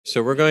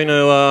So we're going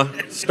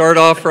to start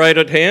off right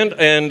at hand.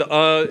 And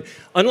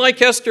unlike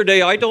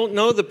yesterday, I don't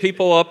know the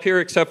people up here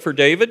except for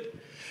David.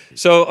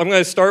 So I'm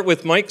going to start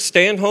with Mike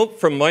Stanhope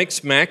from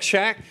Mike's Mac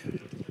Shack.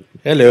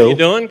 Hello. How you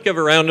doing? Give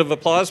a round of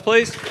applause,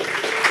 please.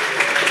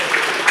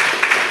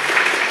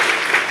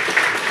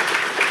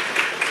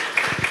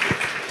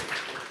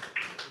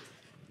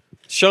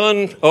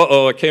 Sean,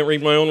 I can't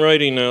read my own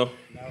writing now.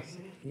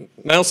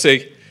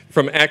 Malseed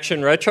from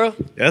Action Retro.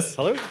 Yes,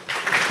 hello.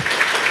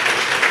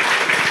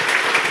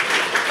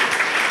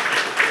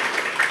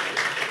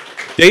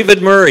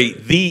 David Murray,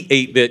 the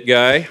 8-bit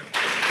guy.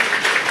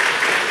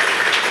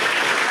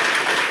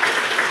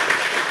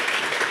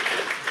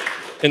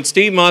 And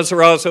Steve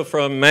Matarazzo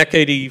from Mac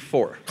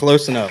 84.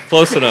 Close enough.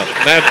 Close enough.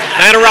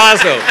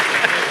 Matarazzo.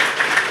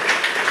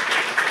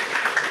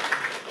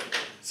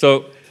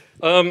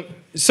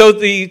 So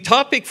the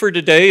topic for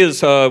today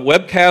is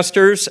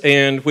webcasters,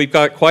 and we've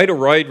got quite a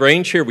wide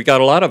range here. We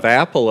got a lot of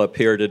Apple up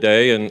here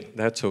today, and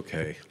that's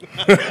okay.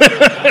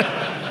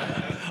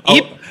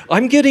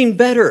 I'm getting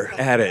better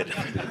at it.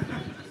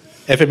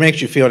 If it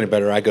makes you feel any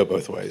better, I go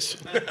both ways.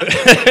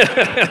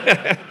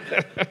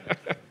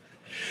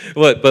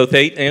 What, both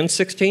 8 and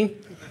 16?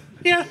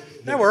 Yeah,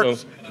 that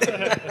works.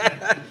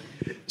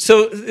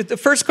 So the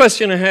first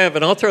question I have,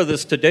 and I'll throw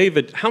this to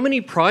David, how many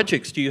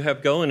projects do you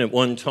have going at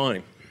one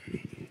time?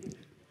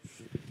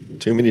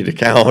 Too many to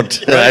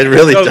count. Right. I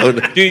really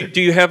don't. Do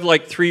you have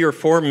like 3 or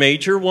 4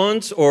 major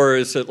ones, or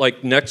is it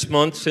like next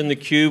month's in the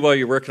queue while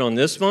you're working on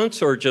this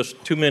month's, or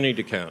just too many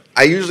to count?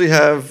 I usually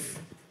have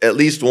at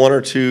least 1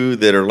 or 2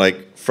 that are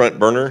like front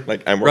burner,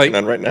 like I'm working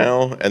on right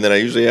now, and then I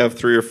usually have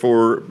 3 or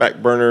 4 back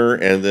burner,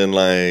 and then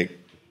like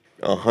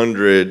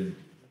 100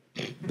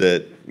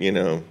 that, you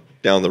know,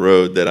 down the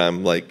road that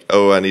I'm like,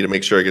 oh, I need to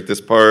make sure I get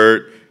this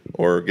part,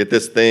 or get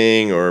this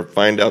thing, or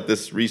find out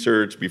this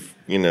research,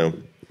 you know,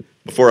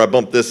 before I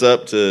bump this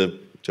up to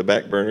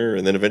back burner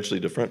and then eventually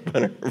to front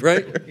burner.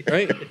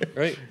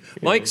 Right.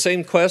 Mike,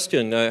 same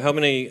question. How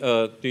many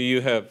do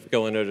you have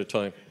going at a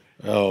time?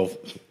 Oh,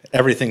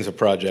 everything's a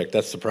project.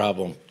 That's the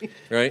problem.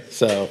 Right.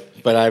 So,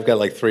 but I've got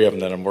like 3 of them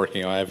that I'm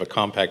working on. I have a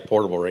compact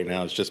portable right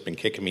now. It's just been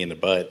kicking me in the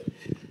butt.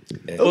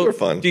 Those are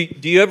fun. Do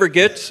you ever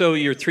get so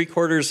you're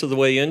 3/4 of the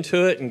way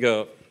into it and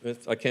go,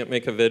 I can't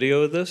make a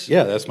video of this?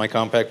 Yeah, that's my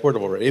compact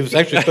portable. It was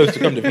actually supposed to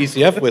come to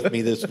VCF with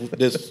me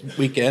this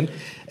weekend,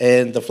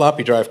 and the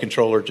floppy drive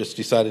controller just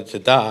decided to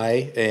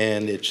die,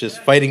 and it's just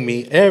fighting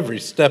me every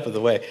step of the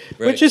way,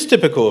 which is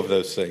typical of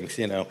those things,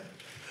 you know.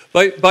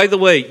 By the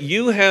way,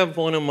 you have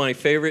one of my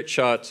favorite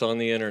shots on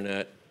the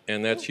internet,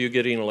 and that's you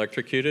getting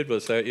electrocuted.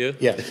 Was that you?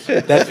 Yes.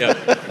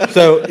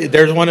 So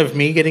there's one of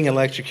me getting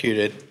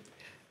electrocuted,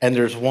 and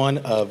there's one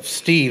of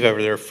Steve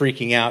over there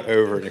freaking out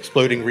over an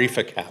exploding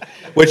reefer cap,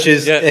 which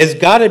has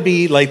got to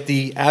be like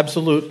the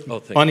absolute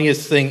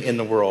funniest thing in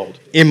the world.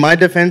 In my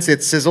defense,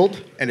 it sizzled,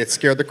 and it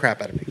scared the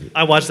crap out of me.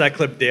 I watch that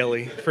clip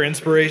daily for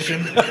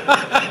inspiration.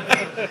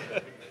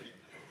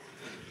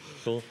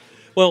 Cool.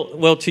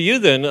 Well, to you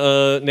then,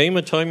 name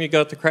a time you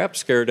got the crap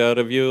scared out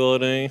of you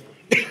on a...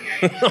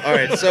 All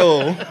right,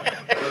 so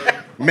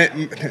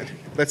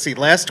let's see,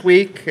 last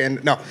week,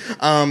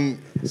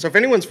 so if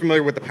anyone's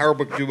familiar with the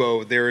PowerBook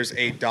Duo, there's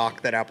a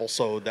dock that Apple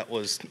sold that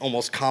was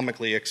almost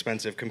comically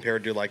expensive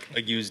compared to like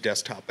a used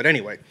desktop. But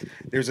anyway,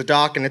 there's a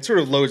dock, and it sort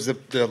of loads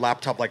the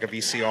laptop like a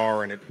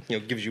VCR, and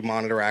it gives you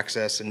monitor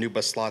access and new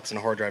bus slots and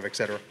a hard drive,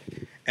 etc.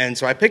 And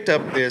so I picked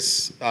up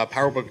this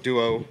PowerBook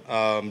Duo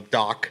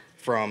dock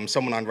from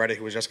someone on Reddit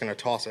who was just going to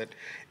toss it.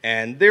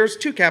 And there's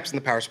 2 caps in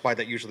the power supply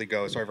that usually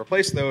go, so I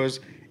replaced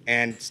those,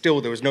 and still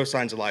there was no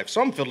signs of life.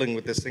 So I'm fiddling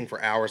with this thing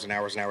for hours and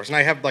hours and hours, and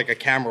I have like a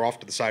camera off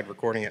to the side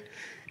recording it.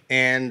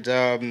 And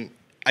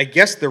I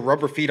guess the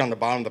rubber feet on the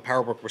bottom of the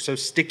PowerBook were so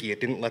sticky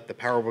it didn't let the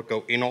PowerBook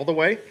go in all the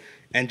way,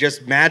 and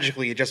just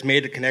magically it just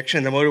made a connection,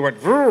 and the motor went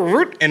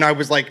vroom, and I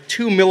was like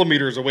 2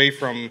 millimeters away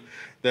from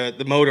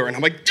the motor, and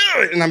I'm like,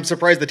 dude! And I'm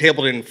surprised the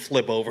table didn't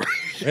flip over.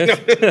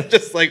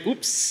 Just like,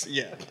 oops,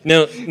 yeah.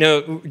 Now,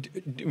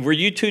 were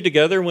you 2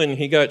 together when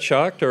he got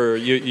shocked, or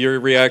your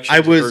reaction?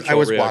 I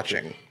was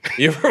watching.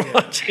 You were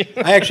watching.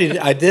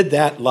 I did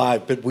that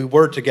live, but we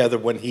were together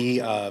when he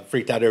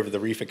freaked out over the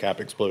reefer cap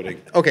exploding.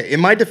 Okay,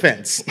 in my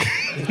defense,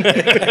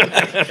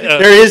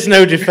 there is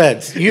no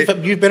defense.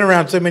 You've been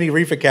around so many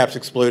reefer caps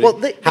exploding.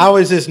 Well, how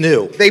is this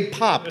new? They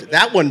popped.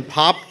 That one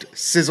popped,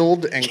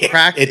 sizzled, and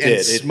cracked,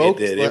 and smoked.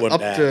 It went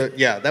bad.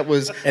 That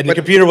was. And the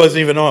computer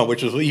wasn't even on,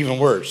 which was even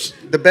worse.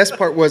 The best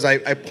part was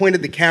I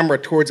pointed the camera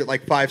towards it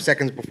like 5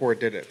 seconds before it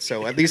did it.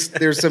 So at least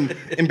there's some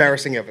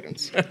embarrassing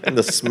evidence. And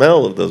the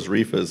smell of those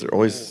reefers are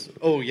always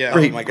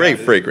great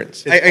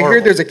fragrance. I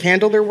hear there's a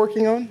candle they're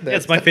working on.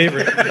 That's my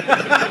favorite.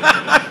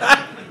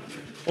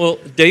 Well,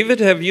 David,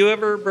 have you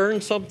ever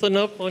burned something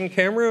up on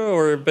camera,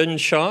 or been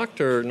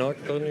shocked, or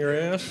knocked on your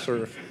ass,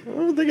 or? I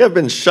don't think I've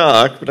been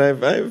shocked, but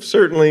I've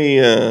certainly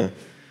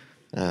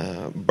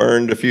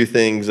burned a few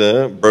things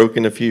up,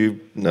 broken a few,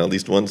 at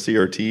least one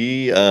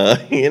CRT.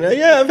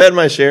 I've had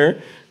my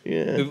share.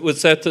 Yeah.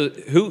 Was that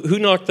who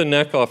knocked the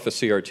neck off a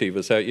CRT?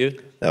 Was that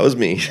you? That was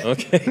me.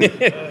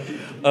 Okay.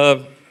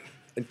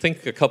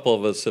 think a couple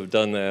of us have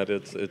done that.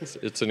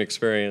 It's an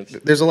experience.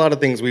 There's a lot of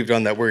things we've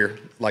done that we're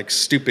like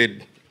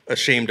stupid,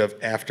 ashamed of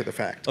after the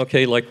fact.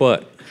 Okay, like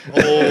what?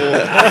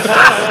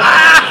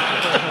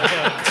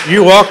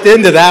 You walked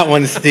into that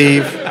one,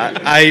 Steve.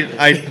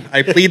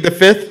 I plead the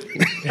fifth.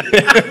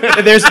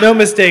 There's no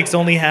mistakes,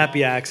 only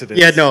happy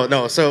accidents. Yeah,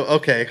 no. So,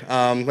 okay,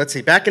 let's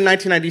see. Back in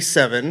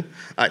 1997,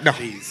 no.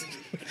 Jeez.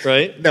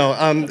 Right? No,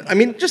 I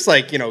mean, just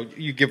like,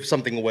 you give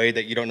something away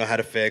that you don't know how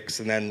to fix,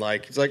 and then,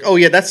 like, it's like, oh,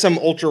 yeah, that's some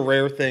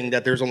ultra-rare thing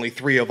that there's only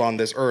 3 of on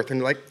this earth, and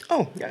you're like,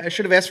 oh, yeah, I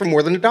should have asked for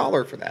more than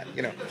 $1 for that,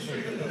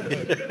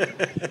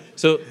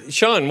 So,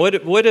 Sean,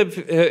 what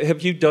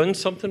have you done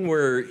something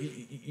where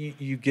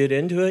you get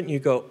into it and you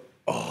go,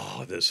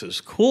 oh, this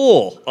is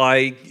cool.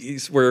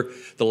 Where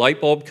the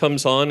light bulb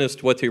comes on as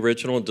to what the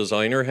original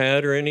designer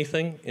had or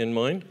anything in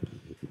mind?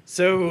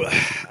 So,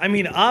 I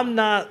mean, I'm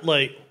not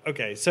like,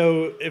 okay,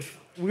 so if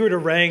we were to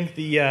rank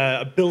the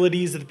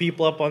abilities of the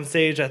people up on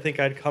stage, I think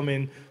I'd come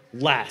in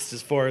last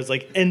as far as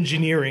like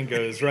engineering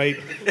goes, right?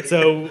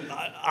 So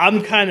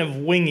I'm kind of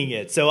winging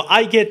it. So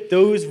I get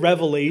those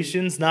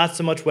revelations not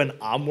so much when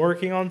I'm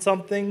working on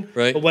something,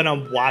 right, but when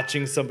I'm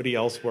watching somebody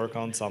else work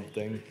on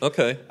something.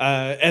 Okay.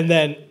 And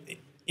then,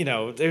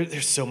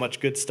 there's so much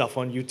good stuff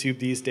on YouTube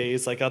these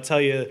days. Like, I'll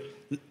tell you,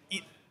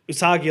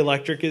 Usagi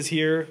Electric is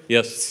here.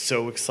 Yes.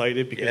 So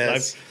excited because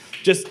Yes.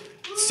 I've just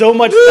so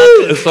much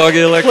stuff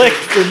Usagi Electric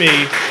clicked for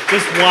me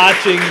just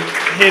watching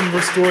him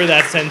restore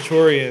that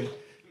Centurion.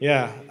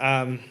 Yeah.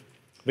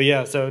 But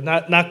yeah, so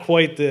not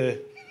quite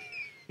the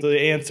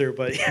answer,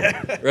 but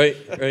yeah.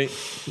 Right.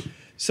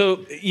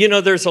 So,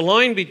 there's a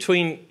line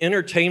between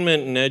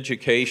entertainment and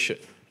education,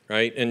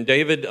 right? And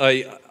David,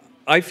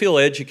 I feel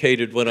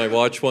educated when I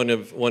watch one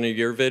of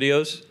your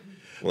videos.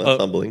 Well, that's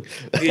humbling.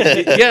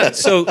 Yeah.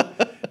 So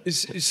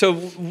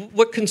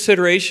what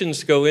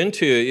considerations go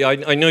into it?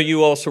 I know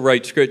you also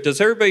write script.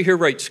 Does everybody here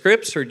write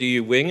scripts, or do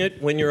you wing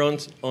it when you're on?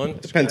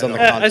 Depends on the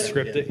content. I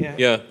script it, yeah.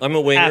 Yeah, I'm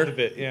a winger. Half of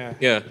it, yeah.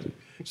 Yeah.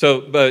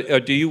 So,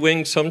 but do you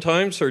wing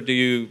sometimes, or do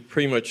you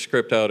pretty much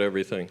script out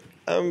everything?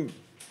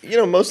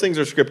 Most things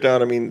are script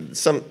out. I mean,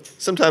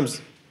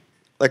 sometimes,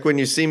 like when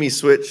you see me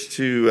switch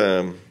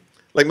to,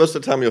 like most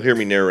of the time you'll hear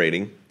me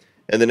narrating,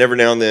 and then every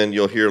now and then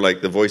you'll hear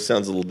like the voice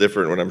sounds a little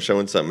different when I'm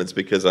showing something. It's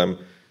because I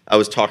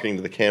was talking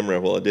to the camera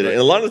while I did it. And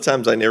a lot of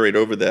times I narrate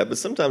over that, but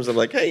sometimes I'm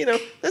like, hey,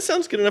 that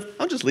sounds good enough.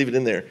 I'll just leave it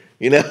in there,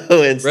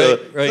 And so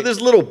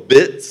there's little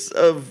bits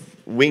of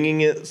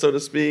winging it, so to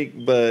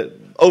speak, but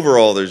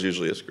overall there's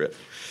usually a script.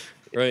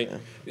 Right.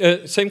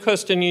 Same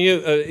question to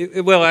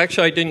you. Well,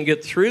 actually, I didn't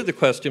get through the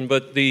question,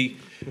 but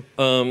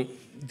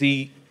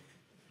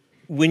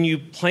when you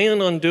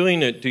plan on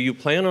doing it, do you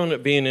plan on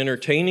it being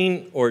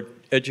entertaining or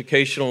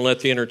educational and let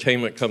the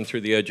entertainment come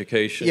through the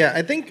education? Yeah,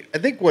 I think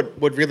what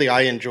really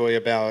I enjoy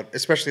about,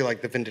 especially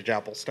like the vintage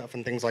Apple stuff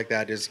and things like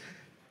that, is,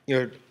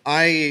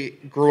 I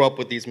grew up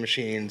with these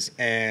machines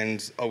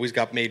and always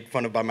got made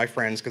fun of by my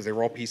friends because they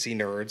were all PC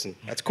nerds, and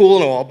that's cool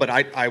and all, but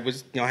I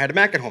was, I had a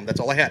Mac at home. That's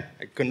all I had.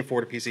 I couldn't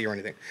afford a PC or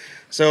anything.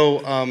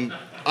 So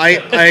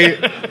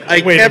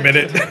I Wait kept, a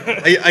minute.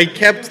 I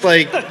kept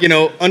like,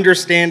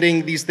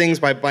 understanding these things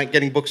by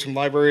getting books from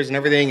libraries and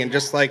everything, and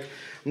just like,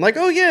 I'm like,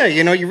 oh yeah,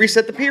 you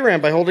reset the PRAM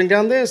by holding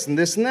down this and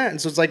that. And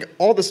so it's like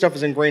all this stuff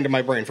is ingrained in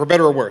my brain, for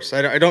better or worse.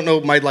 I don't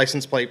know my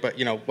license plate, but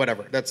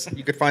whatever.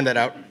 You could find that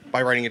out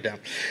by writing it down.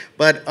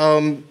 But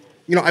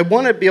I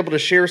want to be able to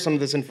share some of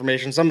this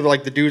information, some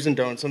of the do's and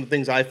don'ts, some of the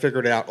things I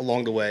figured out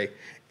along the way.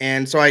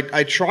 And so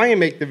I try and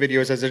make the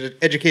videos as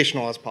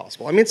educational as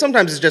possible. I mean,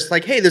 sometimes it's just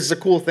like, hey, this is a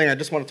cool thing. I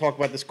just want to talk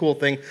about this cool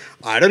thing.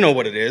 I don't know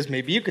what it is.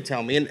 Maybe you could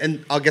tell me,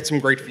 and I'll get some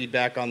great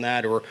feedback on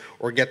that, or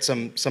get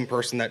some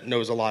person that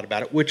knows a lot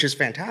about it, which is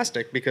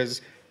fantastic,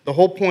 because the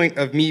whole point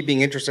of me being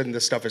interested in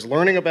this stuff is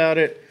learning about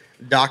it,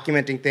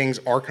 documenting things,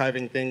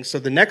 archiving things, so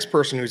the next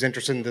person who's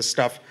interested in this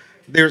stuff,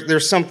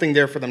 there's something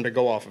there for them to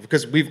go off of,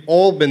 because we've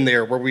all been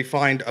there where we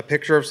find a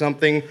picture of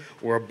something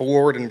or a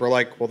board and we're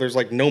like, well, there's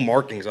like no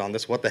markings on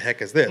this. What the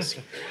heck is this?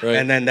 Right.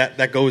 And then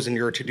that goes in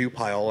your to-do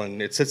pile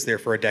and it sits there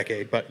for a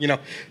decade. But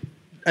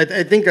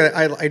I think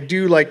I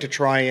do like to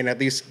try and at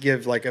least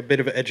give like a bit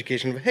of an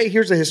education of, hey,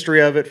 here's a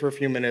history of it for a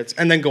few minutes,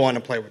 and then go on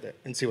and play with it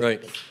and see what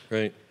happens.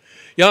 Right.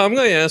 Yeah, I'm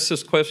going to ask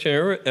this question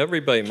to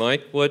everybody.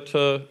 Mike, what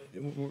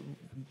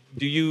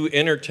do you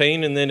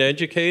entertain and then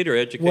educate, or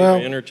educate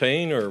and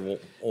entertain, or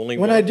only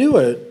when one? I do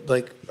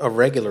a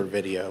regular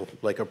video,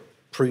 like a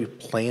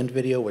pre-planned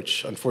video,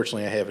 which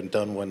unfortunately I haven't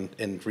done one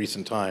in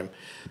recent time,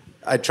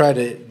 I try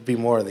to be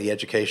more on the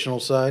educational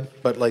side.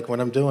 But like when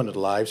I'm doing a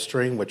live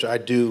stream, which I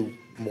do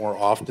more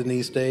often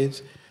these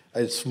days,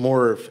 it's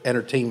more of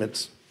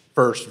entertainment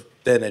first,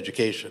 then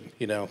education,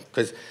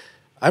 because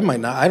I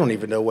don't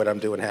even know what I'm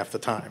doing half the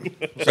time.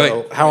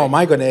 So how am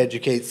I going to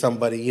educate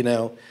somebody,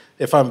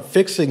 if I'm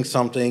fixing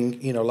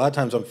something, a lot of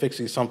times I'm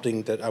fixing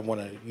something that I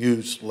want to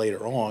use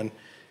later on,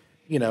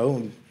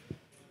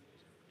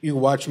 you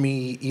watch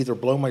me either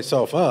blow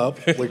myself up,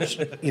 which,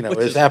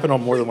 has happened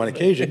on more than one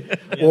occasion,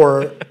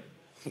 or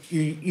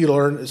you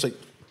learn, it's like,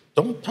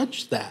 don't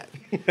touch that.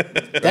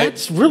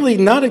 That's really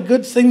not a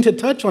good thing to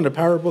touch on a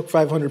PowerBook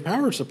 500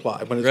 power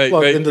supply when it's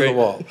plugged into the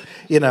wall.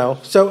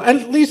 So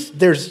at least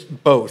there's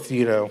both.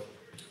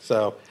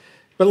 So,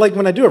 but like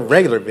when I do a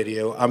regular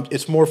video,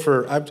 it's more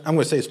for I'm going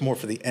to say it's more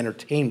for the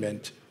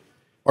entertainment,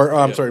 or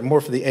I'm sorry,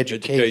 more for the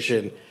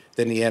education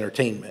than the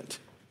entertainment.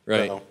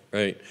 Right.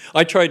 Right.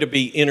 I try to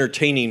be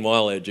entertaining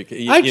while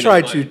educating. I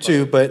try to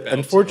too, but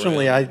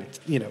unfortunately, I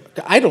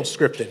don't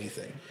script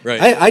anything.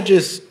 Right.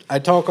 I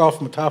talk off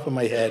the top of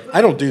my head.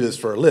 I don't do this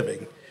for a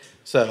living,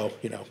 so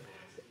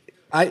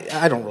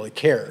I don't really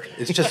care.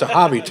 It's just a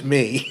hobby to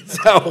me.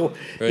 So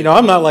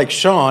I'm not like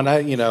Sean.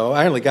 I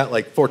only got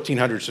like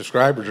 1,400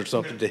 subscribers or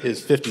something to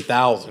his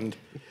 50,000.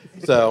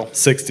 So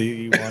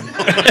 61.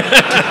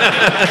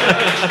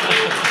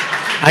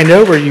 I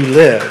know where you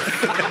live.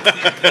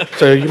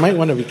 So you might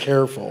want to be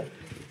careful.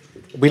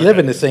 We live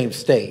in the same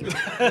state.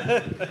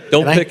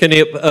 Don't pick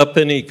up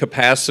any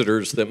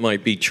capacitors that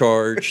might be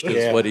charged,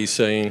 is what he's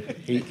saying.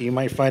 You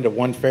might find a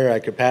 1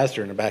 Farad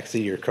capacitor in the back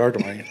seat of your car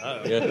tomorrow.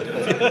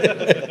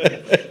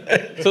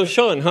 So,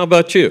 Sean, how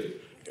about you?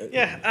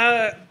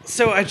 Yeah,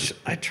 so I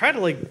try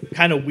to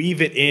kind of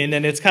weave it in,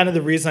 and it's kind of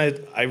the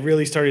reason I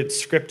really started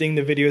scripting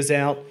the videos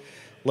out.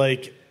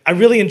 I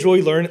really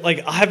enjoy learning.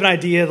 I have an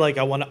idea,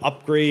 I want to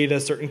upgrade a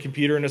certain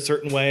computer in a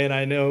certain way, and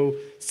I know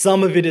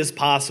some of it is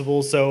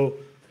possible, so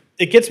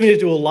it gets me to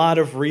do a lot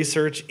of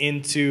research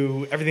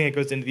into everything that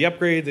goes into the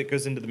upgrade, that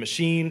goes into the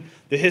machine,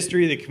 the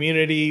history, the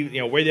community,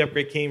 where the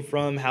upgrade came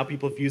from, how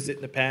people have used it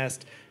in the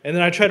past, and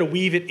then I try to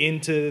weave it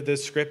into the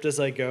script as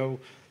I go.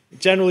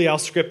 Generally, I'll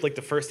script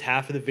the first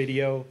half of the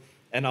video,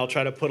 and I'll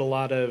try to put a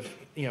lot of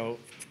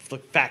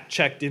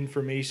fact-checked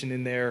information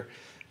in there.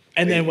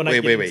 And then when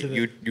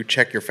you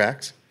check your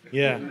facts?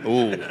 Yeah.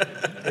 Ooh. Yeah.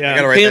 I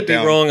gotta write Can't that be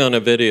down. wrong on a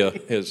video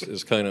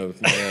is kind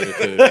of my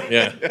attitude.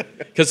 Yeah.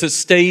 Because it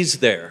stays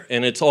there,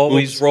 and it's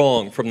always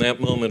wrong from that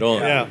moment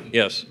on. Yeah.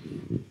 Yes.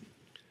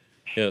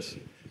 Yes.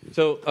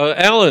 So,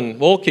 Alan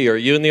Wolke, are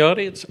you in the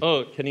audience?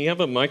 Oh, can you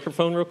have a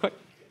microphone real quick?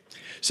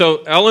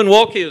 So, Alan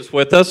Wolke is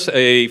with us,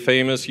 a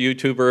famous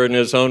YouTuber in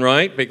his own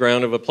right. Big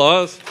round of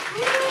applause.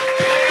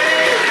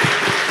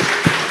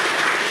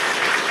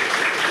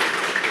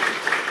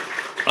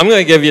 I'm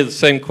going to give you the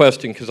same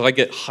question because I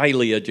get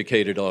highly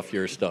educated off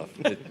your stuff.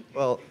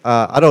 Well,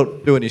 I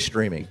don't do any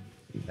streaming,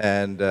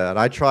 and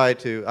I try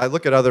to. I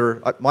look at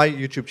other. My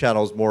YouTube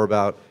channel is more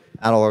about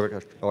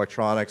analog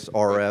electronics,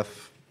 RF,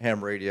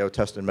 ham radio,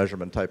 test and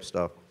measurement type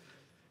stuff.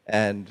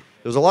 And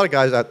there's a lot of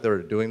guys out there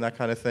doing that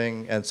kind of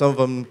thing, and some of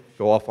them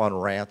go off on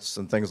rants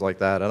and things like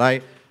that. And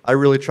I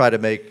really try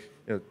to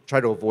try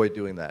to avoid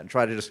doing that and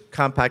try to just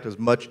compact as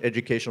much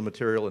educational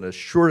material in as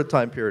short a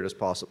time period as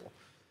possible.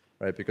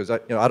 Right, because I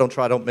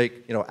don't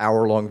make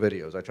hour-long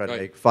videos. I try to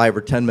make 5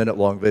 or 10-minute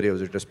long videos.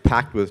 They're just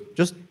packed with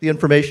just the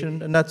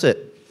information, and that's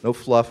it. No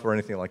fluff or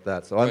anything like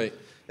that. So if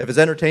it's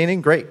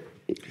entertaining, great.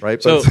 Right,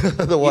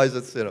 but otherwise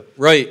it's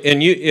Right,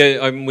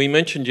 and we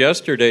mentioned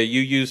yesterday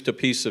you used a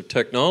piece of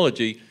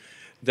technology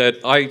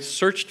that I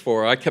searched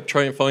for. I kept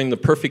trying to find the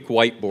perfect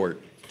whiteboard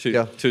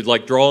to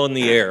draw in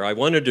the air. I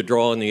wanted to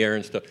draw in the air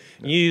and stuff.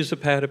 And you use a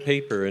pad of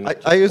paper, and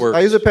I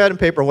use a pad and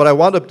paper. What I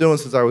wound up doing,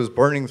 since I was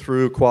burning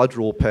through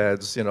quadrule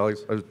pads, I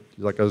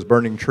was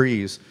burning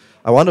trees,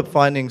 I wound up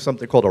finding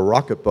something called a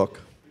rocket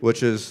book,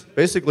 which is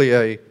basically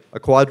a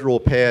quadrule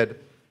pad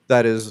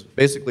that is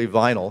basically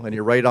vinyl, and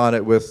you write on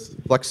it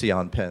with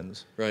Flexion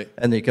pens. Right.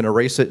 And you can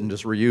erase it and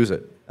just reuse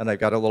it. And I've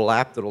got a little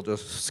app that'll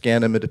just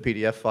scan them into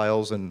PDF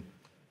files and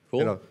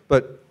cool.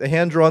 But the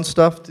hand-drawn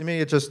stuff, to me,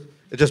 it just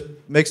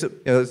makes it,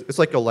 it's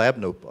like a lab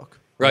notebook.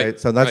 Right.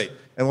 So that's,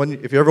 and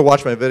if you ever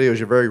watch my videos,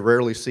 you very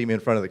rarely see me in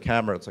front of the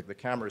camera. It's like the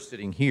camera's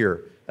sitting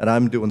here, and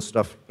I'm doing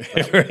stuff.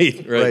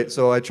 Right.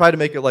 So I try to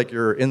make it like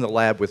you're in the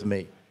lab with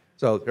me.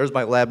 So here's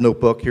my lab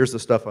notebook. Here's the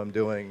stuff I'm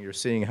doing. You're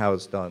seeing how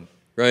it's done.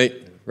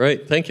 Right.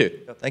 Thank you.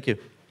 Yeah, thank you.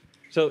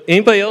 So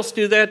anybody else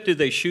do that? Do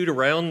they shoot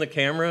around the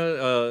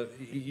camera,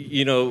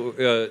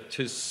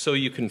 so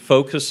you can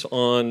focus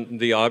on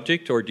the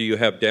object, or do you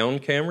have down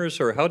cameras,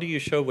 or how do you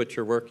show what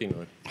you're working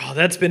on? Oh,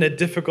 that's been a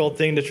difficult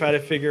thing to try to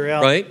figure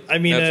out. Right. I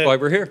mean, that's why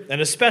we're here.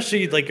 And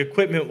especially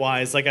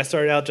equipment-wise, I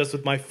started out just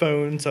with my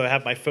phone, so I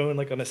have my phone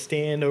on a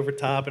stand over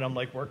top, and I'm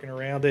working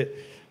around it,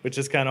 which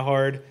is kind of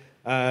hard.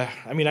 I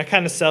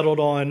kind of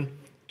settled on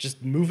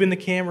just moving the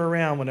camera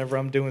around whenever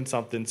I'm doing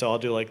something. So I'll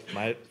do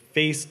my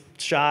face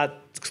shot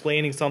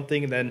explaining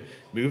something, and then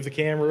move the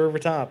camera over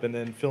top, and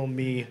then film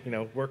me,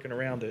 working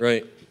around it.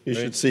 Right. You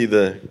should see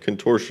the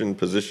contortion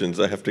positions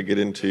I have to get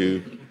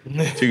into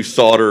to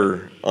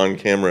solder on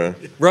camera.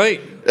 Right.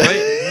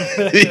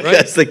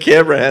 Because the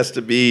camera has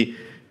to be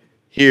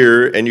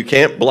here, and you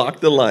can't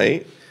block the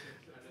light,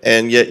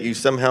 and yet you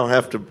somehow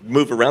have to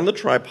move around the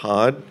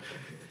tripod.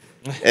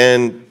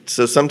 And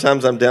so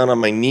sometimes I'm down on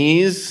my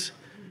knees,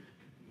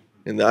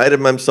 and the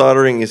item I'm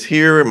soldering is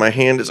here, and my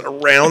hand is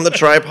around the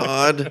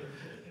tripod,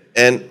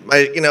 and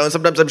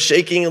sometimes I'm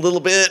shaking a little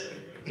bit,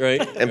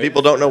 right? And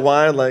people don't know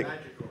why.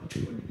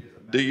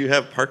 Do you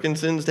have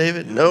Parkinson's,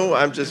 David? No,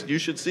 I'm just, you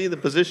should see the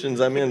positions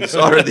I'm in to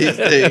solder these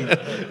things.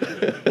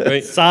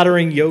 Right.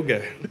 Soldering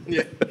yoga.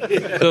 Yeah.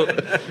 So,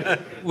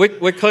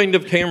 what kind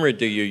of camera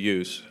do you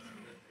use?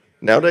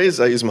 Nowadays,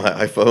 I use my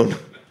iPhone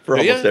for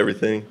almost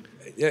everything.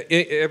 Yeah,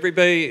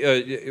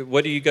 everybody,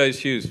 what do you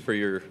guys use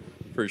for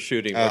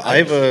shooting? I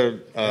have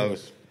oh,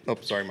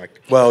 sorry,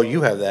 Mike. Well,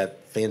 you have that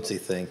fancy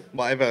thing.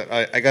 Well,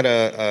 I got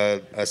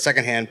a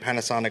secondhand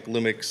Panasonic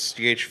Lumix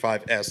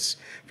GH5S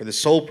for the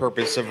sole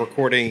purpose of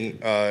recording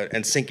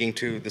and syncing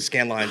to the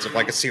scan lines of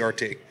like a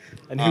CRT.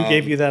 And who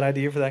gave you that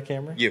idea for that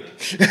camera? You.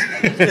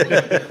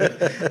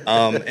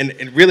 And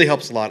it really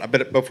helps a lot.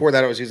 But before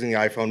that, I was using the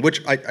iPhone,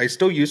 which I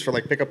still use for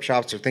like pickup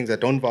shots or things that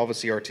don't involve a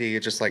CRT.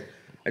 It's just like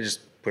I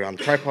just put it on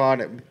the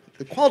tripod.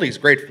 The quality is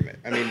great from it.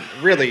 I mean,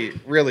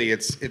 really,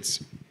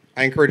 it's.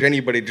 I encourage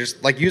anybody to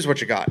just like use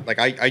what you got. Like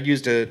I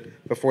used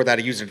before that.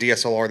 I used a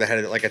DSLR that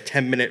had like a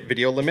 10-minute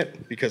video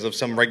limit because of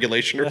some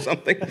regulation or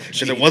something.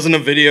 Because it wasn't a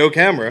video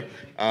camera,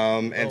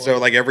 so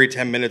like every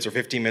 10 minutes or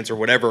 15 minutes or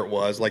whatever it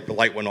was, like the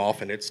light went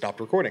off and it stopped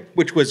recording,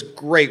 which was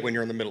great when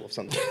you're in the middle of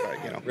something.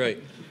 You know.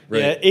 Right.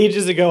 Yeah.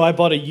 Ages ago, I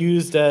bought a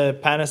used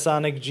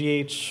Panasonic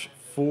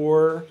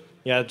GH4.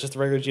 Yeah, just a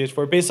regular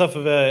GH4, based off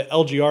of a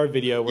LGR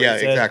video. Where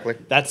exactly.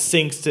 That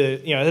syncs to,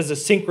 it has a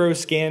synchro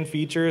scan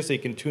feature, so you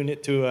can tune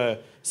it to a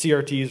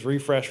CRT's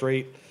refresh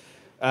rate.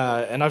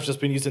 And I've just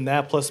been using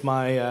that, plus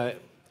I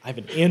have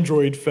an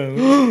Android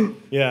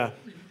phone. Yeah,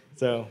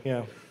 so,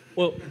 yeah.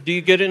 Well, do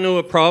you get into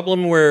a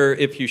problem where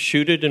if you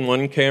shoot it in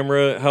one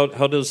camera,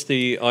 how does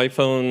the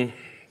iPhone...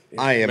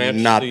 I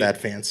am not that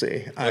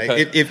fancy.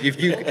 Okay.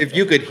 If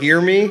you could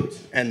hear me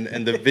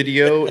and the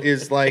video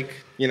is like,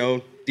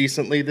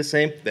 decently the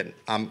same, then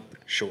I'm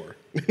sure.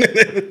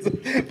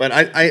 But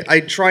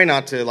I try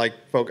not to like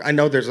focus. I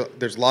know there's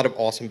a lot of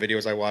awesome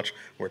videos I watch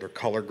where they're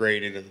color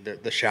graded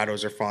and the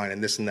shadows are fine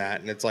and this and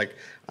that, and it's like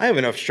I have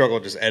enough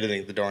struggle just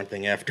editing the darn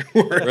thing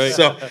afterwards. Right.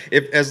 So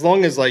as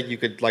long as like you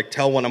could like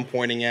tell what I'm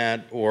pointing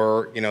at,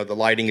 or the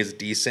lighting is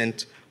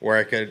decent, or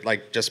I could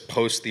like just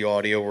post the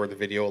audio or the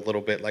video a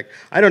little bit. Like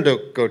I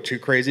don't go too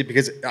crazy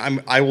because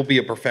I will be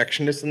a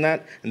perfectionist in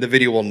that, and the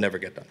video will never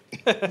get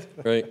done.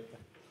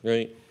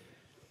 Right.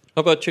 How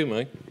about you,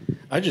 Mike?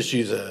 I just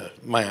use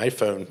my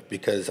iPhone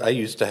because I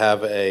used to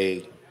have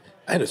I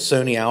had a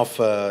Sony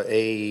Alpha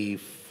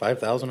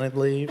A5000, I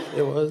believe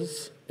it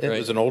was. It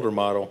was an older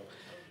model.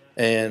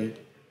 And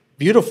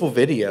beautiful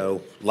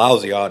video,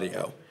 lousy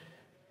audio.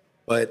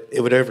 But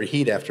it would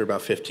overheat after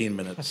about 15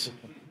 minutes.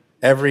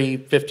 Every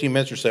 15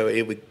 minutes or so,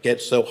 it would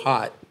get so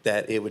hot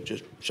that it would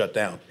just shut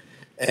down.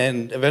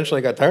 And eventually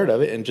I got tired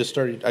of it and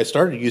I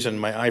started using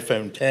my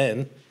iPhone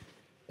 10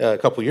 a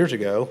couple years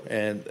ago,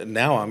 and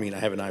now I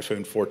have an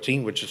iPhone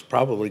 14, which has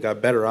probably got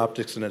better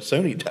optics than a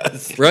Sony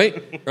does.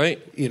 Right.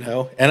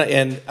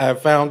 And I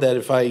found that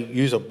if I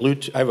use I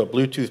have a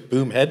Bluetooth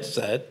boom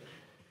headset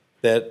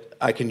that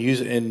I can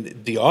use,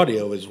 and the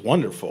audio is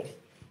wonderful.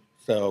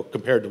 So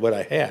compared to what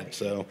I had,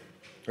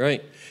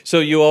 Right.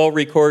 So you all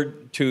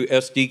record to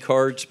SD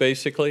cards,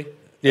 basically,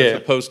 as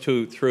opposed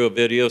to through a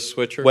video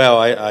switcher. Well,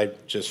 I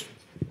just.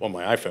 On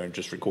my iPhone,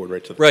 just record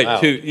right to the cloud.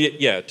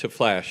 To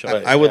flash.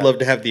 I would love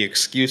to have the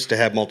excuse to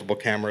have multiple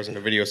cameras and a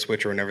video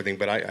switcher and everything,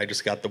 but I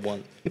just got the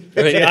one.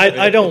 See,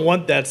 I don't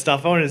want that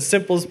stuff. I want it as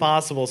simple as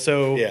possible.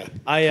 So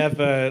I have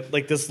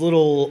like this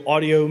little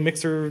audio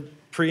mixer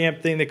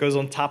preamp thing that goes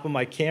on top of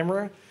my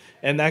camera,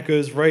 and that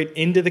goes right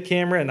into the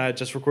camera, and I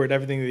just record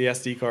everything to the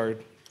SD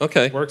card.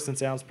 Okay. Works and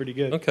sounds pretty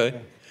good.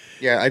 Okay.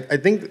 Yeah, I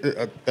think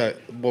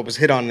what was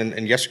hit on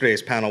in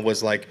yesterday's panel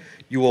was like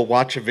you will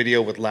watch a video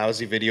with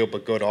lousy video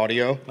but good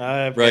audio.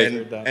 I've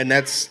heard that. And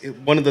that's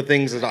one of the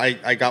things that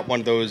I got one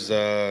of those,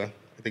 I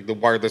think the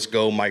wireless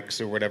Go mics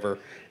or whatever,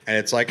 and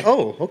it's like,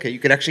 oh, okay, you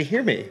could actually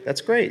hear me.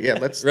 That's great. Yeah,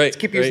 let's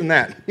keep using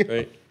that.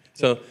 Right.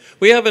 So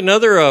we have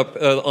another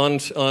on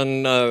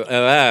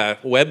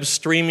web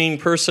streaming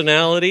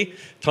personality,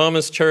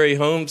 Thomas Cherry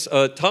Holmes.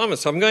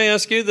 Thomas, I'm going to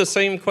ask you the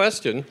same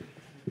question.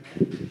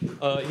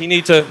 He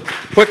needs a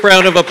quick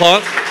round of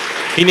applause.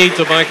 He needs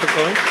a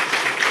microphone.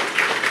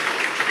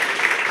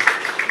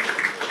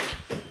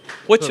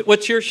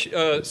 What's your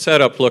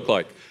setup look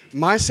like?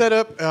 My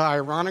setup,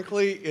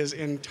 ironically, is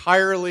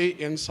entirely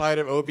inside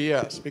of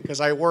OBS because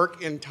I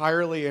work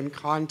entirely in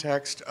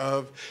context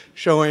of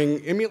showing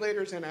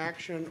emulators in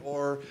action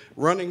or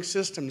running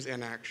systems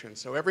in action.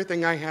 So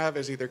everything I have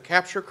is either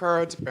capture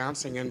cards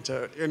bouncing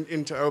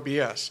into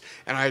OBS,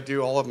 and I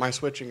do all of my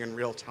switching in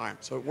real time.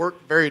 So it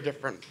worked very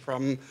different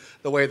from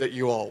the way that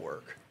you all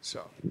work.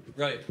 So.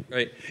 Right.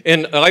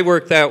 And I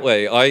work that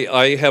way.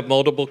 I have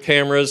multiple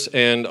cameras,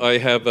 and I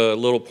have a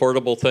little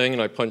portable thing,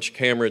 and I punch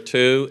camera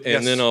 2,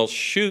 and then I'll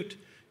shoot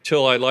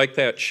till I like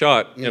that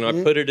shot, and I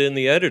put it in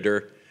the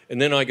editor,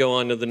 and then I go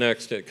on to the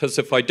next. Because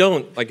if I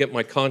don't, I get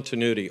my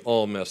continuity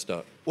all messed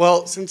up.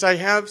 Well, since I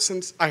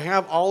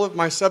have all of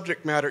my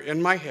subject matter in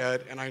my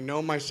head, and I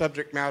know my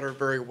subject matter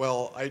very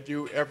well, I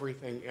do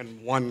everything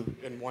in one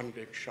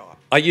big shot.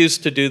 I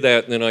used to do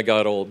that, and then I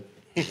got old.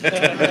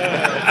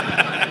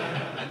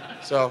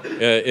 So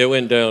yeah, it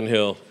went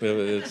downhill.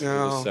 It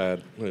was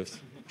sad.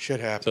 Shit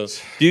happens.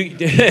 So, do you,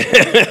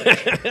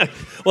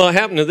 well, it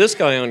happened to this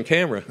guy on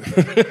camera.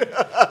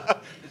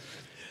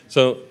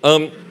 So,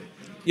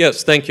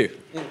 yes, thank you.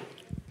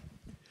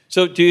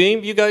 So, do any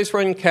of you guys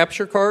run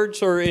capture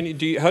cards, or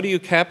how do you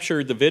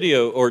capture the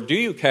video, or do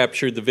you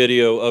capture the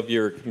video of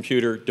your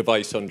computer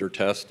device under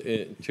test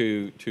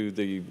to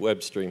the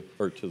web stream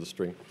or to the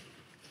stream?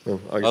 Well,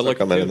 I'll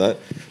comment on that.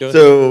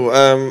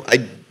 So,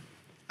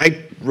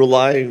 I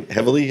rely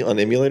heavily on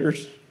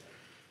emulators.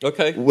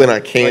 Okay. When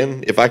I can,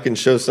 right. If I can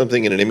show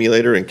something in an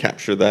emulator and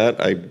capture that,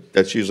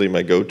 that's usually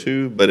my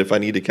go-to. But if I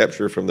need to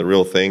capture from the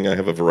real thing, I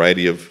have a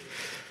variety of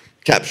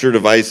capture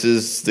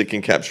devices that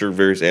can capture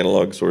various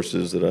analog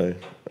sources that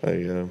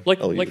I'll like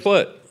use.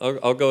 What?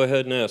 I'll go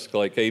ahead and ask,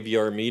 like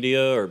AVR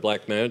Media or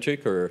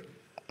Blackmagic or.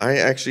 I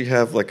actually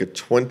have like a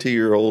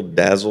 20-year-old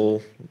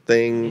Dazzle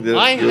thing that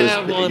I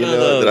have one of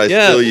those. That I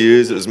still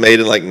use. It was made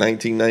in like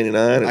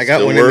 1999. I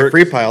got one in the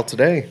free pile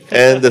today.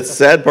 And the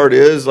sad part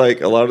is,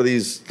 like a lot of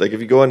these, like if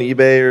you go on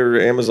eBay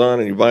or Amazon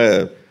and you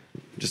buy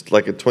just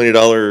like a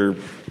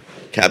 $20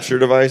 capture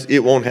device, it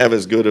won't have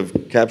as good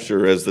of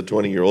capture as the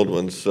 20-year-old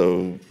ones.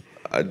 So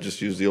I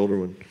just use the older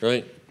one.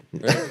 Right.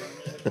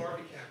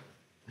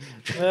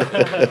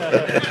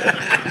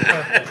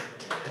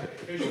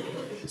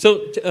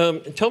 So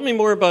tell me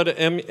more about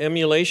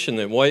emulation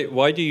then.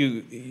 Why do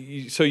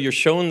you, so you're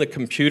showing the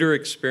computer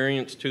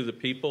experience to the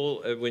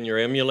people when you're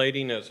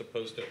emulating as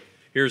opposed to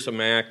here's a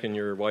Mac and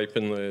you're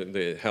wiping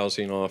the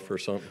housing off or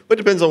something? But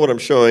it depends on what I'm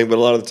showing, but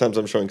a lot of the times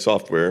I'm showing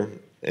software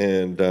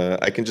and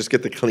I can just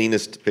get the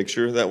cleanest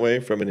picture that way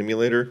from an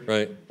emulator.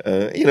 Right.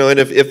 And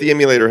if the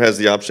emulator has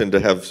the option to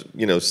have,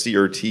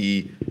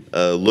 CRT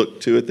look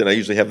to it, then I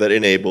usually have that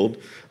enabled.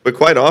 But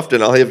quite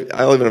often I'll even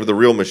have the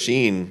real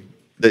machine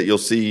that you'll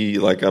see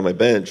like on my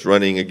bench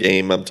running a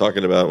game I'm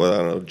talking about, well, I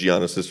don't know,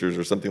 Gianna Sisters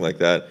or something like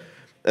that.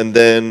 And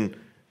then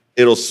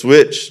it'll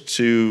switch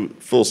to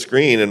full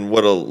screen. And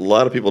what a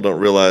lot of people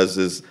don't realize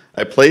is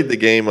I played the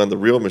game on the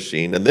real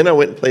machine, and then I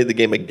went and played the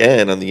game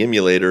again on the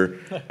emulator,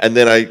 and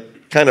then I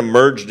kind of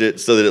merged it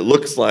so that it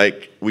looks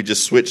like we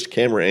just switched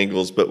camera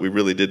angles, but we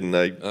really didn't.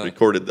 I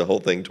recorded the whole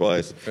thing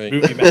twice. Right.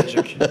 Movie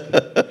magic.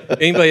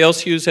 Anybody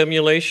else use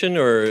emulation,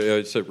 or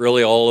is it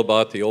really all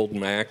about the old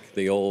Mac,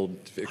 the old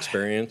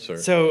experience? Or?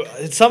 So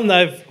it's something that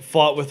I've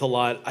fought with a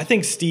lot. I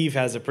think Steve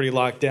has it pretty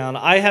locked down.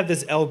 I have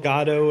this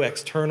Elgato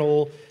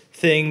external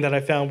thing that I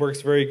found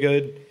works very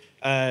good.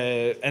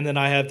 And then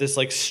I have this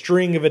like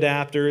string of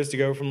adapters to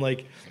go from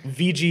like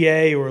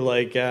VGA or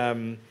like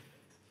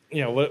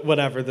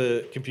whatever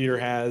the computer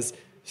has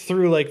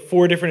through like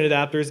 4 different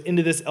adapters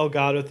into this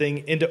Elgato thing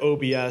into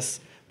OBS.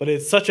 But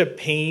it's such a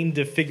pain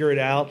to figure it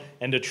out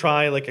and to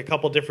try like a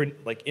couple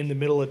different like in the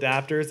middle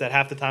adapters that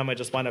half the time I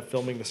just wind up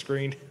filming the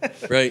screen.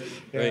 Right.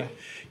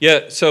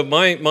 Yeah. So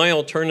my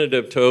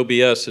alternative to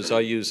OBS is I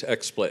use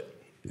XSplit,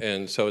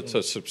 and so it's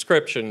a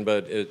subscription,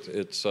 but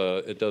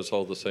it does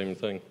all the same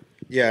thing.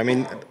 Yeah, I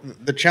mean,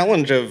 the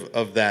challenge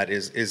of that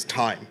is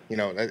time.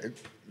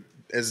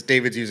 As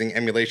David's using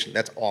emulation,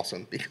 that's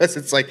awesome because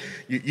it's like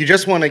you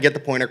just want to get the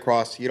point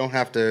across. You don't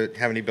have to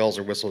have any bells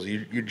or whistles.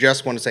 You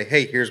just want to say,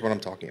 hey, here's what I'm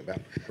talking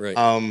about. Right.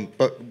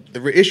 But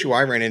the issue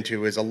I ran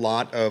into is a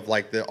lot of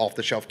like the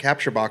off-the-shelf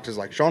capture boxes,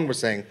 like Sean was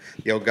saying,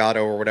 the Elgato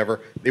or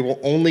whatever. They will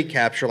only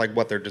capture like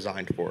what they're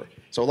designed for.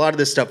 So a lot of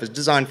this stuff is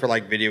designed for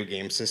like video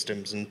game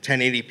systems and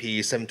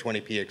 1080p,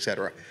 720p,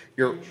 etc.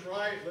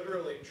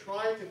 Literally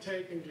try to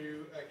take and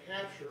do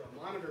a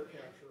monitor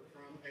capture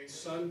from a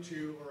Sun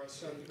 2 or a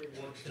Sun 3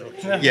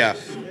 workstation. Yeah.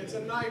 It's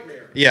a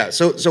nightmare. Yeah.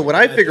 So what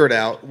I figured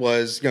out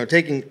was,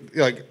 taking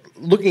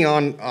looking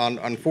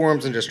on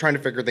forums and just trying to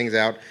figure things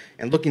out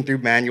and looking through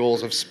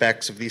manuals of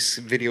specs of these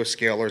video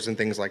scalers and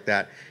things like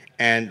that.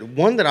 And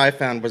one that I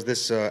found was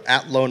this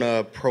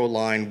Atlona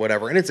ProLine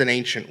whatever, and it's an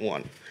ancient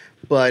one.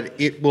 But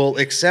it will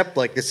accept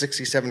like the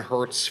 67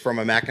 hertz from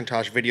a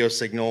Macintosh video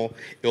signal.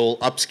 It'll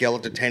upscale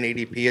it to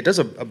 1080p. It does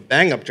a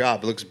bang-up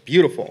job. It looks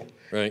beautiful.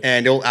 Right.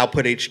 And it'll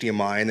output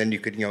HDMI, and then you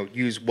could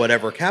use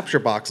whatever capture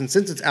box. And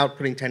since it's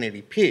outputting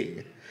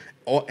 1080p,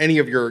 any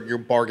of your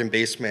bargain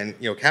basement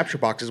capture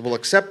boxes will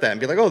accept that and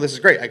be like, oh, this is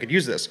great. I could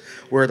use this.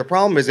 Where the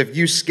problem is if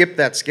you skip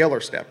that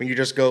scaler step and you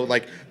just go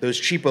like those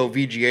cheapo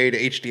VGA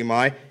to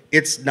HDMI,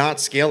 it's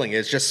not scaling it.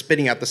 It's just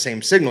spitting out the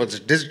same signal. It's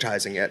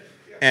digitizing it.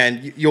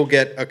 And you'll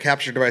get a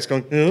capture device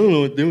going, I don't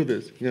know what to do with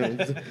this.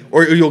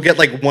 Or you'll get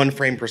like 1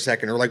 frame per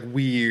second or like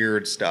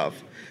weird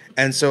stuff.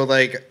 And so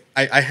like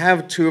I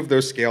have 2 of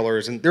those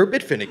scalers and they're a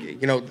bit finicky.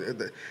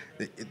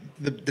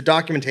 The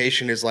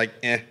documentation is like,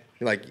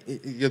 like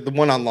the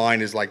one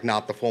online is like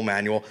not the full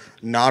manual.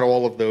 Not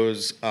all of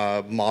those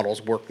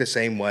models work the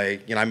same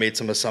way. I made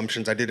some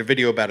assumptions. I did a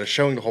video about it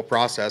showing the whole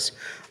process.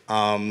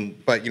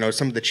 But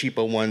some of the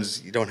cheapo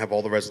ones, you don't have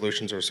all the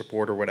resolutions or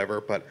support or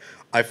whatever. But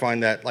I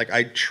find that like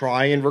I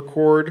try and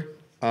record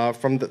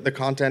from the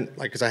content,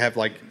 like because I have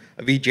like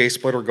a VGA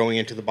splitter going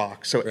into the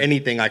box, so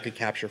anything I could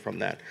capture from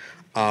that.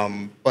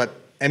 But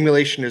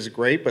emulation is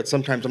great, but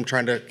sometimes I'm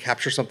trying to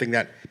capture something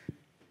that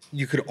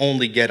you could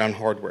only get on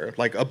hardware,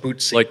 like a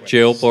boot sequence. Like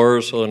jail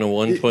bars on a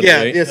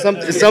 128? Yeah,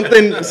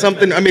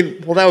 something. I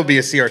mean, well, that would be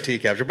a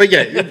CRT capture, but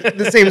yeah,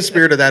 the same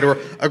spirit of that, or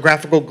a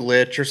graphical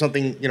glitch or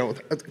something. You know,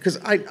 because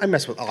I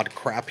mess with odd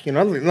crap. You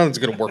know, nothing's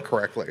going to work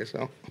correctly.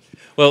 So.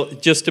 Well,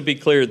 just to be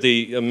clear,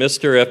 the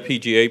Mr.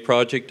 FPGA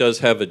project does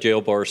have a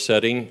jail bar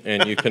setting,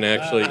 and you can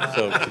actually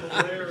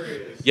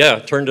yeah,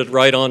 turned it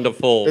right on to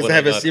full. Does it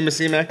have a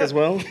CMAC as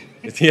well?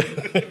 Yeah,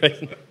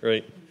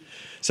 right.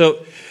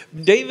 So,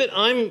 David,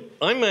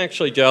 I'm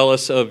actually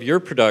jealous of your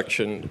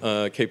production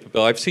capability.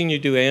 I've seen you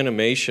do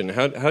animation.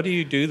 How do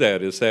you do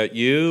that? Is that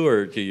you,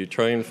 or do you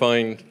try and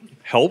find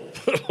help,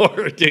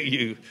 or do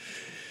you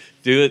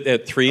do it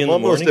at 3 in the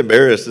morning? I'm almost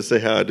embarrassed to say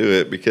how I do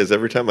it, because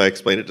every time I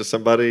explain it to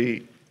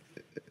somebody,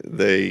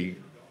 they're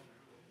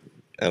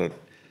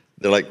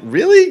like,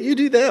 really? You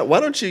do that? Why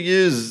don't you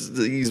use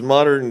these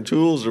modern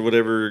tools or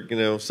whatever, you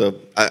know? So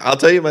I'll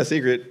tell you my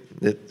secret.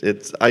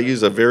 I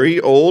use a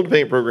very old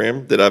paint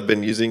program that I've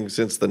been using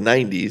since the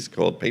 90s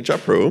called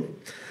PaintShop Pro.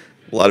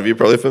 A lot of you are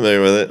probably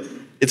familiar with it.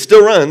 It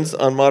still runs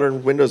on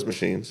modern Windows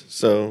machines.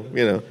 So,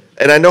 you know,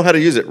 and I know how to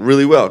use it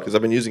really well because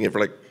I've been using it for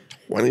like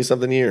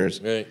 20-something years.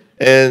 Right.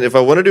 And if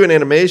I want to do an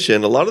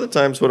animation, a lot of the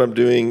times what I'm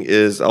doing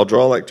is I'll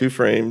draw like 2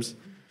 frames,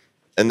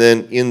 and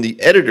then in the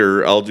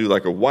editor, I'll do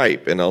like a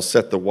wipe, and I'll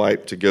set the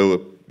wipe to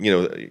go, you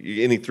know,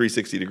 any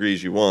 360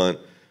 degrees you want,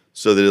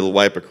 so that it'll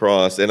wipe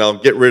across. And I'll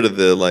get rid of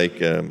the like,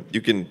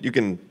 you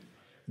can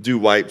do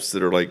wipes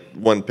that are like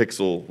 1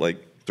 pixel like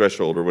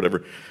threshold or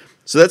whatever.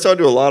 So that's how I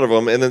do a lot of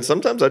them. And then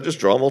sometimes I just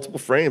draw multiple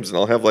frames, and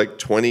I'll have like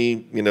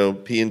 20, you know,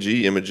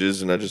 PNG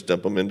images, and I just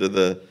dump them into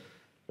the.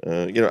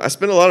 You know, I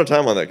spend a lot of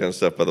time on that kind of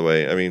stuff, by the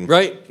way. I mean,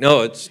 right?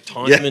 No, it's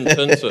time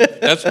intensive.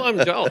 That's why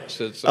I'm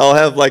jealous. I'll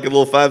have like a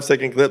little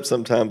 5-second clip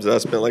sometimes that I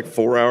spent like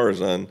 4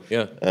 hours on.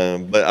 Yeah.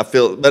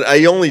 But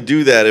I only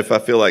do that if I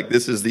feel like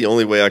this is the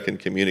only way I can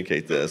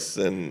communicate this,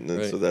 and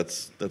right. So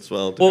that's what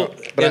I'll do. Well,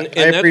 but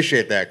I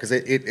appreciate that, because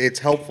it's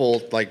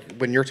helpful. Like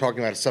when you're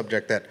talking about a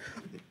subject that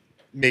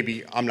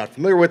maybe I'm not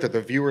familiar with, or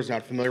the viewer's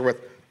not familiar with.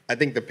 I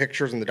think the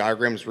pictures and the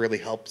diagrams really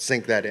help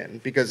sync that in,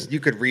 because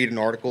you could read an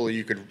article or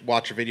you could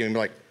watch a video and be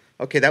like,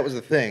 okay, that was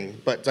the thing.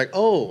 But it's like,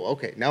 oh,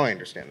 okay, now I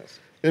understand this.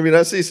 I mean,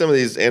 I see some of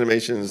these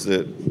animations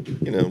that,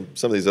 you know,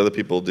 some of these other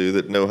people do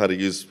that know how to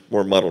use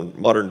more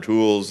modern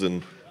tools,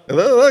 and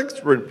that's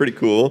pretty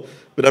cool.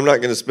 But I'm not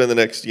going to spend the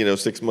next, you know,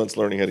 6 months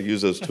learning how to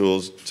use those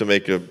tools to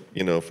make a,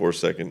 you know,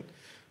 4-second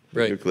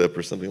video clip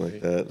or something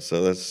like that.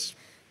 So it's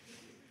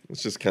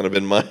just kind of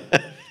been my...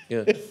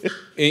 Yeah.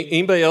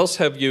 Anybody else,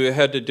 have you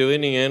had to do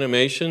any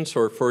animations,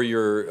 or for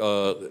your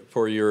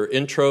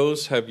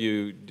intros, have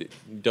you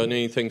done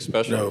anything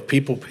special? No,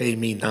 people pay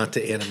me not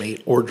to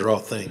animate or draw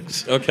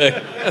things.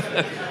 Okay.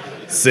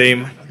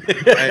 Same.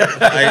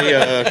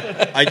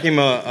 I came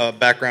a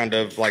background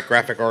of like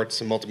graphic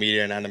arts and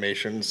multimedia and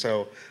animation,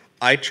 so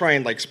I try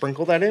and like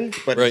sprinkle that in,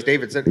 but as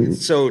David said,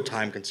 it's so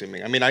time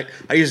consuming. I mean, I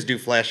used to do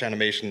flash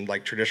animation,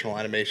 like traditional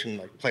animation,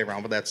 like play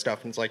around with that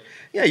stuff, and it's like,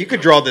 yeah, you could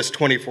draw this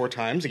 24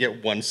 times and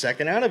get 1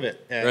 second out of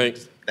it,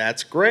 and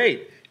that's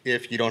great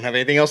if you don't have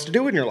anything else to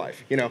do in your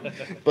life, you know.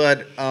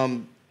 But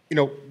you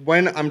know,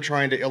 when I'm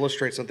trying to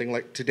illustrate something,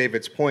 like to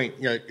David's point,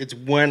 you know, it's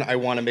when I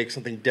want to make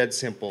something dead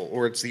simple,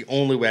 or it's the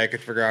only way I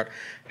could figure out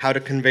how to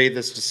convey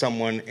this to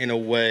someone in a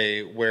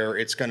way where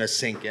it's going to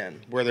sink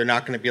in, where they're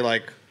not going to be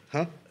like,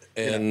 huh?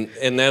 And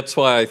that's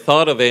why I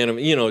thought of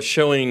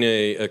showing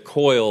a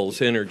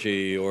coil's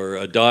energy or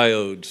a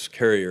diode's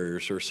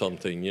carriers or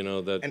something, you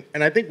know, that.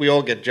 And I think we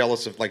all get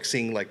jealous of like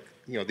seeing like,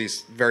 you know,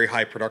 these very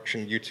high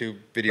production YouTube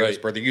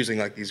videos where they're using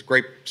like these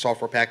great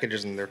software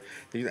packages, and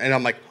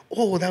I'm like,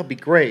 oh, that would be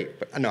great,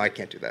 but no, I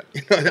can't do that.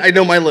 You know, I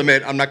know my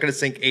limit. I'm not going to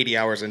sink 80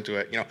 hours into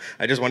it. You know,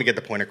 I just want to get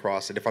the point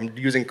across. And if I'm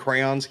using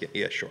crayons,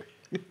 yeah, sure.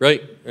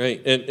 Right.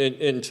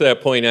 And to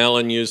that point,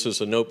 Alan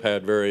uses a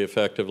notepad very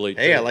effectively.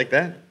 Hey, I like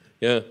that.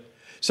 Yeah.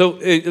 So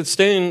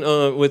staying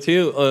with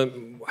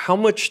you, how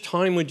much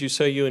time would you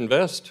say you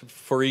invest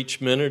for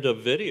each minute of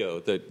video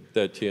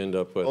that you end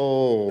up with?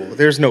 Oh,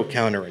 there's no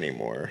counter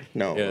anymore.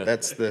 No,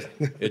 that's the...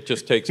 It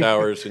just takes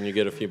hours and you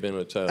get a few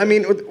minutes out. I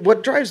mean,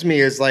 what drives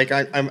me is like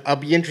I'll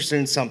be interested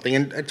in something,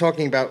 and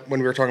talking about when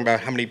we were talking about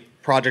how many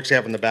projects you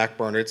have in the back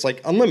burner, it's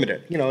like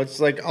unlimited. You know, it's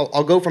like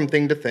I'll go from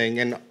thing to thing,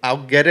 and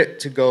I'll get it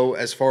to go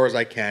as far as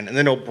I can, and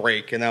then it'll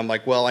break, and then I'm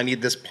like, well, I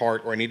need this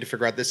part, or I need to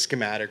figure out this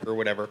schematic or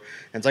whatever.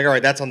 And it's like, all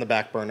right, that's on the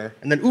back burner,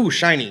 and then ooh,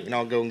 shiny, and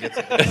I'll go and get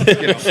some,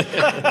 you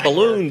know,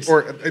 balloons.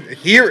 Or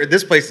here,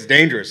 this place is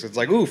dangerous. It's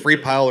like, ooh, free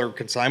pile or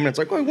consignment. It's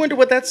like, oh, I wonder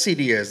what that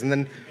CD is. And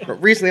then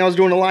recently, I was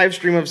doing a live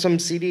stream of some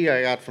CD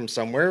I got from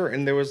somewhere,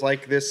 and there was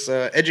like this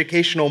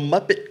educational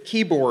Muppet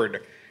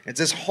keyboard. It's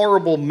this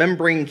horrible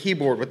membrane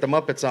keyboard with the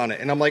Muppets on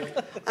it. And I'm like,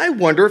 I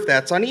wonder if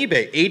that's on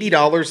eBay.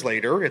 $80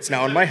 later, it's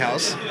now in my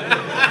house.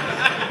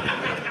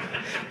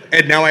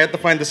 And now I have to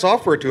find the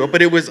software to it.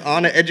 But it was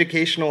on an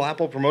educational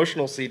Apple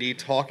promotional CD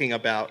talking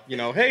about, you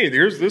know, hey,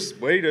 there's this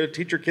way to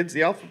teach your kids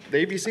the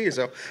ABC.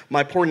 So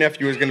my poor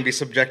nephew is going to be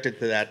subjected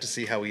to that to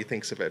see how he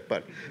thinks of it.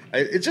 But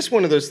it's just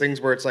one of those things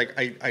where it's like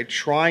I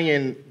try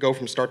and go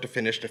from start to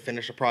finish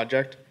a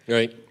project.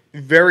 Right.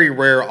 very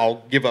rare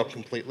I'll give up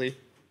completely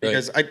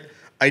because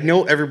I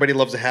know everybody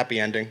loves a happy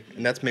ending,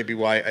 and that's maybe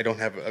why I don't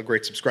have a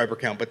great subscriber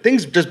count. But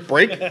things just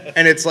break,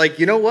 and it's like,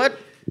 you know what?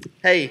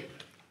 Hey,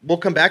 we'll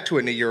come back to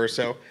it in a year or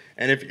so,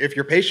 and if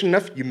you're patient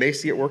enough, you may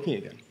see it working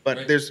again.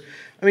 But there's,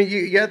 I mean,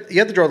 you have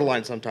to draw the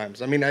line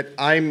sometimes. I mean,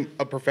 I'm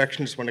a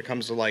perfectionist when it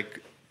comes to like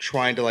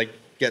trying to like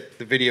get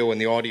the video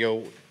and the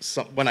audio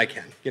when I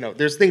can. You know,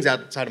 there's things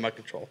outside of my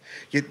control.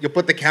 You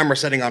put the camera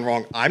setting on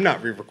wrong, I'm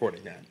not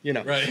re-recording that, you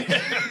know. Right.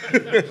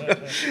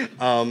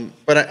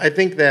 But I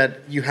think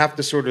that you have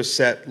to sort of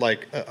set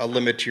like a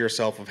limit to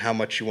yourself of how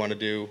much you want to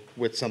do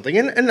with something.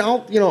 And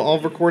I'll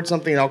record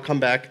something and I'll come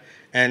back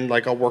and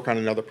like I'll work on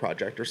another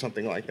project or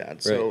something like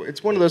that. So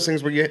it's one of those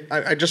things where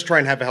I just try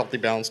and have a healthy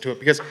balance to it,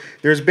 because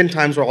there's been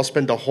times where I'll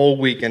spend the whole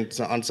weekend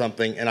on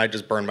something and I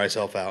just burn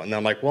myself out, and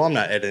I'm like, well, I'm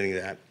not editing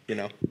that, you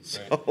know.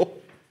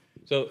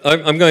 So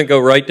I'm going to go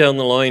right down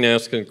the line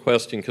asking a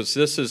question, because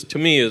this is, to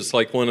me, is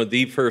like one of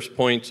the first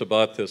points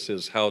about this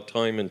is how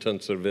time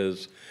intensive it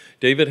is.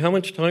 David, how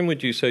much time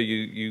would you say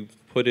you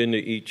put into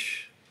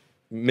each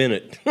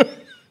minute?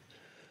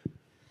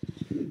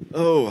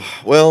 Oh,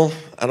 well,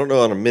 I don't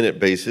know on a minute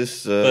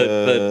basis.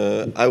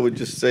 I would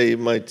just say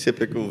my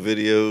typical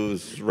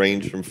videos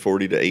range from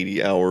 40 to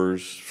 80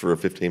 hours for a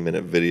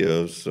 15-minute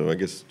video. So I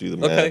guess do the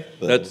math. Okay,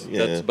 that's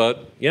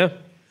about, yeah,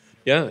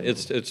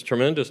 it's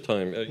tremendous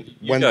time.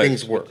 When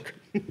things work.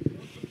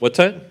 What's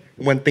that?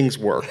 When things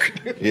work.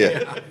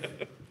 Yeah.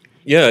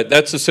 Yeah,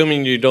 that's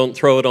assuming you don't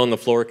throw it on the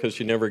floor because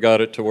you never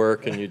got it to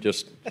work, and you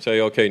just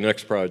say, okay,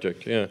 next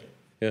project. Yeah.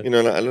 You know,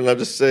 and I'll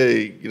just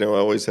say, you know, I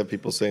always have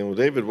people saying, well,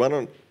 David, why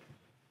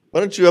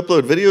don't you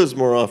upload videos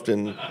more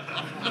often?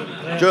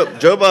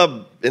 Joe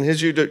Bob, in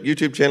his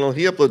YouTube channel,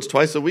 he uploads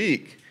twice a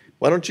week.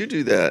 Why don't you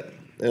do that?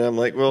 And I'm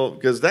like, well,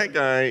 because that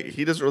guy,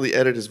 he doesn't really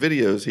edit his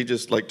videos. He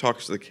just, like,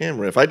 talks to the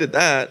camera. If I did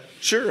that,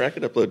 sure, I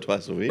could upload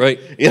twice a week. Right.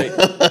 Yeah.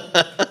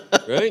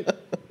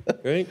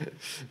 Right.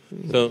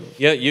 So,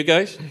 yeah, you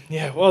guys?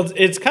 Yeah, well,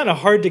 it's kind of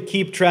hard to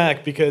keep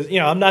track because, you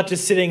know, I'm not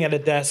just sitting at a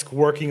desk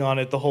working on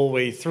it the whole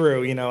way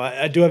through. You know,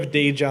 I do have a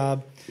day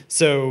job,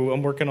 so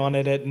I'm working on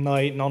it at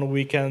night and on the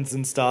weekends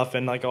and stuff,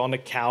 and like on the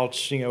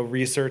couch, you know,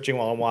 researching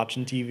while I'm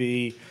watching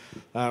TV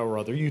or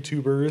other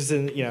YouTubers,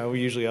 and, you know,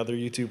 usually other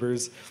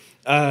YouTubers.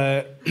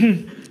 I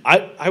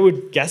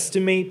would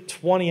guesstimate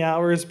 20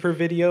 hours per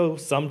video,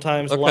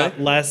 sometimes a lot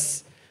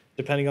less,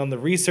 depending on the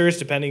research,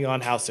 depending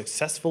on how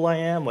successful I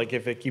am. Like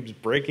if it keeps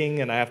breaking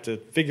and I have to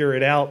figure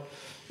it out,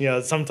 you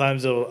know,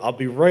 sometimes I'll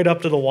be right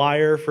up to the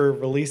wire for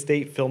release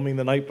date, filming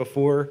the night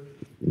before.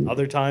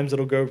 Other times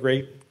it'll go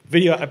great.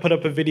 I put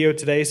up a video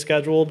today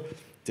scheduled,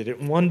 did it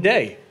in one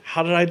day.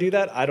 How did I do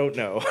that? I don't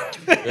know.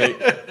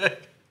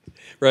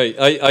 Right.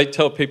 I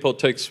tell people it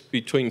takes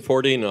between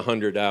 40 and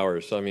 100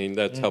 hours. I mean,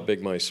 that's how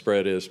big my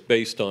spread is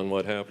based on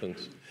what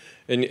happens.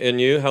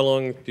 And you, how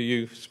long do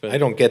you spend? I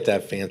don't get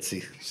that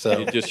fancy. So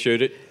you just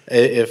shoot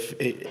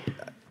it?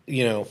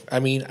 You know, I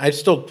mean, I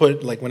still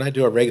put, like when I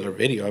do a regular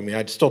video, I mean,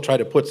 I'd still try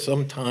to put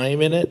some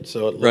time in it,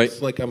 so it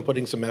looks like I'm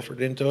putting some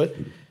effort into it.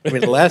 I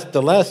mean,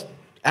 the last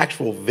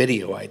actual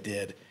video I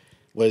did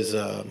was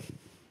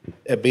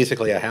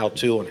basically a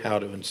how-to on how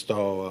to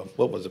install,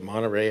 what was it,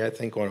 Monterey, I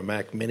think, on a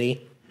Mac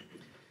Mini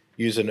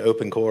using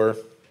OpenCore.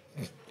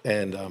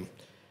 And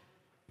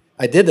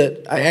I did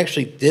it. I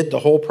actually did the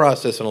whole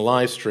process in a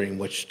live stream,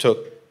 which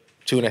took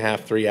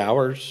 2.5, 3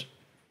 hours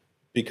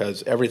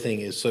because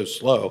everything is so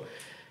slow.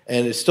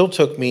 And it still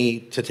took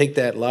me to take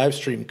that live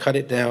stream, cut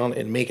it down,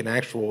 and make an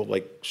actual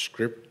like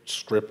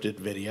scripted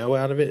video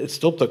out of it. It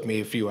still took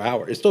me a few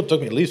hours. It still took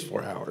me at least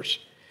 4 hours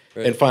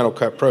in Final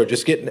Cut Pro,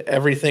 just getting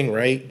everything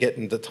right,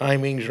 getting the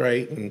timings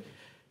right, and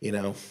you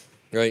know.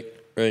 Right.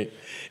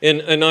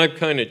 And I've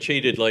kind of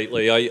cheated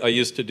lately. I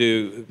used to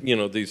do, you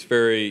know, these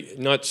very,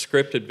 not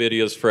scripted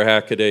videos for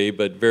Hackaday,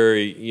 but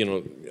very, you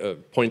know,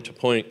 point to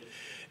point.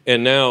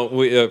 And now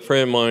a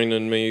friend of mine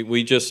and me,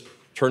 we just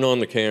turn on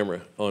the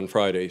camera on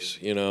Fridays,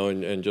 you know,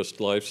 and just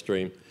live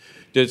stream.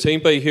 Does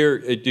anybody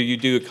here, do you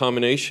do a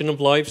combination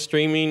of live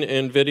streaming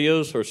and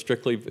videos, or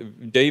strictly,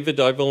 David,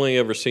 I've only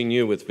ever seen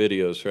you with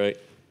videos, right?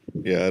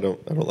 Yeah, I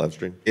don't live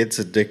stream. It's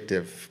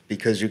addictive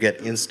because you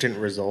get instant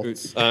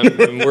results.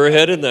 We're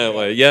headed that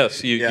way.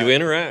 Yes, you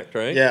interact,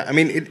 right? Yeah, I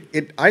mean,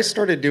 I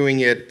started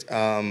doing it,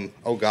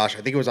 oh gosh,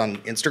 I think it was on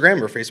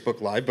Instagram or Facebook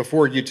Live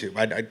before YouTube.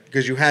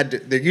 Because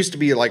there used to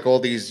be like all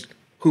these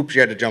hoops you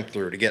had to jump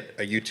through to get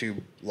a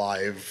YouTube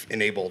Live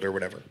enabled or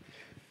whatever.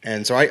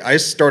 And so I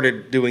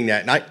started doing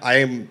that,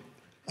 and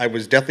I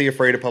was deathly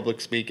afraid of public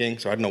speaking,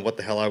 so I didn't know what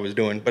the hell I was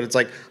doing. But it's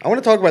like, I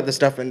want to talk about this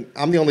stuff, and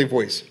I'm the only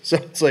voice. So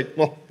it's like,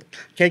 well,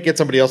 can't get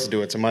somebody else to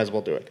do it, so might as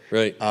well do it.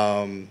 Right.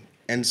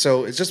 And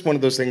so it's just one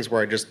of those things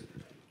where I just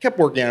kept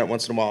working on it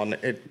once in a while, and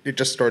it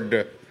just started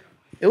to,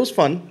 it was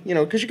fun, you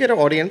know, because you get an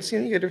audience, you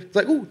know, it's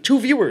like, ooh,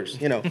 2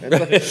 viewers, you know. And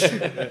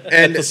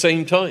at the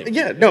same time.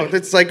 Yeah, no,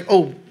 it's like,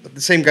 oh,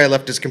 the same guy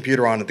left his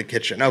computer on in the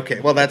kitchen. Okay,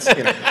 well, that's,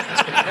 you know,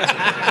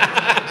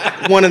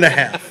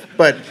 1.5.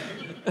 But,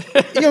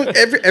 you know,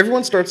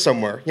 everyone starts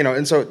somewhere, you know,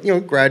 and so, you know,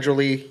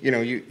 gradually, you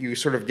know, you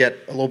sort of get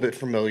a little bit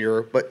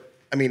familiar, but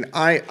I mean,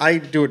 I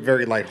do it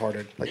very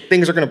lighthearted. Like,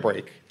 things are going to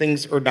break.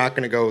 Things are not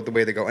going to go the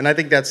way they go. And I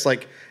think that's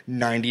like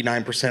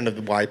 99%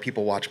 of why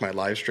people watch my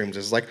live streams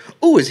is like,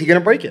 oh, is he going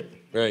to break it?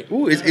 Right.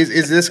 Ooh,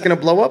 is this going to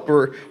blow up?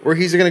 Or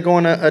he's going to go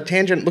on a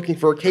tangent looking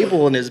for a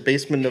cable in his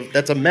basement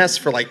that's a mess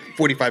for like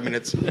 45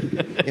 minutes.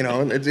 You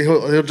know, and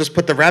he'll just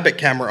put the rabbit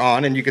camera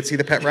on and you can see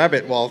the pet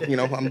rabbit while, you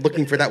know, I'm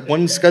looking for that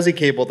one SCSI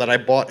cable that I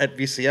bought at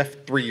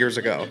VCF 3 years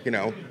ago, you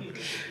know.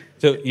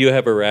 So you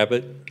have a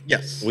rabbit?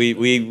 Yes.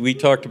 We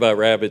talked about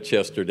rabbits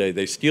yesterday.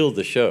 They steal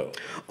the show.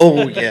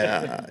 Oh,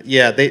 yeah.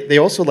 Yeah, they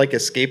also like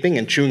escaping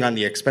and chewing on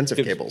the expensive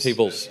cables.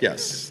 Cables.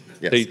 Yes.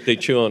 Yes. They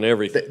chew on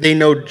everything. They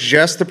know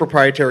just the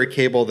proprietary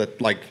cable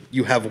that, like,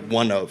 you have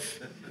one of.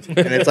 And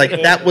it's like,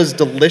 that was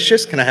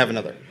delicious. Can I have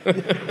another?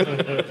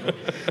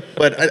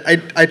 But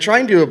I try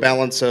and do a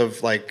balance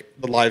of, like,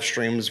 the live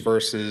streams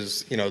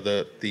versus, you know,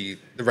 the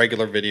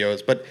regular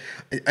videos. But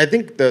I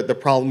think the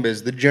problem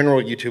is the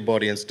general YouTube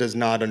audience does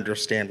not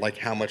understand, like,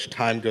 how much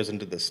time goes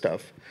into this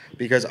stuff.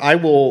 Because I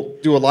will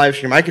do a live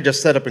stream. I could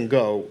just set up and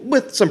go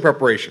with some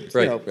preparations.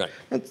 Right, you know, right.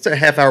 It's a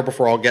half hour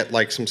before I'll get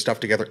like some stuff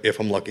together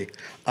if I'm lucky.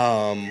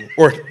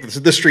 Or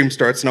the stream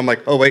starts and I'm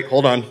like, oh wait,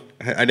 hold on,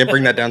 I didn't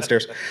bring that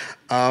downstairs.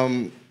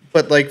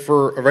 But like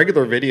for a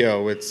regular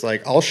video, it's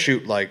like I'll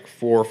shoot like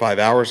 4 or 5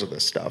 hours of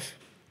this stuff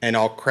and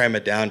I'll cram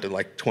it down to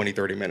like 20,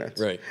 30 minutes.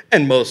 Right.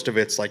 And most of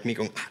it's like me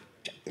going,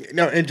 you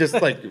know, and just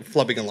like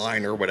flubbing a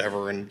line or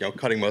whatever and, you know,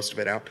 cutting most of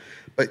it out.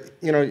 But,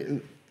 you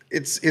know,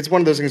 it's one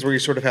of those things where you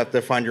sort of have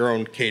to find your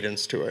own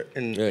cadence to it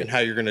and how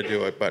you're going to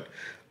do it. But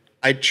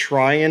I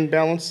try and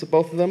balance the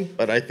both of them,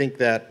 but I think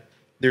that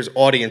there's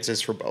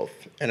audiences for both.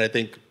 And I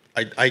think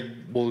I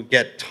will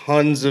get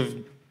tons of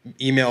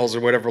emails or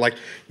whatever, like,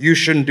 you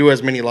shouldn't do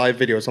as many live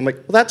videos. I'm like,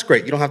 well, that's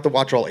great. You don't have to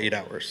watch all 8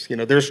 hours. You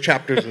know, there's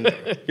chapters in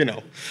there, you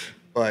know.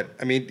 But,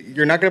 I mean,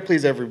 you're not going to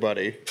please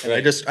everybody. And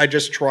I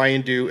just try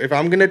and do, if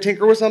I'm going to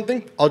tinker with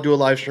something, I'll do a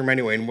live stream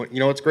anyway. And you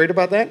know what's great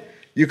about that?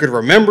 You could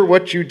remember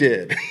what you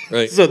did.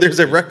 Right. So there's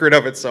a record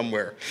of it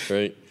somewhere.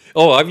 Right.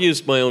 Oh, I've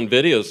used my own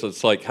videos.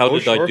 It's like, how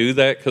did I do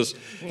that? Because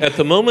at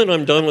the moment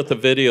I'm done with the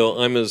video,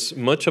 I'm as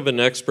much of an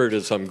expert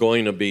as I'm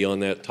going to be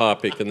on that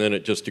topic, and then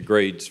it just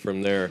degrades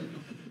from there.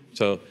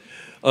 So,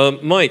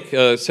 Mike,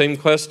 same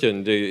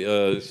question.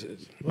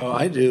 Well,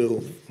 I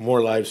do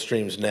more live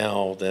streams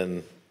now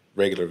than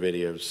regular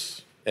videos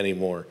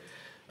anymore,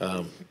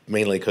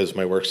 mainly because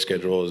my work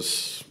schedule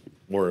is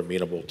more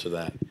amenable to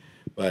that.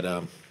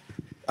 But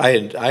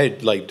I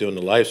like doing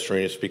the live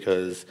streams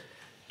because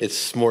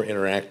it's more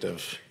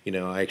interactive. You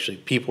know,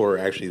 people are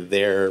actually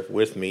there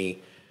with me,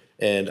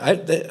 and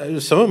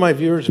some of my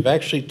viewers have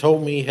actually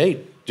told me,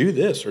 "Hey, do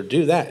this or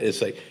do that."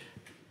 It's like,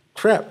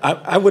 crap,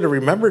 I would have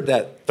remembered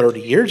that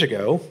 30 years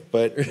ago,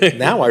 but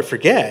now I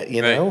forget.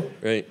 You know,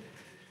 right?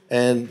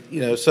 And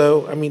you know,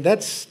 so I mean,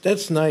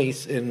 that's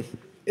nice, and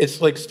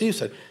it's like Steve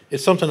said,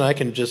 it's something I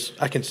can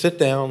sit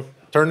down,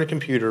 turn the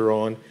computer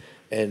on,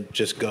 and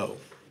just go.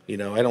 You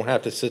know, I don't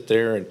have to sit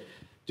there and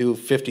do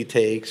 50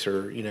 takes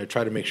or, you know,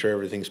 try to make sure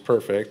everything's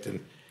perfect.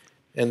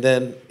 And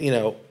then, you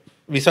know,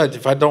 besides,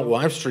 if I don't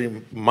live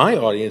stream, my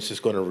audience is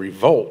going to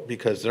revolt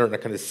because they're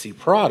not going to see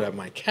Prada,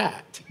 my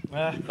cat.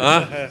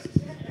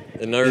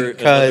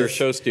 Another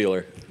show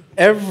stealer.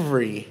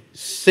 Every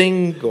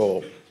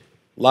single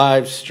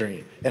live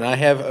stream, and I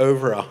have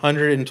over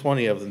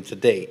 120 of them to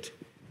date,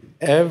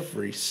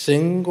 every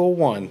single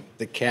one,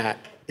 the cat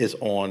is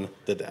on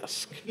the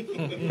desk.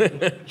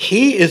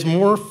 He is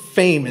more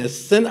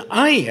famous than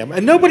I am,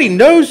 and nobody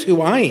knows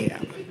who I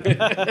am.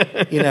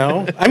 You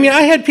know, I mean,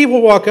 I had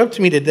people walk up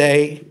to me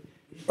today,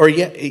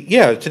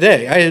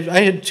 today.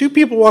 I had 2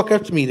 people walk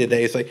up to me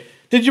today. It's like,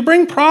 did you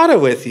bring Prada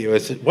with you? I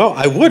said, well,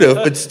 I would have,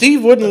 but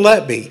Steve wouldn't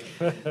let me.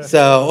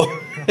 So,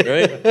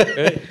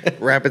 right.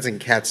 Rabbits and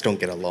cats don't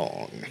get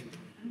along.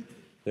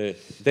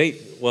 They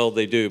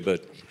do,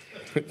 but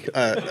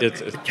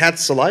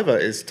cat's saliva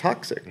is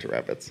toxic to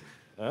rabbits.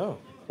 Oh,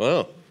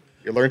 wow.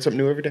 You learn something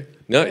new every day.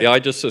 No, yeah, I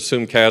just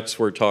assumed cats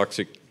were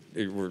toxic,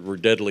 were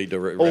deadly to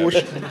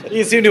rabbits.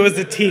 You assumed it was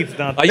the teeth,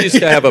 not I used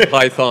to have a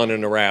python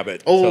and a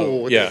rabbit. Oh,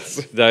 so,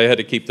 yes, I had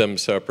to keep them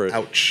separate.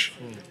 Ouch.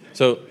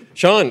 So,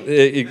 Sean,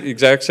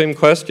 exact same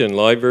question,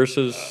 live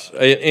versus,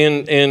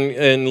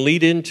 and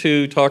lead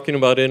into talking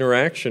about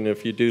interaction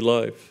if you do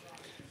live.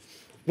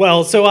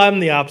 Well, so I'm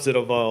the opposite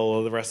of all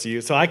of the rest of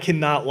you. So I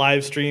cannot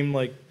live stream,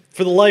 like,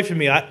 for the life of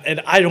me,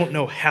 and I don't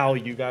know how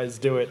you guys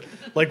do it.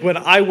 Like, when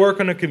I work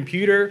on a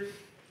computer,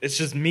 it's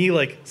just me,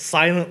 like,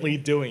 silently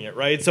doing it,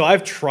 right? So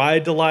I've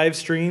tried to live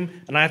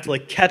stream, and I have to,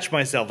 like, catch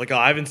myself. Like, oh,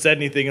 I haven't said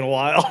anything in a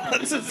while.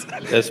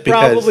 That's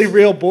probably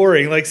real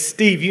boring. Like,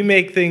 Steve, you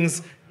make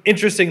things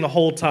interesting the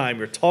whole time.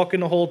 You're talking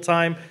the whole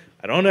time.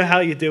 I don't know how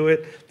you do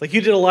it. Like,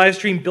 you did a live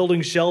stream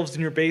building shelves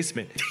in your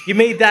basement. You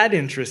made that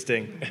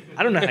interesting.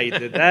 I don't know how you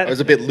did that. I was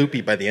a bit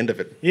loopy by the end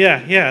of it.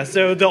 Yeah.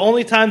 So the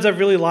only times I've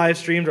really live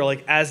streamed are,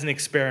 like, as an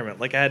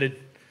experiment. Like, I had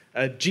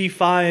a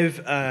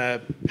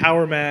G5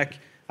 Power Mac.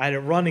 I had it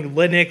running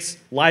Linux,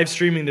 live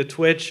streaming to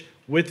Twitch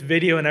with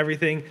video and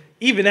everything.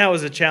 Even that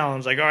was a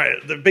challenge. Like, all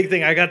right, the big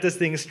thing, I got this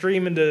thing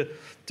streaming to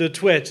to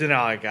Twitch, and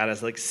I gotta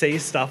like say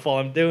stuff while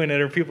I'm doing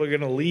it, or people are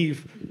gonna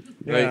leave.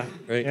 Yeah.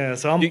 Right. Yeah,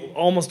 so I'm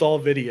almost all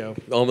video.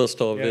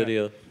 Almost all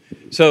video.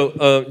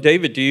 So,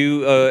 David, do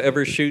you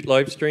ever shoot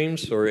live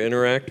streams or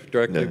interact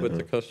directly with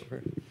the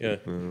customer? Yeah,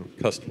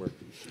 customer.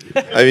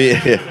 I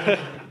mean,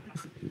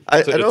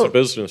 it's a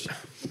business.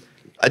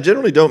 I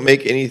generally don't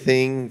make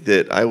anything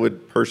that I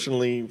would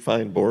personally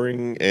find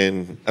boring,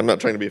 and I'm not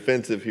trying to be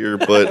offensive here,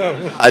 but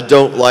I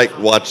don't like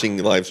watching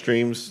live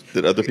streams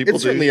that other people do.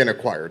 It's certainly an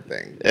acquired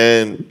thing.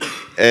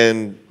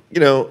 And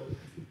you know,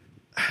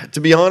 to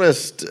be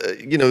honest,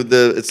 you know,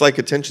 it's like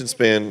attention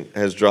span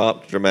has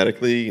dropped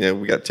dramatically. You know,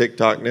 we got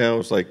TikTok now.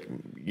 It's like,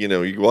 you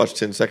know, you watch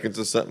 10 seconds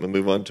of something and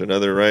move on to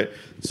another, right?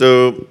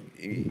 So,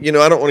 you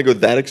know, I don't want to go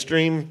that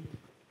extreme.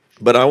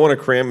 But I want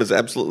to cram as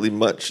absolutely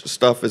much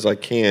stuff as I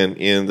can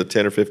in the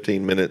 10 or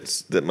 15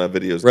 minutes that my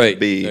videos can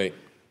be,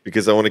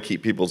 because I want to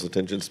keep people's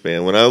attention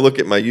span. When I look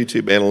at my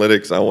YouTube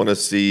analytics, I want to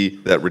see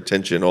that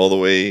retention all the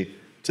way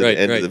to the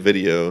end of the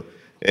video.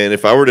 And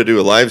if I were to do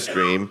a live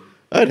stream,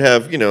 I'd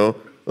have, you know,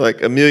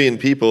 like 1 million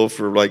people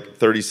for like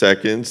 30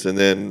 seconds and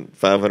then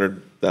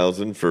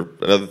 500,000 for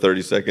another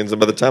 30 seconds. And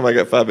by the time I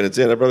got 5 minutes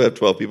in, I probably have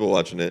 12 people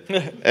watching it.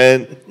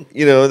 And,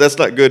 you know, that's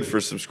not good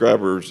for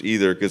subscribers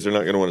either, because they're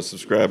not going to want to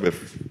subscribe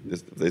if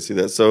they see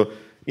that. So,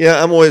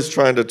 yeah, I'm always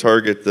trying to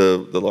target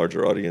the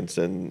larger audience,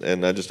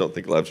 and I just don't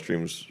think live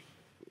streams,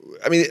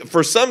 I mean,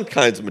 for some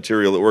kinds of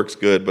material it works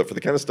good, but for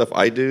the kind of stuff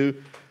I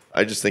do,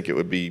 I just think it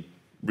would be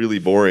really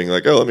boring.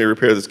 Like, oh, let me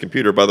repair this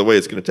computer. By the way,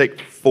 it's going to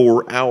take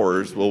 4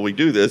 hours while we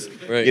do this.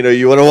 Right. You know,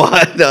 you want to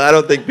watch? No, I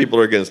don't think people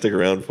are going to stick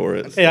around for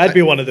it. Hey, I'd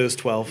be one of those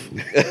 12.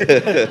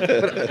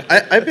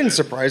 I've been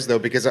surprised, though,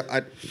 because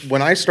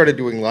when I started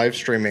doing live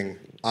streaming,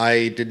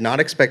 I did not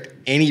expect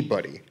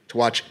anybody to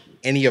watch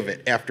any of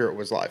it after it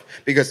was live.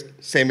 Because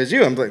same as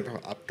you, I'm like,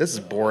 oh, this is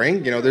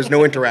boring. You know, there's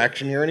no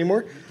interaction here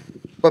anymore.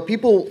 But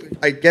people,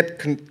 I get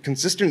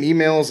consistent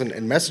emails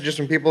and messages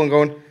from people and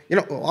going, you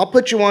know, I'll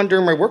put you on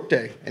during my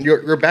workday and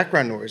your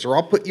background noise, or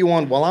I'll put you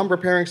on while I'm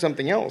repairing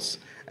something else.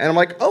 And I'm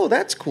like, oh,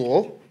 that's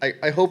cool.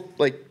 I hope,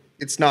 like,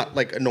 it's not,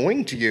 like,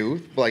 annoying to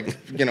you, like,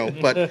 you know,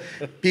 but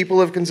people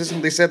have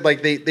consistently said,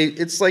 like,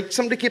 it's like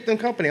something to keep them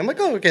company. I'm like,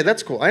 oh, okay,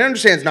 that's cool. I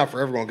understand it's not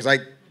for everyone, because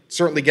I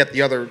certainly get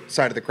the other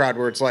side of the crowd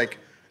where it's like,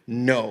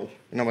 no.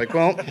 And I'm like,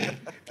 well, if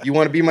you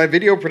want to be my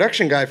video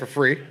production guy for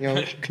free, you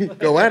know,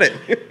 go at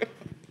it.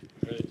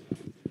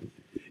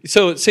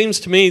 So it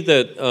seems to me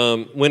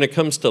that when it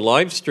comes to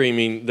live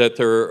streaming, that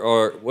there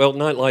are, well,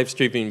 not live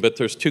streaming, but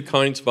there's two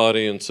kinds of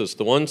audiences.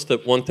 The ones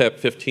that want that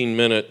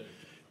 15-minute,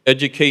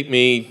 educate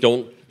me,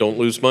 don't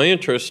lose my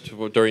interest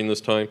during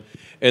this time.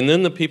 And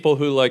then the people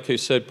who, like I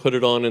said, put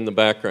it on in the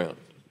background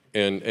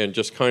and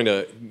just kind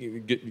of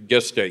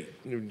gestate,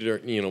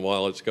 you know,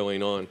 while it's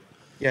going on.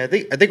 Yeah, I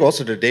think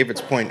also to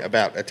David's point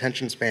about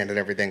attention span and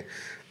everything,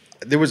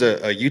 there was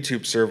a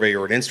YouTube survey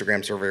or an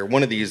Instagram survey or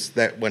one of these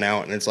that went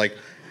out, and it's like,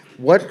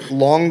 what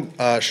long,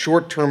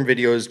 short-term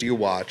videos do you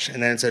watch?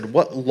 And then it said,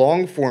 what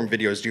long-form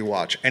videos do you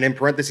watch? And in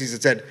parentheses,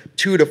 it said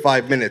 2 to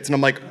 5 minutes. And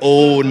I'm like,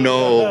 oh,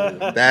 no,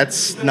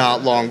 that's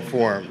not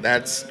long-form.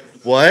 That's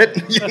what?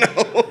 You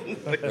know?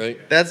 Like,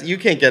 right. You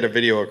can't get a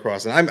video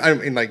across. And I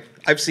mean, like,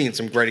 I've seen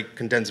some great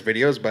condensed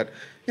videos, but,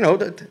 you know,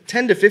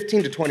 10 to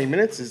 15 to 20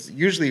 minutes is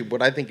usually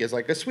what I think is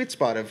like a sweet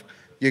spot of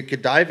you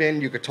could dive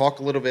in, you could talk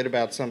a little bit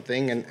about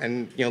something,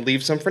 and you know,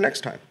 leave some for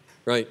next time.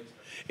 Right.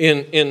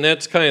 And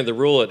that's kind of the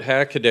rule at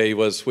Hackaday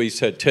was we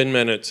said 10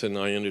 minutes, and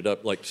I ended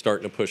up like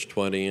starting to push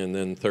 20 and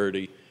then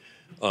 30.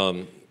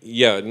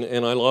 Yeah,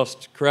 and I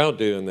lost crowd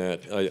doing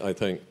that, I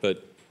think.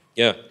 But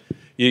yeah,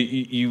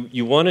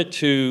 you want it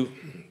to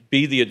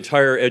be the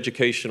entire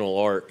educational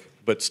arc,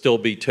 but still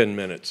be 10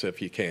 minutes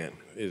if you can,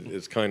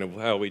 is kind of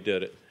how we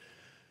did it.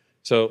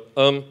 So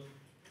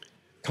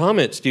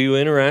comments, do you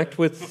interact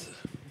with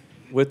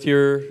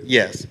your...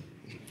 Yes.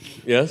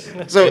 Yes?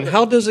 So, and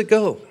how does it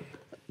go?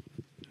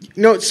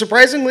 No,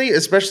 surprisingly,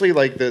 especially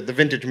like the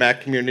vintage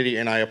Mac community,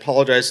 and I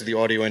apologize to the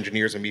audio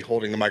engineers and me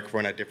holding the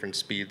microphone at different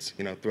speeds,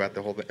 you know, throughout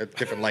the whole at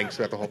different lengths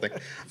throughout the whole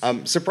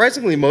thing.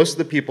 Surprisingly, most of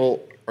the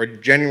people are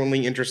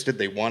genuinely interested.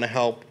 They want to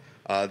help.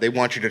 They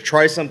want you to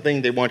try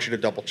something. They want you to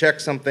double check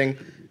something.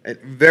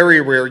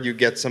 Very rare you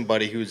get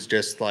somebody who's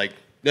just like,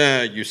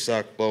 nah, you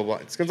suck, blah, blah.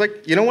 It's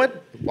like, you know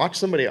what? Watch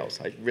somebody else.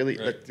 I really,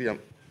 right. you know,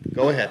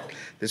 go ahead.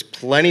 There's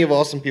plenty of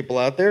awesome people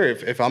out there.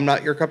 If I'm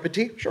not your cup of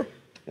tea, sure,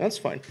 that's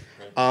fine.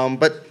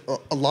 But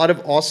a lot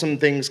of awesome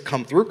things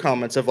come through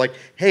comments of like,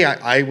 hey,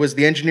 I was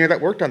the engineer that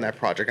worked on that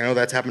project. I know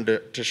that's happened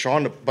to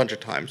Sean a bunch of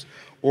times.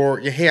 Or,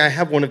 hey, I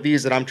have one of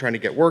these that I'm trying to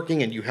get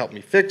working and you help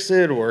me fix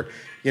it. Or,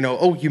 you know,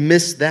 oh, you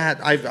missed that.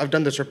 I've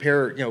done this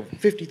repair, you know,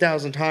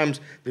 50,000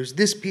 times. There's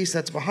this piece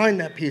that's behind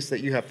that piece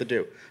that you have to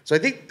do. So I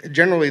think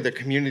generally the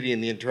community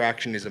and the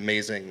interaction is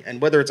amazing.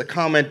 And whether it's a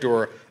comment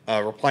or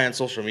a reply on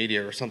social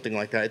media or something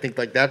like that, I think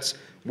like that's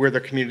where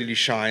the community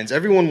shines.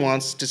 Everyone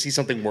wants to see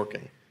something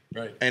working.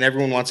 Right. And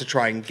everyone wants to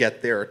try and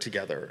get there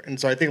together. And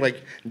so I think,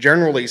 like,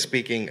 generally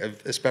speaking,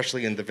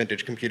 especially in the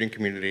vintage computing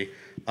community,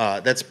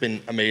 that's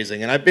been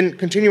amazing. And I've been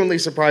continually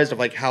surprised of,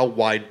 like, how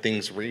wide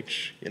things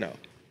reach, you know.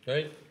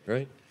 Right.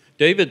 Right.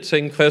 David,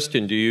 same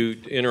question. Do you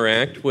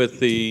interact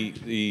with the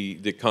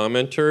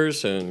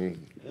commenters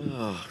and?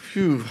 Oh,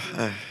 phew.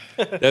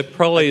 That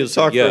probably is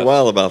talked for a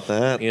while about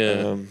that.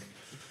 Yeah.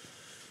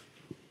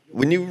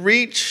 When you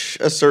reach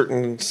a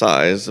certain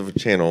size of a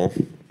channel,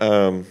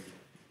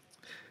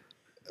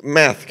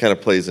 math kind of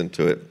plays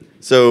into it.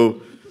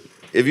 So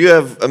if you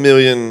have 1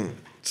 million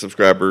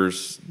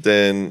subscribers,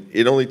 then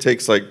it only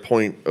takes like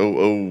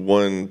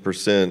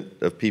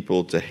 0.001% of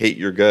people to hate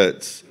your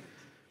guts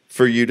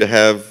for you to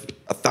have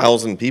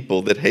 1,000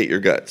 people that hate your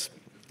guts.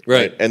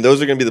 Right. And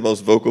those are going to be the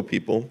most vocal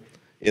people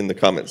in the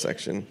comment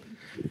section.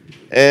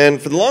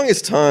 And for the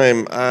longest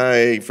time,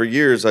 for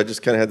years, I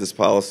just kind of had this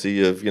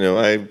policy of,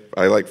 I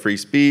like free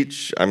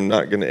speech. I'm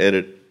not going to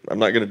edit. I'm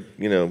not going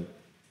to,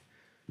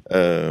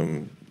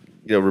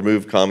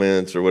 remove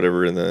comments or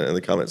whatever in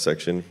the comment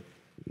section.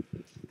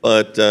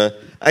 But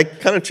I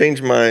kind of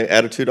changed my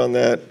attitude on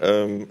that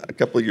a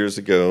couple of years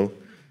ago.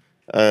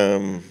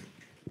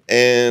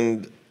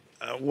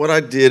 What I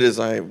did is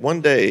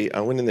one day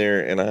I went in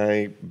there and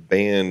I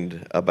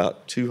banned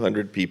about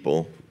 200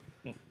 people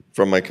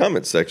from my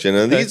comment section.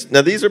 And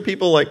these are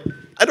people like,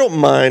 I don't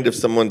mind if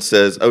someone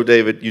says, "Oh,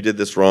 David, you did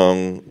this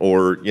wrong,"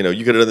 or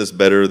you could have done this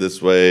better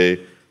this way,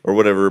 or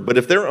whatever. But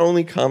if their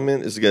only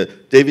comment is,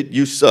 "David,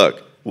 you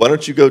suck. Why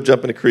don't you go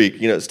jump in a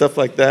creek?" Stuff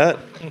like that.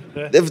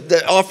 If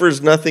that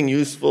offers nothing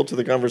useful to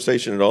the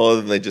conversation at all,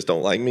 other than they just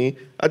don't like me,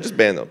 I just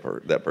ban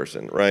that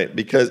person, right?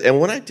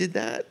 And when I did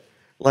that,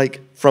 like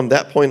from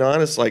that point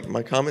on, it's like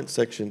my comment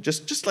section,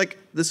 just like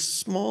this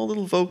small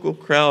little vocal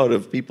crowd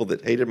of people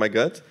that hated my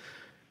guts.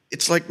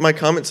 It's like my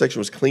comment section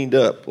was cleaned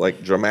up,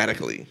 like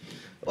dramatically,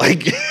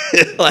 and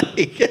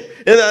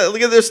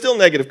there's still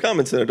negative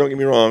comments in there. Don't get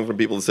me wrong, from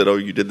people that said, "Oh,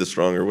 you did this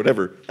wrong" or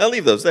whatever. I'll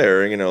leave those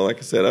there. Like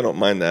I said, I don't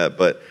mind that.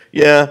 But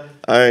yeah,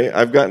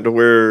 I've gotten to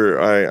where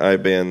I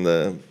ban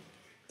the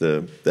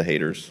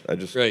haters. I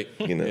just right,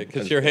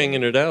 because you're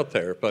hanging it out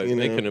there by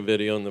making a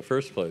video in the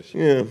first place.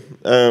 Yeah.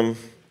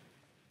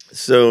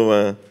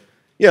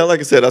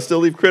 Like I said, I'll still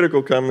leave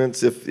critical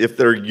comments if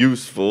they're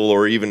useful,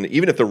 or even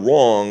if they're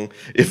wrong,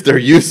 if they're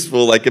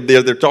useful. Like if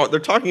they're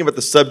talking about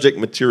the subject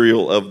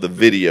material of the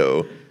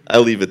video, I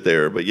leave it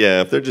there. But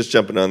yeah, if they're just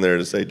jumping on there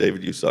to say,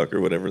 "David, you suck,"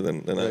 or whatever,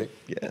 then I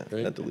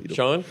delete them.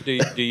 Sean,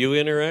 do you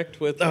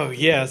interact with? Oh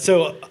yeah,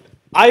 so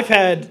I've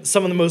had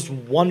some of the most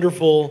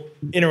wonderful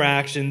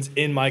interactions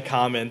in my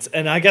comments,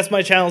 and I guess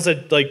my channel's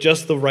at like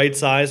just the right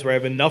size where I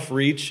have enough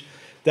reach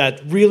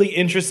that really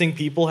interesting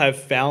people have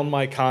found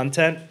my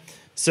content.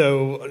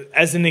 So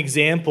as an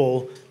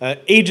example,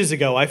 ages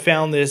ago, I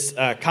found this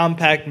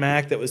compact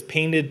Mac that was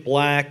painted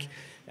black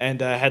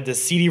and had the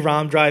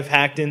CD-ROM drive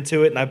hacked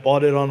into it, and I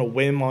bought it on a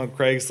whim on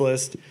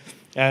Craigslist.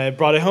 I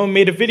brought it home,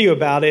 made a video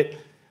about it.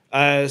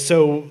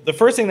 So the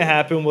first thing that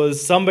happened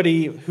was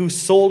somebody who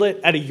sold it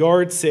at a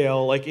yard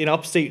sale, like in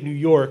upstate New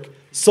York,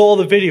 saw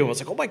the video and was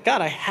like, "Oh my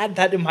God, I had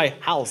that in my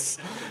house."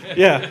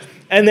 Yeah.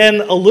 And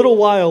then a little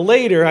while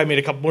later, I made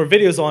a couple more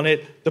videos on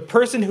it. The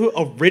person who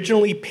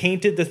originally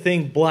painted the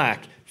thing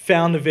black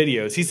found the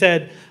videos. He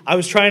said, "I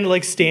was trying to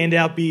like stand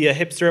out, be a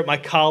hipster at my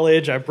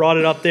college. I brought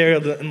it up there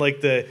in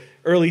like the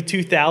early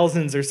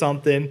 2000s or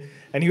something."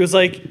 And he was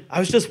like, "I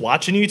was just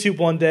watching YouTube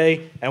one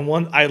day, and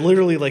I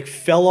literally like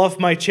fell off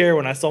my chair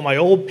when I saw my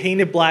old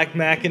painted black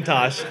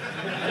Macintosh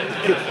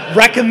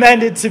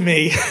recommended to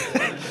me."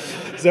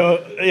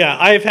 So yeah,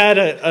 I've had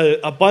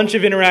a bunch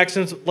of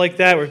interactions like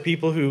that where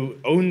people who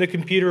own the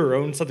computer or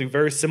own something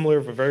very similar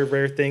of a very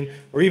rare thing,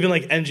 or even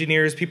like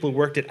engineers, people who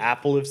worked at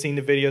Apple have seen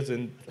the videos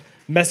and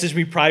messaged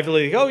me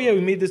privately, like, "Oh yeah,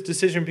 we made this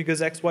decision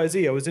because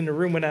XYZ. I was in the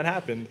room when that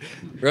happened."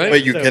 Right.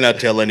 But you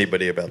cannot tell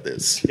anybody about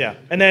this. Yeah.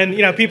 And then,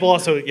 people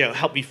also,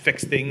 help me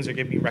fix things or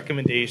give me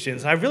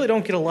recommendations. I really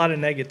don't get a lot of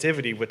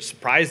negativity, which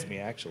surprised me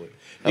actually.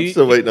 I'm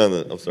still waiting on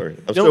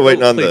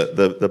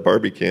the the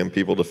Barbie Cam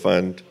people to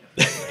find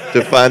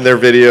their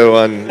video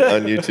on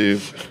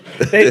YouTube.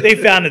 They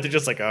found it. They're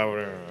just like,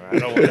 "Oh, I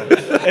don't want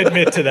to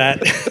admit to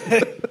that."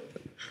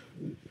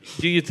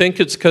 Do you think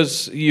it's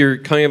because you're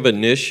kind of a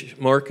niche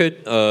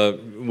market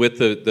with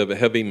the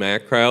heavy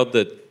Mac crowd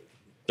that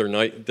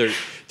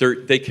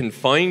they can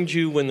find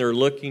you when they're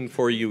looking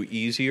for you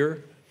easier,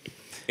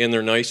 and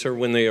they're nicer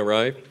when they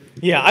arrive?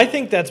 Yeah, I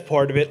think that's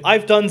part of it.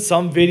 I've done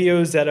some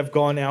videos that have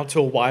gone out to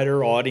a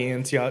wider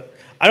audience. I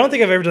don't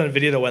think I've ever done a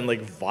video that went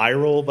like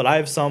viral, but I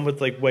have some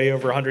with like way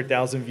over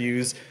 100,000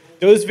 views.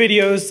 Those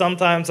videos,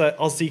 sometimes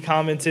I'll see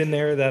comments in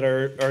there that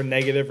are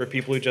negative, or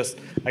people who just,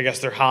 I guess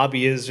their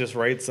hobby is just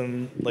write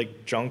some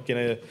like junk in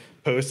a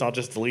post, and I'll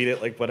just delete it,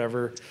 like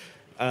whatever.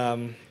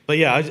 But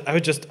yeah,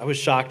 I was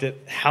shocked at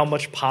how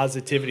much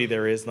positivity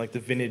there is in like the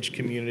vintage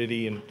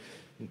community and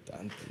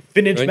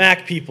vintage right.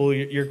 Mac people.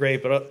 You're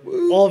great, but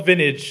all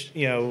vintage,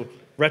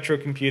 retro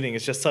computing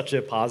is just such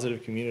a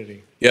positive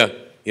community. Yeah,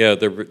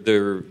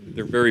 they're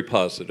very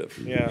positive.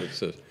 Yeah,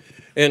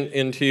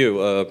 and to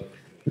you.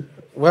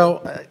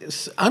 Well,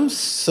 I'm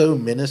so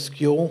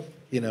minuscule.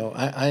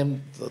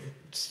 I'm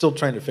still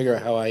trying to figure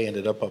out how I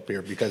ended up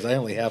here because I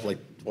only have like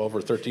 12 or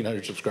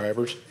 1,300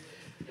 subscribers.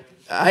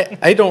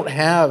 I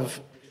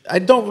I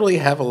don't really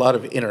have a lot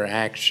of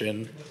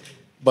interaction,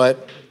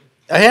 but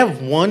I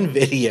have one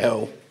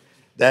video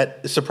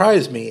that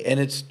surprised me, and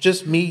it's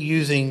just me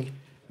using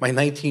my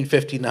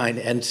 1959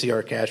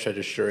 NCR cash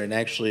register and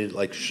actually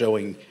like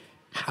showing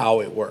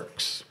how it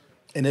works.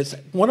 And it's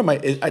one of my,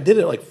 I did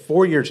it like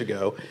 4 years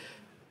ago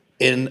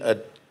in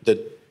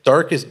the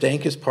darkest,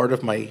 dankest part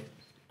of my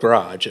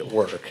garage at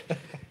work.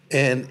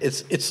 And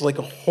it's like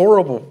a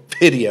horrible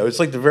video. It's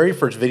like the very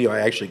first video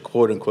I actually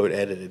quote unquote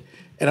edited.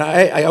 And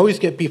I always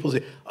get people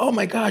say, oh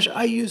my gosh,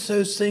 I used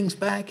those things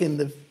back in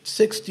the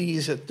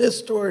 60s at this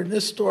store and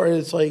this store. And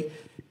it's like,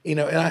 you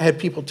know, and I had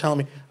people tell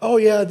me, oh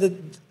yeah,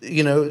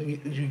 you know,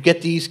 you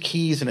get these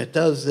keys and it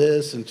does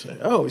this. And so,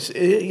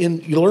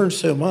 and you learn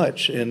so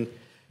much. And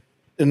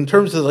in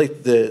terms of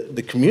like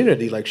the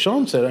community, like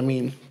Sean said, I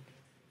mean,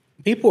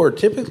 people are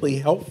typically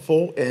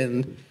helpful,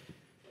 and,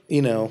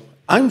 you know,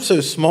 I'm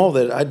so small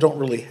that I don't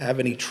really have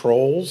any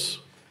trolls.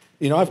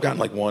 You know, I've gotten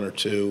like one or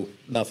two,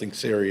 nothing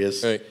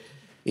serious. Right.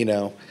 You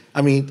know,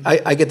 I mean,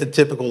 I get the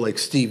typical like,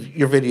 Steve,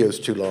 your video's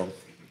too long.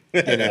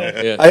 You know,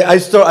 Yeah. I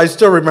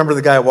still remember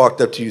the guy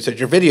walked up to you and said,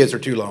 your videos are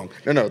too long.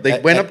 No, they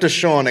went up to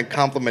Sean and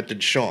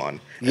complimented Sean.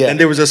 And Yeah. then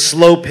there was a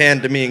slow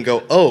pan to me and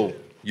go, oh,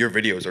 your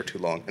videos are too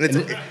long.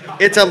 And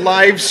it's a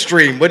live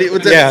stream.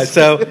 Yeah,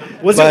 so.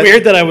 Was it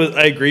weird that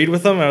I agreed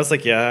with him? I was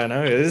like, yeah, I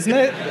know, isn't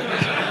it?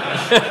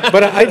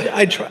 But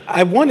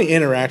I want to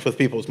interact with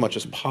people as much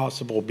as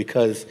possible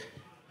because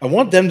I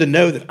want them to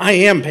know that I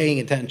am paying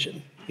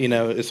attention. You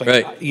know, it's like,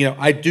 Right. you know,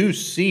 I do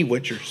see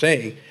what you're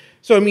saying.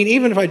 So, I mean,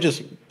 even if I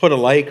just put a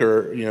like,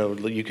 or, you know,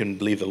 you can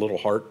leave the little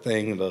heart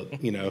thing,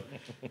 you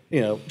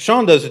know,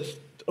 Sean does it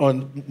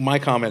on my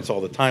comments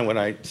all the time when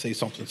I say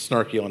something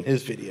snarky on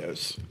his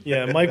videos.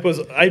 Yeah,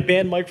 I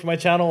banned Mike from my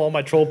channel. All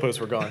my troll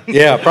posts were gone.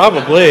 Yeah,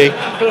 probably.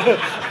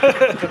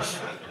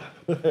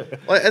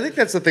 Well, I think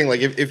that's the thing. Like,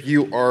 if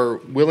you are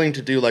willing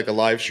to do like a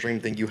live stream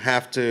thing, you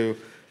have to,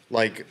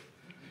 like,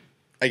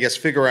 I guess,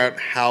 figure out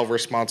how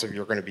responsive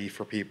you're going to be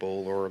for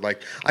people. Or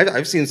like,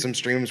 I've seen some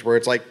streams where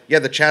it's like, yeah,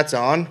 the chat's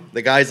on,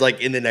 the guy's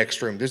like in the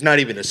next room. There's not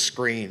even a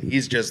screen.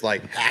 He's just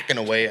like hacking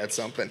away at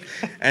something,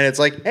 and it's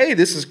like, hey,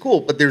 this is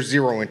cool, but there's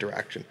zero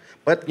interaction.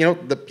 But, you know,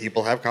 the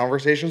people have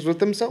conversations with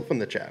themselves in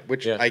the chat,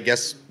 which I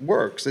guess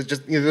works. It's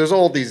just, you know, there's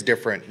all these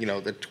different, you know,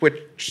 the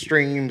Twitch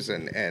streams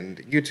and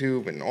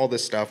YouTube and all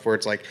this stuff where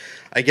it's like,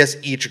 I guess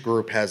each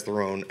group has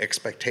their own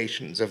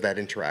expectations of that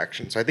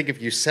interaction. So I think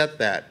if you set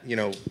that, you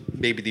know,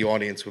 maybe the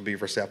audience would be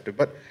receptive,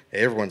 but hey,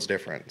 everyone's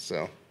different,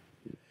 so.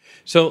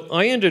 So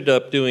I ended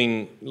up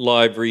doing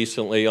live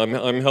recently.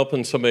 I'm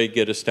helping somebody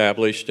get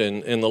established,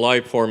 and in the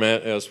live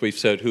format, as we've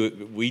said,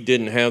 we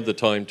didn't have the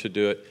time to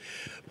do it.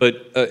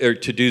 But or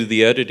to do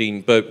the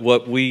editing, but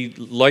what we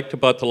liked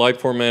about the live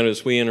format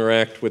is we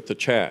interact with the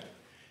chat.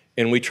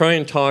 And we try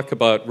and talk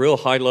about real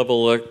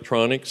high-level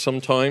electronics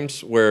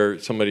sometimes, where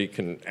somebody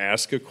can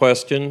ask a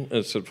question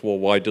and says, well,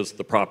 why does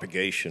the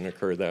propagation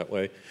occur that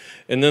way?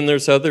 And then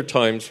there's other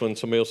times when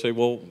somebody will say,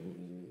 well,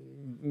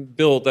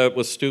 Bill, that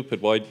was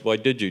stupid. Why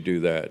did you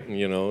do that? And,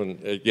 you know,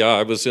 and yeah,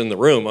 I was in the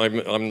room.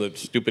 I'm the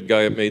stupid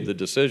guy that made the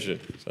decision.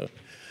 So,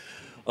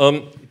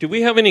 do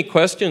we have any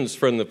questions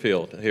from the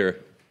field here?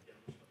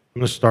 I'm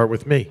going to start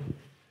with me.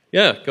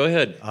 Yeah, go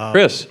ahead.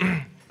 Chris.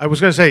 I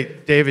was going to say,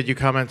 David, you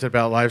commented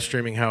about live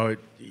streaming, how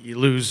you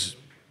lose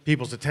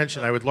people's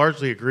attention. I would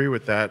largely agree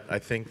with that. I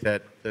think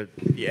that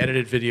the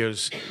edited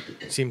videos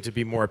seem to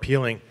be more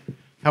appealing.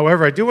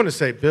 However, I do want to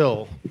say,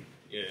 Bill,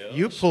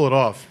 you pull it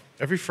off.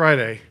 Every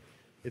Friday,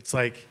 it's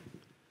like,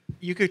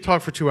 you could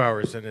talk for 2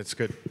 hours and it's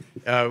good.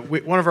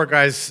 One of our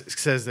guys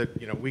says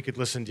that, you know, we could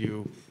listen to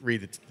you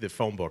read the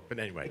phone book, but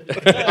anyway.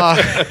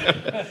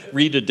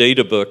 Read a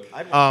data book.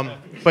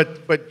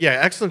 But yeah,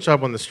 excellent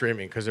job on the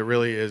streaming, because it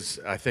really is,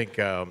 I think,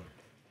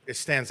 it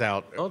stands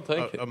out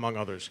among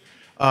others.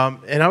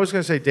 And I was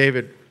going to say,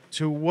 David,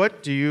 to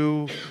what do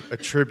you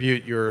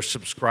attribute your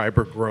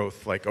subscriber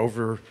growth, like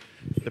over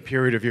the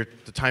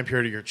time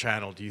period of your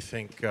channel? Do you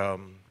think,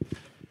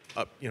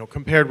 you know,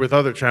 compared with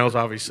other channels,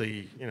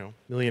 obviously, you know,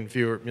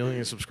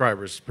 million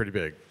subscribers is pretty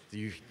big. Do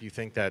you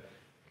think that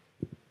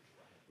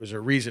was there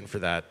a reason for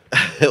that?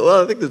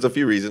 Well, I think there's a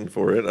few reasons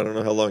for it. I don't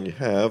know how long you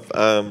have.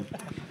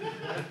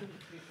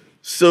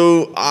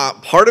 So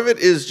part of it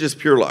is just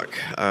pure luck.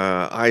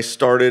 I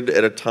started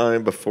at a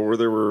time before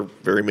there were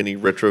very many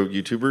retro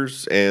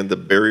YouTubers, and the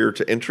barrier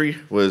to entry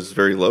was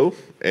very low.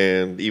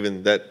 And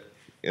even that,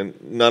 and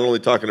not only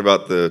talking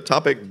about the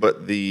topic,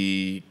 but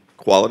the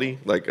quality,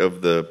 like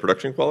of the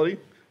production quality,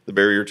 the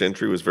barrier to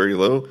entry was very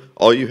low.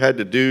 All you had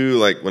to do,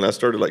 like when I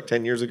started like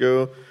 10 years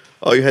ago,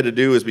 all you had to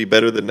do was be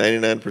better than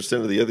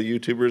 99% of the other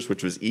YouTubers,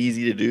 which was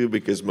easy to do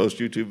because most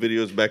YouTube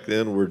videos back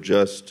then were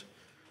just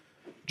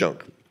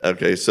junk.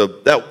 Okay, so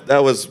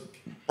that was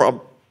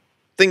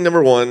thing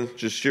number one,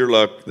 just sheer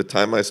luck. The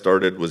time I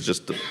started was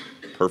just the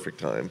perfect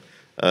time.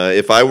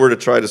 If I were to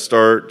try to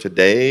start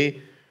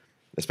today,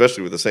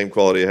 especially with the same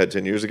quality I had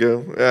 10 years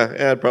ago,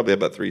 I'd probably have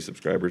about 3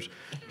 subscribers.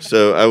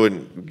 So I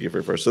wouldn't get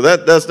very far. So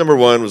that's number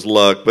one, was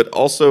luck. But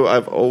also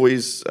I've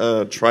always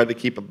tried to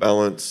keep a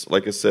balance,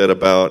 like I said,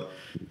 about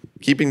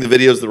keeping the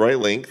videos the right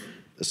length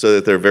so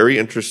that they're very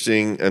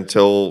interesting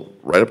until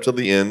right up till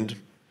the end.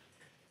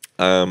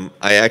 I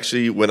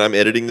actually, when I'm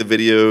editing the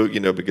video,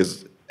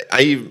 because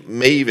I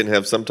may even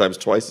have sometimes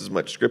twice as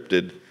much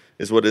scripted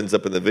as what ends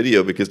up in the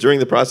video, because during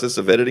the process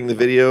of editing the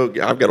video,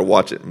 I've got to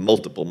watch it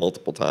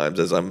multiple times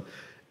as I'm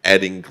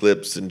adding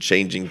clips and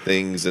changing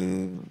things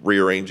and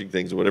rearranging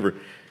things or whatever.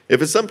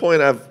 If at some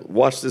point I've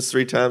watched this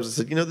 3 times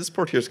and said, this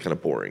part here is kind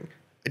of boring,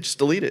 I just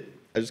delete it.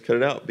 I just cut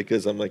it out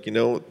because I'm like,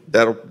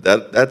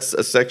 that's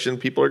a section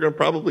people are going to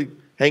probably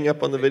hang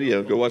up on the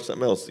video, go watch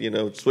something else,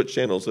 switch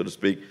channels, so to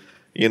speak.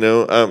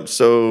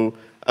 So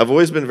I've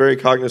always been very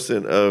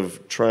cognizant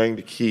of trying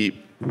to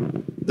keep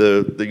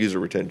the user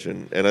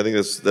retention, and I think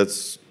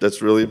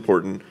that's really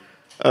important.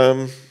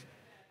 And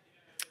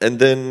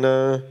then,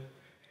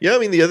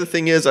 the other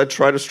thing is I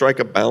try to strike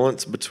a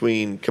balance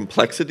between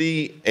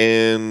complexity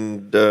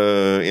and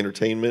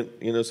entertainment,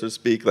 so to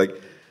speak. Like,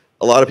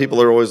 a lot of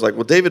people are always like,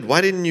 well, David,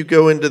 why didn't you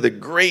go into the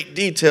great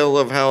detail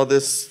of how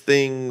this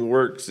thing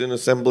works in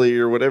assembly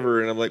or whatever?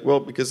 And I'm like, well,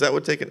 because that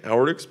would take an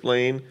hour to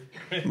explain.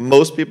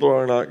 Most people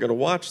are not going to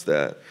watch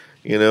that,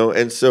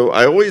 And so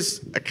I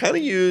kind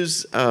of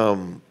use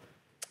an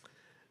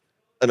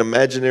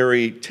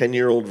imaginary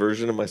 10-year-old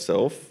version of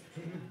myself.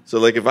 So,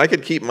 like, if I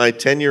could keep my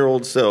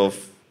 10-year-old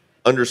self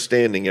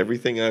understanding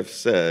everything I've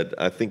said,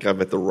 I think I'm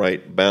at the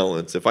right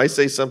balance. If I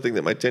say something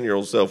that my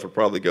 10-year-old self would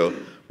probably go,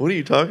 what are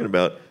you talking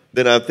about?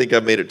 Then I think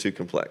I've made it too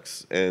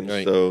complex. And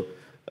so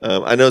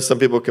I know some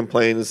people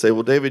complain and say,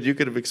 well, David, you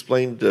could have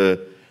explained,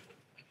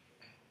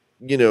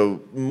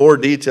 more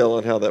detail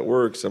on how that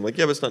works. I'm like,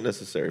 yeah, but it's not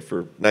necessary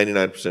for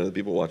 99% of the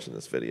people watching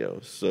this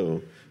video.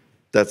 So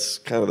that's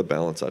kind of the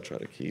balance I try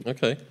to keep.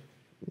 Okay.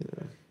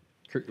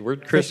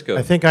 Where'd Chris go?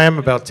 I think I am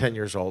about 10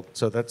 years old,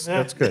 so that's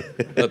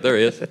good. Oh, there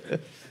he is.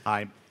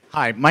 Hi.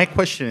 My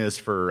question is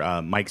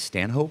for Mike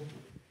Stanhope.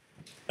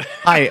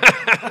 Hi,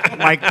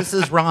 Mike. This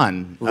is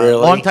Ron. Really?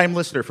 Long-time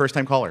listener,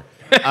 first-time caller.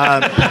 What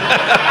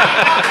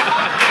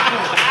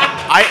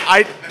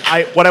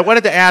I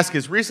wanted to ask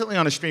is, recently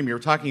on a stream, you were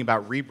talking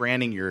about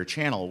rebranding your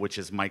channel, which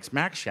is Mike's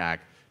Mac Shack,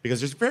 because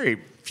there's very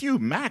few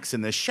Macs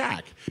in this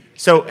shack.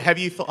 So have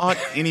you thought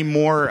any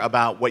more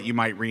about what you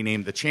might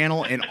rename the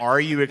channel, and are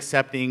you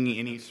accepting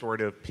any sort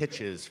of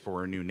pitches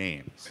for new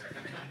names?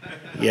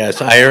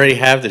 Yes, I already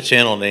have the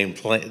channel name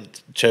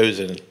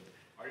chosen.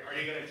 Are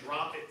you going to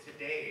drop it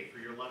today for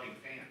your loving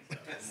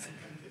fans?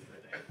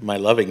 My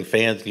loving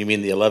fans? You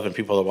mean the 11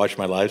 people that watch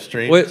my live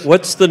stream?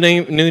 What's the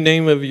new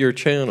name of your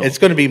channel? It's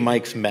going to be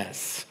Mike's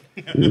Mess.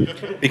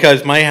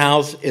 Because my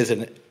house is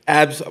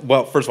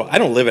well, first of all, I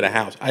don't live in a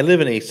house. I live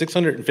in a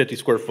 650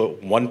 square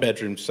foot,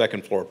 1-bedroom,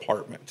 2nd floor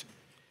apartment.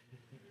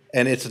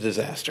 And it's a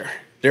disaster.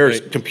 There's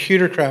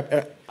computer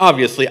crap.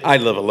 Obviously, I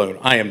live alone.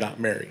 I am not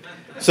married.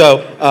 So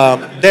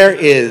there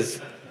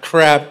is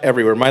crap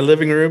everywhere. My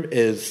living room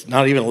is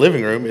not even a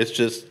living room. It's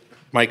just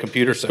my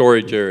computer center.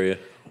 Storage area.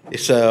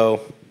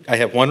 So I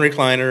have one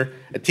recliner,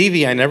 a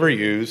TV I never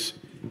use,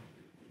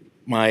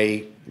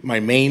 my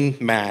main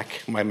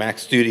Mac, my Mac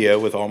Studio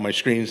with all my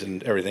screens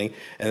and everything,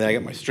 and then I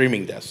got my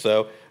streaming desk.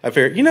 So I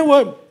figured, you know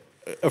what?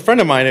 A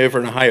friend of mine over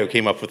in Ohio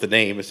came up with the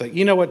name. It's like,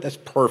 you know what? That's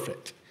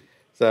perfect.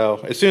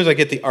 So as soon as I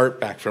get the art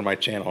back for my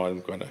channel,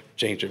 I'm going to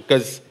change it,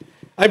 because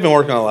I've been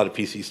working on a lot of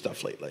PC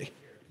stuff lately.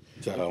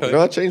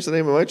 So I changed the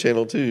name of my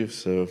channel too.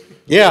 So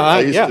yeah,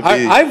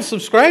 I've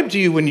subscribed to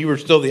you when you were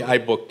still the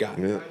iBook guy.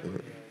 Yeah.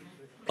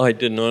 I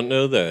did not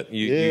know that.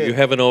 You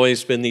haven't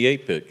always been the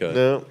 8-bit guy.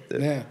 No.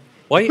 Yeah.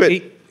 Why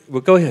 8? Well,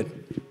 go ahead.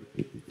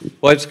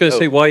 Well, I was going to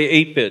say, why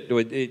 8-bit?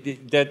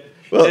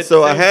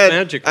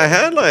 I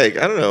had like,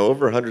 I don't know,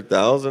 over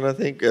 100,000, I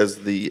think, as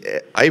the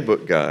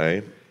iBook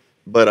guy.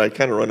 But I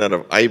kind of run out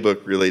of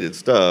iBook related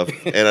stuff,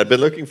 and I've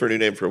been looking for a new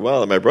name for a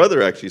while. And my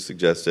brother actually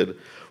suggested,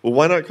 well,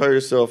 why not call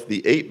yourself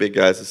the 8-bit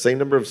guy? It's the same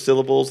number of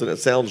syllables, and it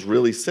sounds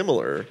really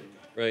similar.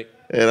 Right.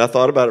 And I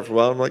thought about it for a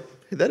while. I'm like,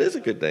 hey, that is a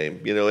good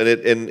name,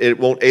 and it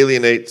won't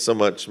alienate so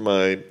much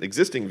my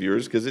existing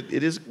viewers, because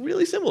it is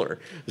really similar.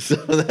 So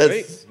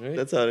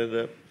that's how it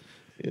ended up.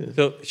 Yeah.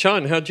 So,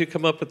 Sean, how'd you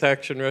come up with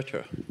Action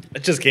Retro?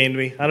 It just came to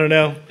me. I don't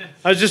know.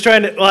 I was just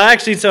trying to, I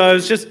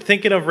was just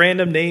thinking of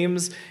random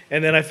names,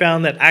 and then I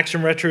found that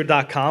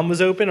actionretro.com was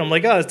open. I'm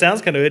like, oh, it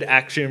sounds kind of good,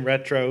 Action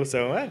Retro.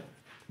 So I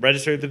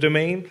registered the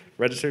domain,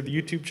 registered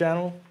the YouTube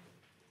channel.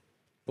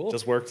 Cool.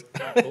 Just worked.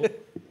 Cool.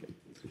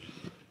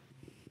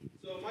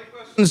 So my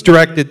question's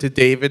directed to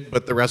David,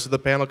 but the rest of the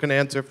panel can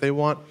answer if they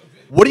want.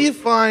 What do you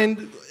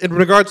find, in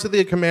regards to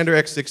the Commander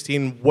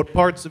X16, what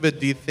parts of it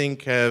do you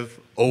think have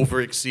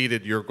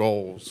over-exceeded your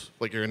goals,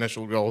 like your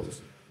initial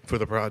goals for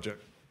the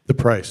project? The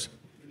price.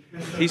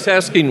 He's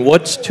asking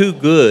what's too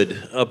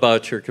good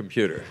about your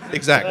computer.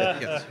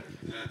 Exactly, yes.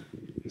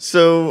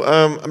 So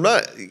I'm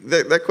not,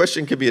 that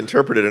question could be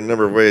interpreted in a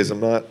number of ways.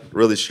 I'm not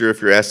really sure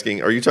if you're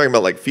asking, are you talking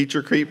about like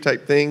feature creep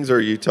type things, or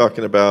are you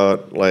talking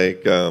about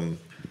like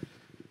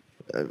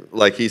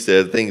he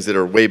said, things that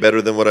are way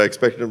better than what I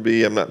expected them to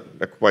be? I'm not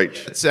quite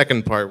sure. The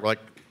second part, like,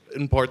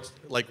 in parts,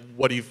 like,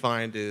 what do you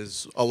find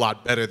is a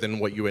lot better than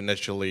what you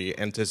initially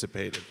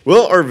anticipated?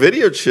 Well, our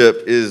video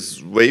chip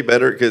is way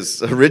better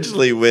because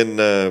originally when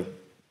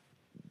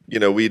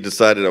we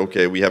decided,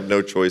 okay, we have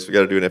no choice, we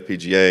got to do an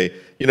FPGA.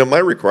 My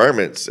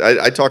requirements,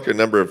 I talked to a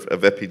number of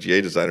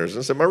FPGA designers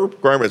and said my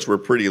requirements were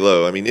pretty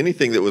low. I mean,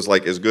 anything that was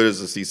like as good as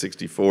the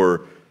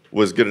C64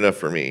 was good enough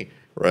for me,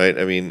 right?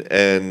 I mean,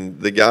 and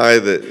the guy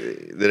that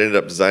ended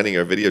up designing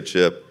our video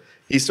chip,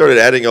 he started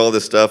adding all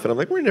this stuff, and I'm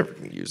like, we're never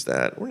going to use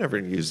that. We're never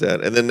going to use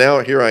that. And then now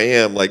here I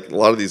am, like a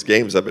lot of these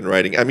games I've been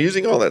writing, I'm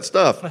using all that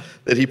stuff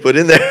that he put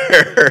in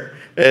there.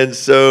 And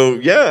so,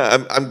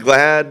 yeah, I'm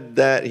glad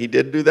that he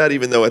did do that,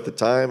 even though at the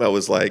time I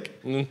was like,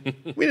 we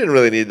didn't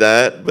really need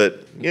that.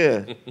 But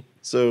yeah,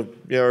 so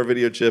yeah, our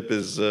video chip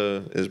is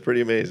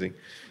pretty amazing.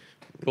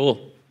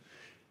 Cool.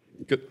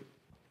 Good.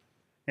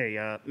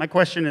 Hey, my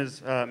question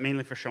is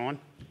mainly for Sean,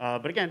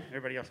 but again,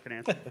 everybody else can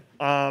answer.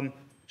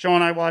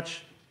 Sean, I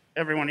watch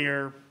every one of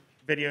your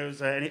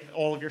videos,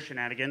 all of your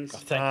shenanigans.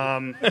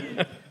 Thank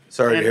you.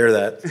 Sorry to hear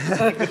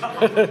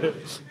that.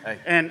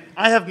 And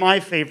I have my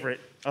favorite,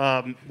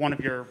 one of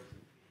your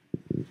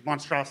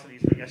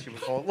monstrosities, I guess you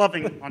would call it,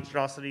 loving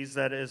monstrosities,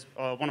 that is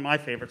one of my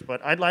favorites.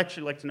 But I'd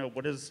actually like to know,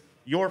 what is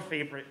your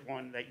favorite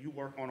one that you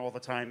work on all the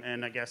time?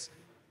 And I guess,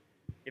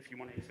 if you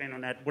want to expand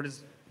on that, what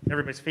is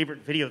everybody's favorite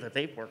video that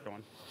they've worked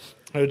on?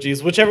 Oh,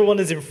 geez. Whichever one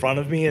is in front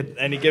of me at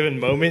any given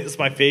moment is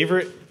my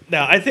favorite.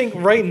 Now, I think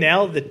right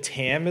now the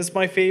TAM is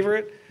my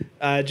favorite.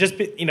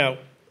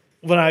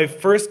 When I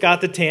first got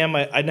the TAM,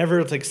 I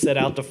never set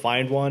out to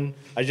find one.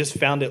 I just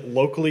found it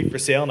locally for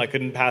sale, and I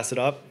couldn't pass it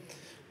up.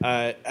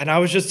 And I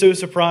was just so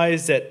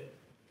surprised at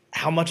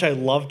how much I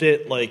loved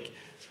it, like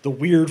the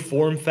weird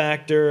form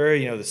factor,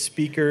 the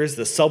speakers,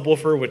 the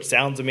subwoofer, which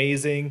sounds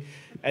amazing.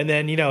 And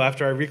then,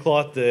 after I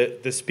reclothed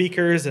the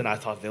speakers, and I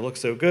thought they looked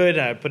so good,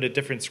 and I put a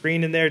different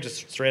screen in there,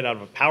 just straight out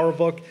of a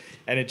PowerBook,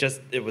 and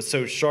it was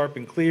so sharp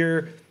and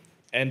clear.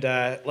 And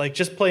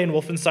just playing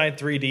Wolfenstein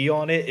 3D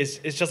on it is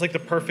just like the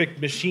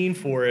perfect machine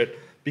for it,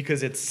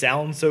 because it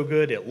sounds so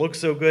good, it looks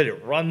so good,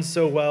 it runs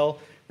so well.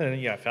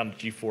 And I found a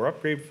G4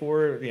 upgrade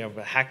for it,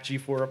 a hack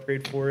G4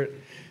 upgrade for it.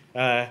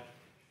 A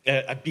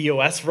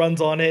BOS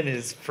runs on it, and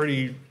it's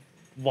pretty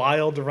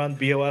wild to run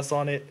BOS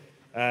on it.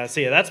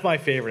 So yeah, that's my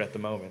favorite at the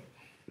moment.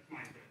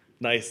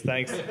 Nice,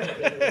 thanks.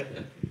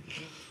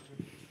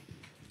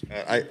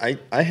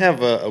 I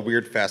have a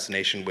weird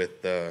fascination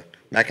with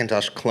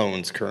Macintosh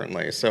clones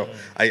currently. So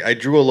I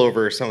drool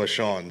over some of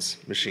Sean's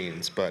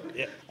machines, but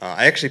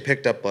I actually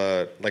picked up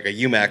a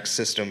UMAX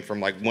system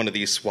from one of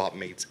these swap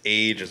mates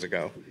ages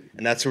ago.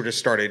 And that sort of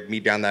started me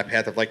down that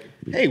path of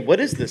hey, what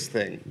is this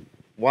thing?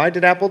 Why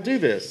did Apple do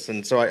this?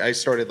 And so I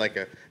started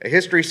a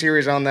history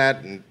series on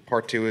that, and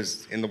part 2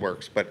 is in the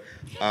works. But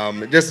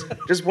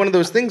just one of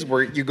those things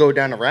where you go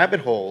down a rabbit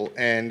hole,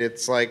 and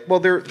it's well,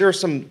 there are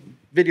some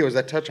videos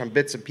that touch on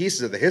bits and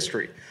pieces of the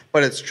history,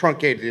 but it's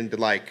truncated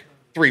into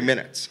 3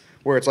 minutes,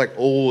 where it's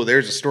oh,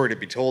 there's a story to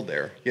be told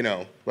there.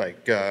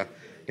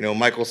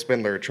 Michael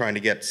Spindler trying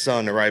to get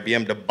Sun or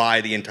IBM to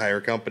buy the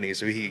entire company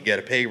so he could get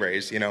a pay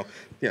raise.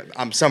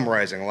 I'm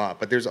summarizing a lot,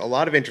 but there's a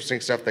lot of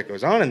interesting stuff that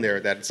goes on in there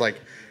that it's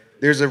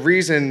there's a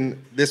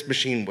reason this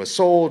machine was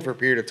sold for a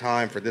period of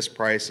time for this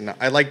price, and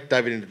I like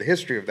diving into the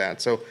history of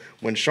that. So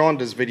when Sean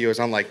does videos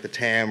on the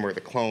TAM or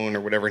the clone or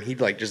whatever, and he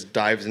just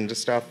dives into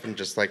stuff and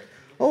just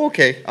oh,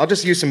 okay, I'll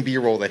just use some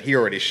B-roll that he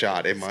already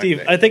shot in my Steve,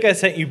 thing. I think I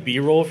sent you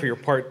B-roll for your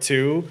part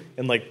 2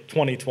 in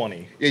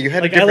 2020. Yeah, you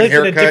had a different haircut, I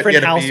lived in a different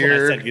you had a house beard.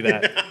 when I sent you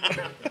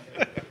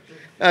that.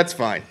 That's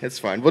fine. It's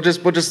fine. We'll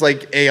just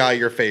AI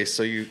your face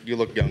so you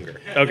look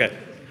younger. Okay.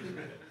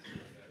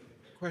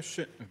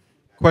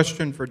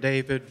 Question for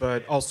David,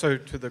 but also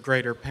to the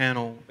greater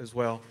panel as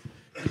well.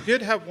 You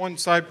did have one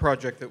side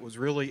project that was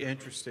really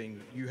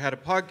interesting. You had a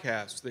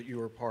podcast that you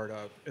were part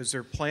of. Is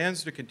there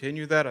plans to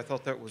continue that? I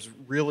thought that was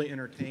really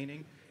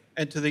entertaining.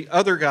 And to the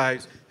other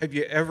guys, have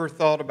you ever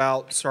thought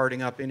about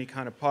starting up any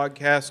kind of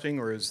podcasting,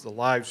 or is the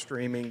live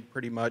streaming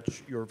pretty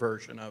much your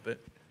version of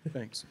it?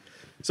 Thanks.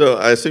 So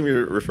I assume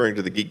you're referring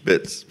to the Geek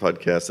Bits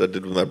podcast I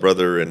did with my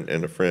brother and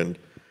a friend.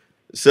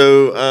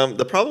 So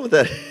the problem with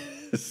that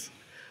is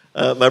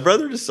my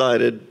brother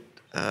decided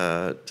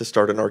to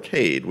start an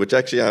arcade, which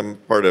actually I'm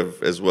part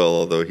of as well,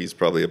 although he's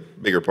probably a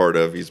bigger part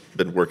of. He's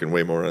been working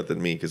way more on it than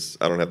me because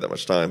I don't have that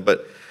much time.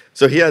 But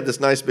so he had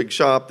this nice big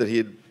shop that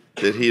he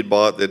had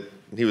bought that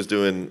he was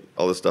doing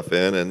all this stuff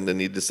in, and then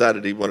he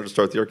decided he wanted to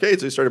start the arcade,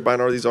 so he started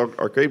buying all these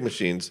arcade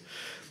machines.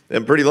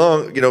 And pretty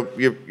long,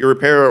 you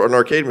repair an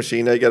arcade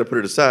machine, now you got to put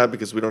it aside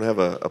because we don't have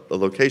a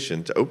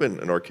location to open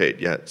an arcade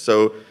yet.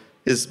 So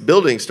his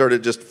building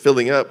started just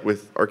filling up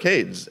with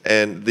arcades.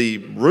 And the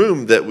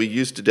room that we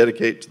used to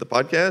dedicate to the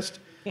podcast,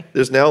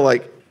 there's now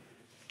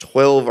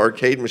 12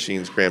 arcade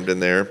machines crammed in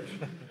there.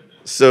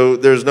 So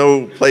there's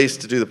no place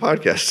to do the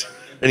podcast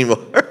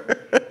anymore.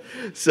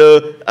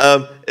 So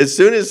as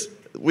soon as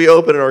we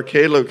open an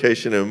arcade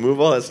location and move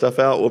all that stuff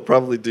out, we'll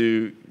probably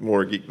do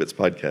more Geek Bits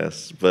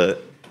podcasts.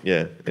 But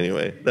yeah,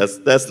 anyway, that's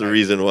the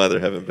reason why there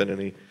haven't been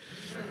any.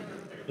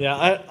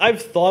 Yeah,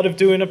 I've thought of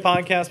doing a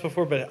podcast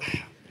before, but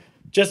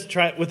just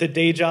try with a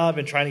day job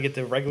and trying to get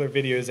the regular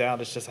videos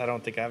out. It's just I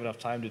don't think I have enough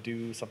time to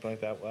do something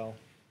like that well.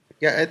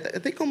 Yeah, I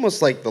think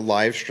almost like the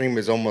live stream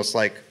is almost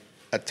like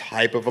a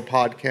type of a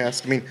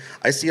podcast. I mean,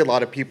 I see a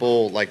lot of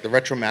people, like the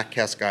Retro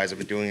MacCast guys have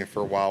been doing it for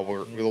a while,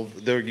 where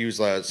they'll use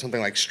something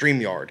like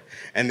StreamYard,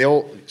 and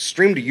they'll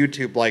stream to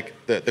YouTube like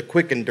the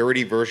quick and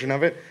dirty version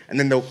of it, and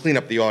then they'll clean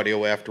up the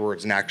audio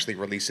afterwards and actually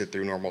release it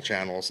through normal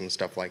channels and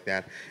stuff like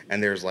that.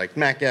 And there's like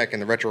MacGack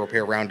and the Retro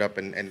Repair Roundup,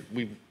 and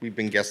we've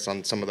been guests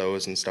on some of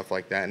those and stuff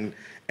like that. And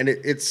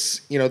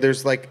it's, you know,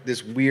 there's like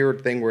this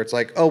weird thing where it's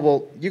like, oh,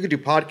 well, you could do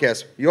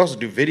podcasts, you also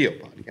do video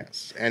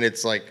podcasts. And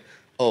it's like,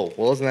 oh,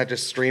 well, isn't that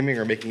just streaming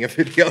or making a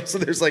video? So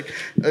there's like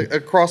a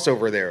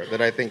crossover there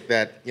that I think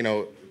that, you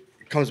know,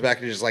 comes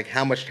back to just like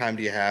how much time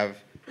do you have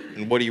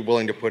and what are you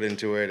willing to put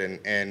into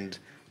it, and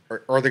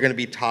are there going to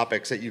be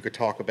topics that you could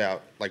talk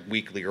about like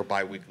weekly or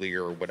bi-weekly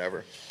or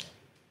whatever?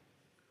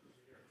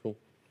 Cool.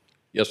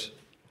 Yes?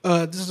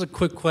 This is a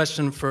quick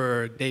question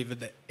for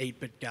David, the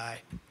 8-bit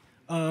guy.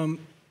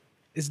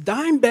 Is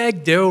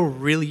Dimebag Daryl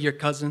really your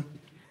cousin?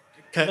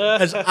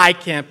 Because I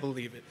can't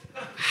believe it.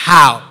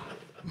 How?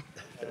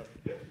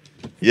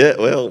 Yeah,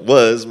 well,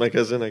 was my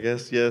cousin, I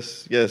guess.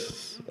 Yes.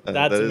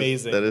 That's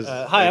amazing. That is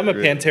hi, I'm a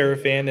accurate.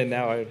 Pantera fan, and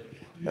now I'm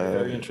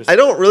very interested. I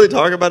don't really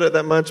talk about it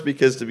that much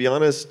because, to be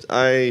honest,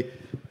 I'm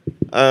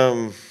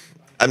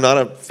not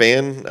a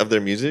fan of their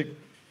music.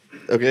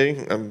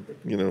 Okay,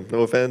 no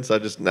offense.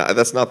 That's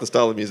not the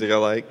style of music I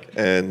like,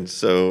 and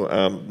so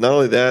not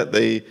only that,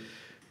 they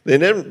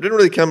didn't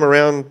really come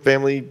around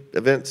family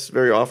events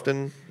very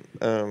often.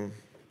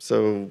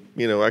 So,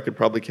 I could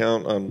probably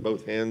count on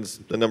both hands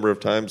the number of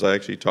times I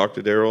actually talked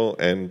to Daryl,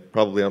 and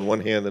probably on one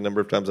hand the number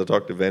of times I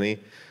talked to Vinny.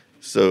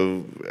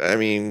 So, I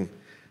mean,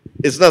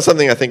 it's not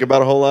something I think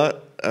about a whole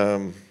lot,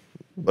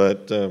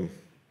 but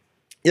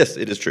yes,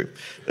 it is true.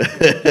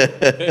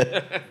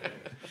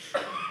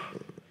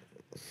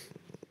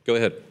 Go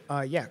ahead.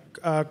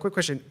 Quick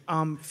question.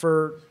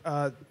 For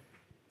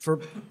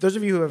those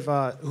of you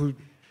who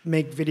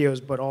make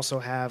videos but also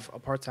have a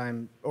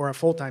part-time or a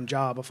full-time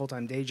job, a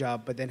full-time day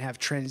job, but then have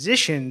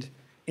transitioned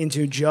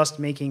into just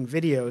making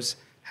videos,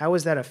 how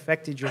has that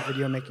affected your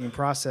video making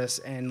process?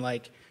 And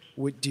like,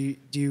 is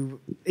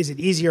it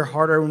easier,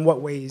 harder? In what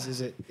ways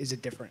is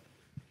it different?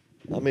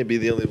 I may be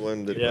the only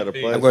one that might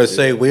apply. I'm going to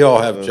say we all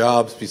have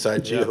jobs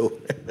besides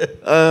you.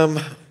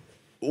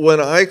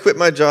 When I quit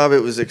my job, it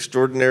was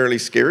extraordinarily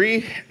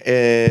scary,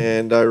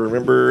 and I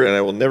remember, and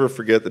I will never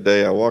forget the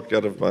day I walked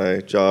out of my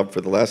job for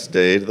the last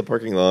day to the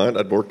parking lot.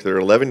 I'd worked there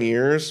 11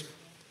 years,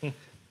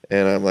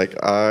 and I'm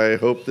like, I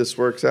hope this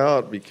works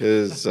out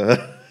because, I'm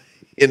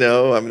going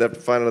to have to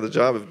find another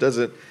job if it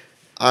doesn't.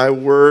 I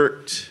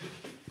worked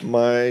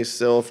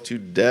myself to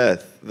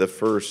death the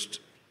first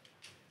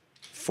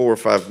 4 or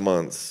 5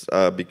 months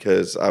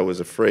because I was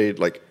afraid.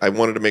 Like, I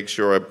wanted to make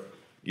sure I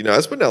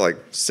was putting out like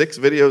 6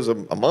 videos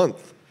a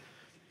month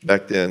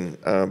back then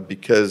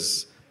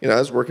because, I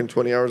was working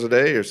 20 hours a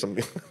day or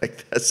something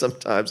like that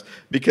sometimes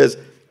because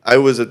I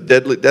was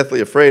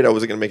deathly afraid I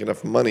wasn't going to make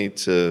enough money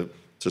to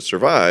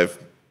survive.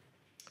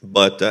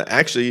 But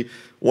actually,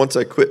 once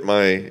I quit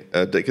my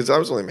day, because I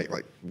was only making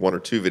like 1 or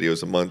 2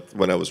 videos a month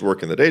when I was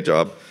working the day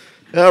job,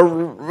 I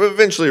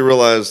eventually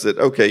realized that,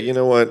 okay, you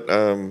know what,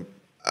 I'm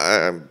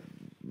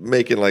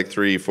making like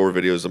 3, 4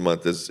 videos a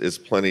month is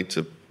plenty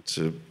to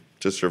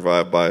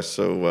survive by.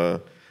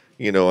 So,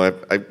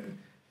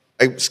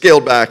 I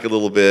scaled back a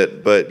little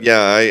bit, but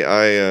yeah,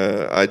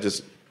 I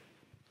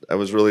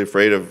was really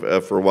afraid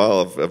of for a while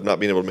of not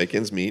being able to make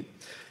ends meet.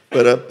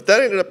 But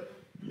that ended up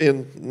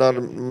being not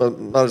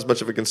as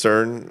much of a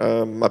concern.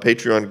 My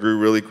Patreon grew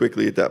really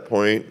quickly at that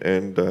point,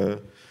 and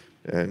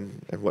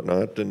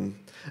whatnot, and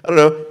I don't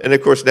know. And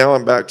of course, now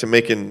I'm back to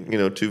making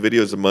 2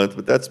 videos a month,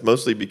 but that's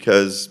mostly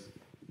because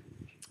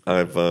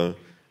I've got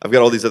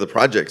all these other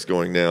projects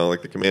going now,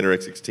 like the Commander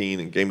X16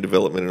 and game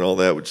development and all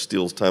that, which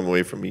steals time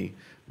away from me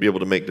be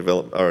able to make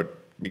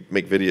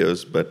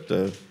videos. But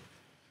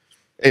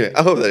anyway,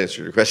 I hope that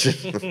answered your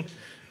question.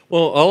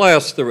 Well, I'll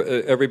ask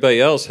everybody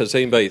else, has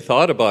anybody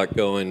thought about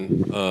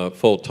going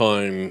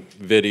full-time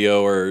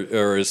video,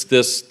 or is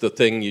this the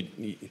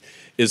thing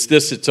is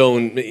this its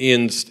own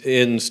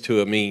ends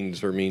to a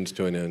means or means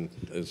to an end,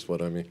 is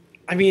what I mean?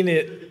 I mean,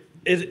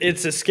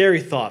 it's a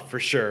scary thought for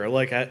sure.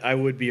 Like, I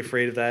would be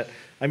afraid of that.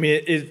 I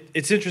mean,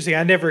 it's interesting.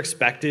 I never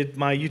expected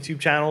my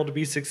YouTube channel to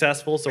be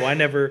successful, so I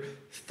never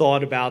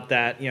thought about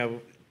that,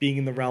 being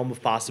in the realm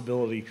of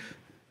possibility.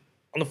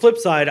 On the flip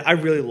side, I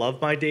really love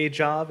my day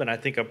job, and I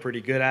think I'm pretty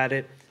good at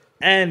it,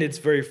 and it's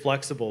very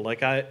flexible.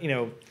 Like,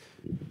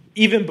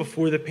 even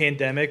before the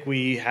pandemic,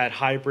 we had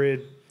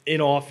hybrid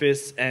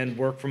in-office and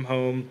work from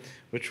home,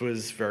 which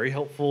was very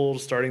helpful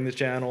starting the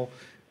channel.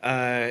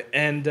 I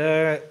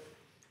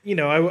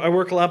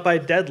work a lot by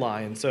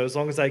deadline, so as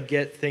long as I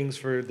get things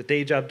for the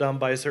day job done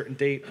by a certain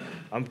date,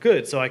 I'm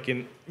good. So I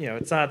can,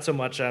 it's not so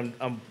much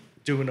I'm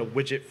doing a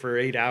widget for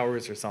 8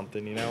 hours or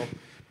something,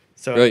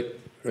 So right.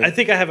 I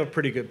think I have a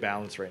pretty good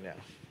balance right now.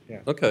 Yeah.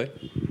 Okay.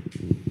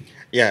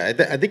 Yeah,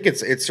 I think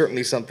it's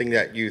certainly something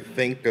that you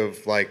think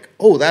of like,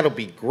 oh, that'll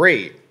be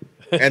great,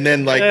 and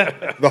then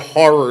like the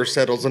horror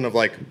settles in of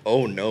like,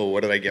 oh no,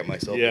 what did I get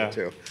myself Yeah.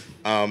 into?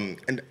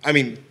 And I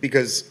mean,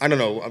 because I don't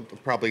know, I'm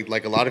probably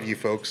like a lot of you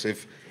folks,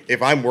 if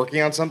I'm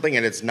working on something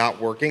and it's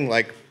not working,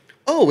 like,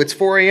 oh, it's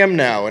 4 a.m.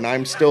 now and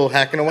I'm still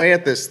hacking away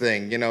at this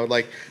thing, you know,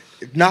 like,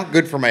 not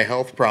good for my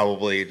health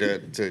probably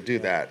to do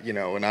that, you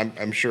know, and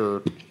I'm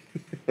sure.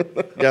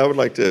 Yeah, I would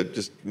like to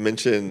just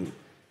mention,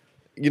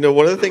 you know,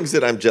 one of the things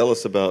that I'm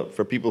jealous about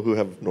for people who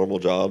have normal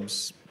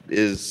jobs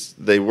is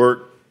they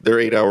work their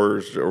 8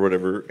 hours or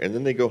whatever, and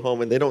then they go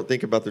home and they don't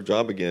think about their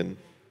job again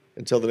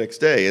until the next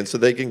day. And so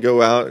they can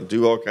go out and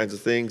do all kinds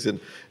of things. And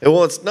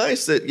well, it's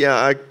nice that,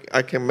 yeah,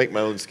 I can make my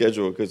own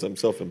schedule because I'm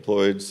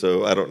self-employed,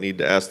 so I don't need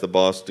to ask the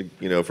boss to,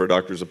 you know, for a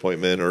doctor's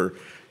appointment or,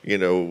 you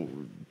know,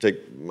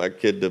 take my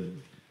kid to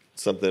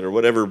something or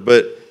whatever.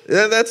 But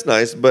that's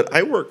nice. But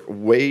I work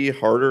way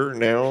harder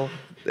now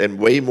and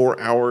way more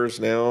hours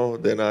now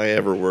than I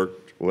ever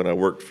worked when I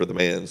worked for the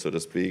man, so to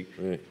speak.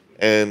 Right.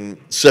 And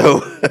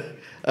so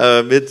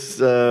it's,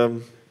 you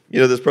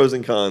know, there's pros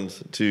and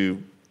cons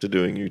to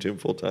doing YouTube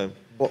full time.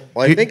 Well,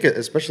 I think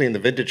especially in the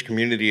vintage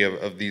community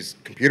of these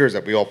computers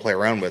that we all play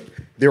around with,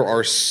 there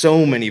are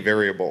so many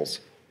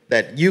variables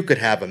that you could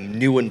have a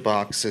new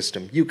in-box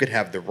system, you could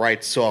have the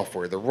right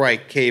software, the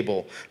right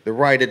cable, the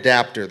right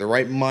adapter, the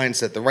right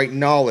mindset, the right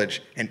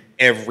knowledge, and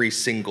every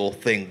single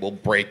thing will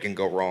break and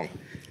go wrong.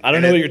 I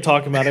don't know what you're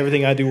talking about.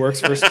 Everything I do works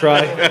first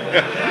try.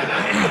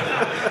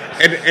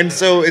 and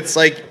so it's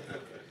like,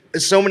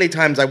 so many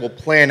times I will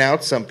plan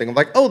out something. I'm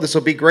like, oh, this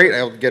will be great.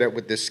 I'll get it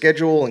with this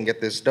schedule and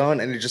get this done.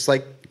 And it's just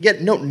like, yeah,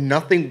 no,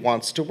 nothing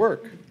wants to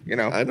work. You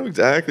know? I know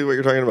exactly what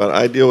you're talking about.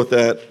 I deal with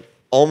that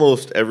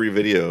almost every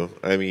video.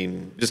 I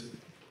mean, just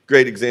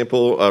great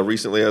example.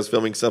 Recently I was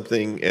filming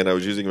something and I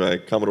was using my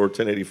Commodore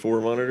 1084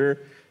 monitor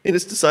and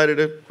it's decided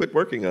to quit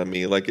working on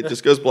me. Like it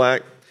just goes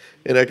black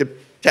and I could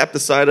tap the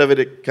side of it,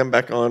 it come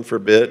back on for a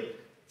bit,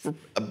 for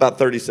about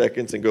 30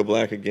 seconds and go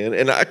black again.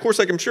 And of course,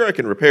 I'm sure I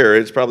can repair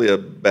it. It's probably a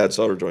bad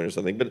solder joint or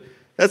something, but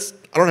I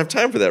don't have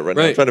time for that right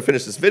now. I'm trying to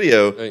finish this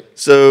video. Right.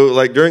 So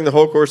like during the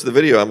whole course of the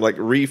video, I'm like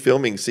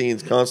refilming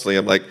scenes constantly.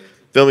 I'm like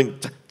filming,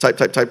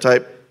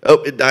 type.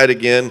 Oh, it died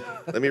again.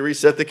 Let me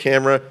reset the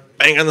camera.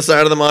 Bang on the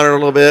side of the monitor a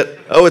little bit.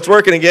 Oh, it's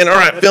working again. All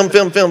right, film.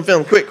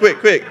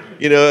 Quick.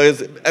 You know,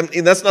 I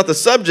mean, that's not the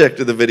subject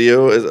of the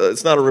video.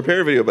 It's not a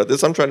repair video about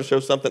this. I'm trying to show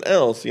something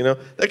else, you know.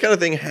 That kind of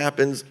thing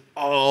happens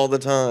all the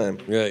time.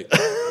 Right.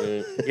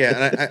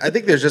 Yeah, and I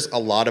think there's just a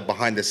lot of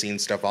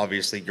behind-the-scenes stuff,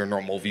 obviously, your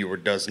normal viewer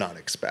does not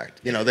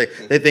expect. You know, they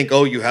think,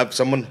 oh, you have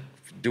someone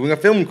doing a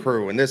film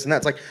crew and this and that.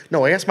 It's like,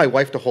 no, I asked my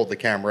wife to hold the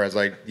camera as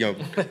I, you know,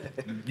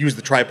 use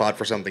the tripod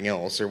for something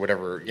else or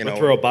whatever, you know.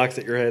 Throw a box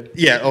at your head.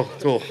 Yeah,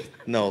 oh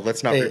no,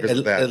 let's not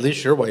revisit that. At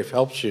least your wife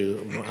helps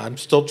you. I'm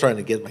still trying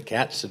to get my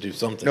cats to do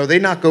something. No, they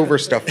knock over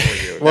stuff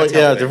for you. Well,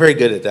 yeah, they're very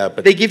good at that.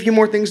 But they give you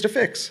more things to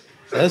fix.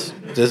 This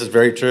is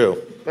very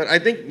true. But I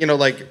think, you know,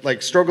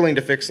 like struggling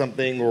to fix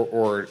something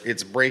or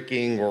it's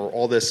breaking or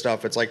all this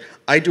stuff, it's like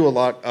I do a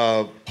lot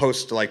of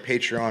posts to like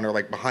Patreon or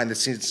like behind the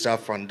scenes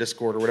stuff on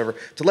Discord or whatever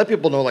to let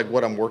people know like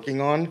what I'm working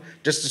on,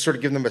 just to sort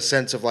of give them a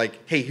sense of like,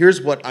 hey, here's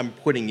what I'm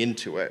putting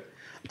into it.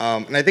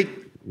 And I think,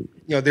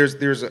 you know,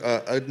 there's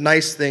a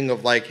nice thing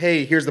of like,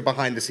 hey, here's the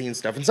behind the scenes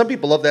stuff. And some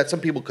people love that. Some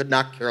people could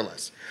not care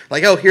less.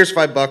 Like, oh, here's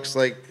 $5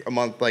 like a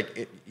month.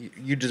 Like,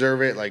 you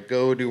deserve it. Like,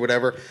 go do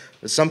whatever.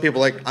 But some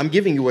people like, I'm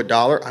giving you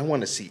 $1. I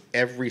want to see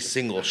every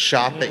single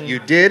shot that you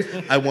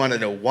did. I want to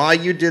know why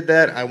you did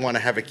that. I want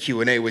to have a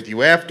Q&A with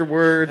you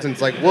afterwards. And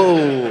it's like,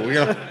 whoa, you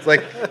know, it's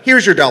like,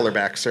 here's your $1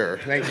 back, sir.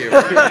 Thank you.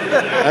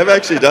 I've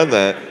actually done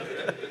that.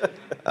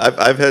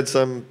 I've had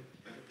some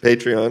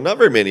Patreon, not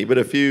very many, but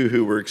a few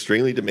who were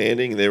extremely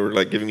demanding. They were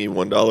like giving me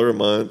 $1 a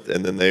month,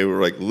 and then they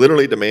were like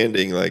literally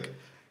demanding, like,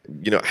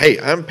 you know, hey,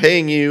 I'm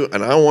paying you,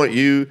 and I want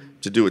you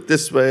to do it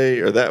this way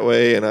or that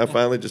way. And I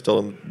finally just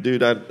told them,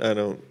 dude, I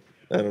don't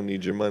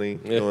need your money.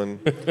 Yeah.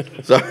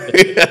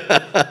 Sorry.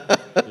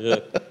 Yeah.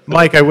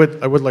 Mike, I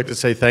would like to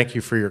say thank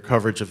you for your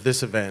coverage of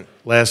this event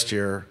last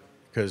year,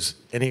 because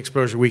any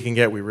exposure we can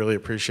get, we really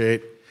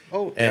appreciate.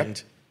 Oh,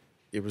 and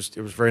it was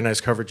very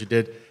nice coverage you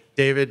did.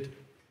 David,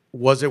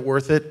 was it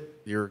worth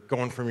it? You're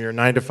going from your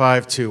 9 to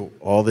 5 to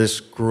all this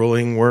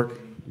grueling work.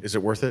 Is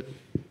it worth it?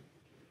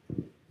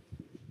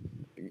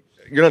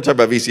 You're not talking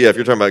about VCF.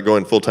 You're talking about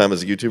going full time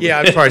as a YouTuber. Yeah,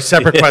 I'm sorry.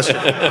 Separate question.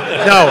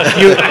 No,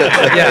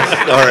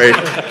 yes. Sorry.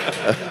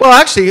 Well,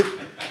 actually,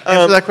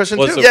 answer that question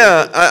too.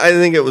 Yeah, I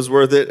think it was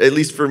worth it. At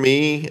least for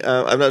me.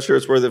 I'm not sure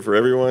it's worth it for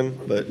everyone,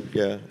 but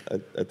yeah,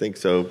 I think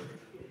so,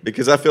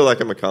 because I feel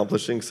like I'm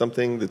accomplishing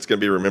something that's going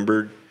to be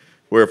remembered.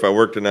 Where if I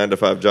worked a 9 to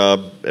 5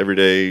 job every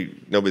day,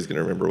 nobody's going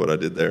to remember what I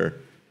did there.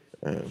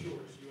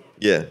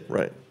 Yeah,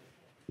 right.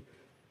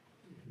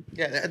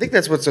 Yeah, I think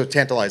that's what's so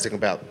tantalizing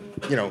about,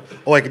 you know,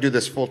 oh, I could do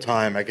this full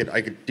time. I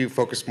could do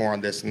focus more on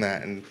this and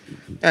that, and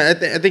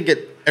I think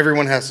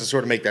everyone has to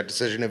sort of make that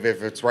decision if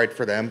it's right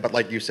for them. But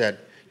like you said,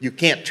 you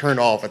can't turn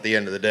off at the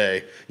end of the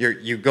day.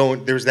 You go,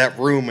 there's that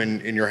room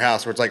in your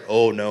house where it's like,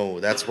 oh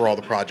no, that's where all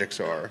the projects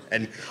are,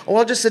 and oh,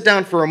 I'll just sit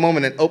down for a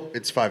moment and oh,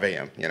 it's 5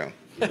 a.m. You know.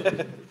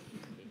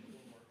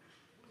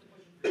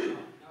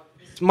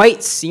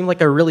 might seem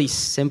like a really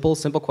simple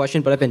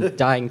question, but I've been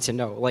dying to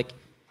know. Like,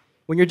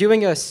 when you're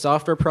doing a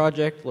software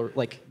project, or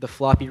like the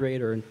floppy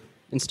RAID or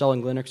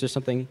installing Linux or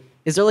something,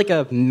 is there like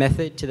a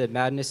method to the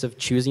madness of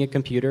choosing a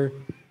computer?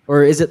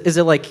 Or is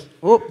it like,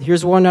 oh,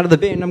 here's one out of the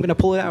bin, I'm going to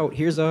pull it out.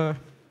 Here's a,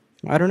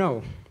 I don't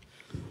know.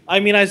 I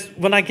mean,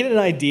 when I get an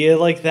idea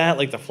like that,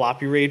 like the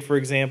floppy RAID, for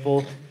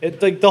example,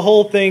 like the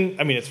whole thing,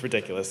 I mean, it's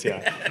ridiculous,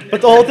 yeah.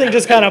 But the whole thing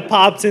just kind of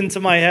pops into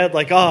my head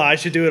like, oh, I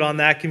should do it on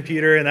that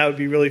computer, and that would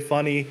be really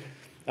funny.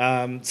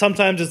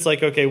 Sometimes it's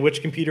like, okay,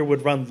 which computer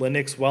would run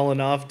Linux well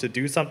enough to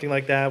do something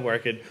like that, where I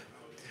could,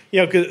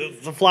 because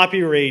the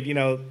floppy RAID,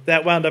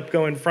 that wound up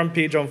going front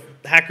page on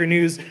Hacker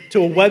News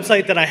to a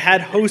website that I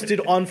had hosted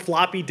on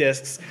floppy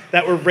disks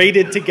that were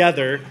RAIDed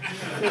together.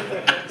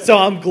 So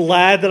I'm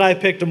glad that I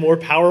picked a more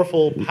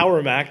powerful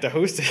Power Mac to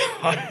host it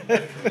on.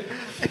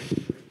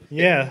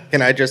 Yeah.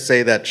 Can I just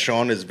say that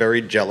Sean is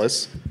very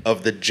jealous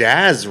of the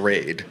Jazz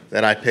RAID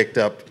that I picked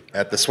up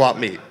at the swap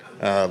meet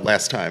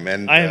last time?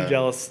 And I am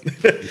jealous.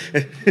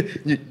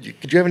 Could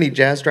you have any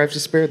Jazz drives to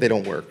spare? They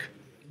don't work.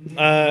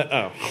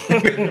 Oh.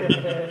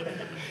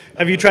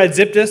 Have you tried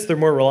zip disks? They're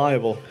more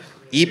reliable.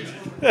 Eep.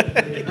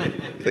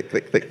 Click,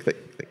 click, click,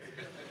 click.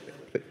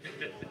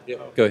 Yeah,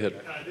 go ahead.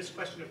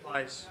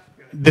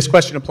 This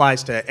question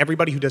applies to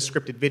everybody who does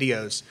scripted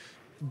videos.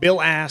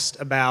 Bill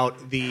asked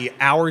about the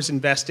hours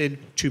invested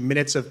to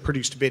minutes of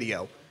produced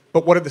video.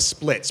 But what are the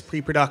splits?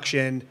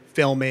 Pre-production,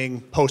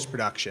 filming,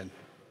 post-production?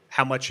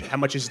 How much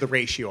is the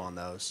ratio on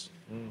those?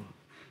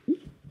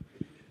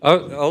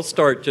 I'll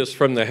start just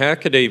from the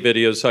Hackaday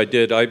videos I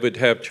did. I would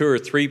have 2 or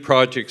 3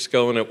 projects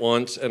going at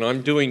once, and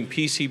I'm doing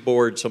PC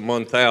boards a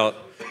month out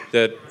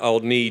that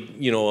I'll need,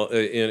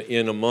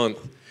 in a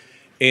month.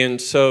 And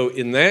so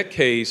in that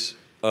case,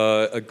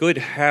 a good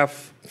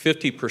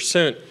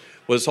 50%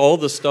 was all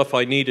the stuff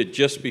I needed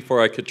just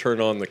before I could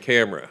turn on the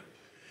camera.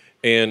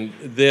 And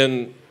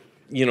then,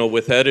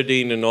 with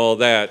editing and all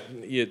that,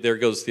 there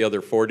goes the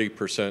other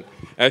 40%.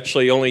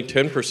 Actually, only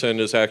 10%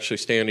 is actually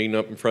standing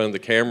up in front of the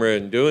camera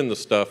and doing the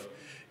stuff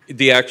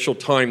the actual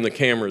time the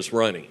camera's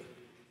running.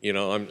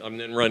 I'm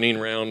then running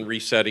around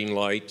resetting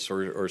lights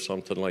or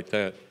something like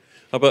that.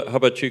 How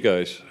about you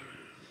guys?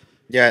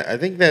 Yeah, I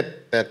think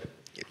that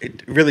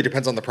it really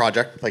depends on the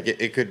project. Like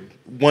it could,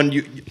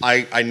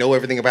 I know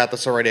everything about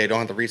this already. I don't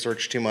have to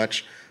research too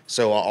much.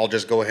 So I'll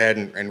just go ahead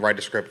and write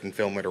a script and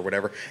film it or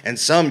whatever. And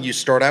some, you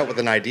start out with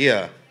an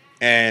idea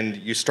and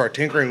you start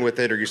tinkering with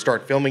it, or you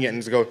start filming it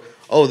and go,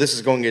 oh, this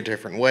is going a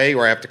different way,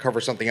 or I have to cover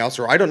something else,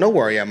 or I don't know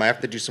where I am. I have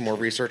to do some more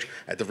research.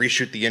 I have to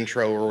reshoot the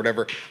intro or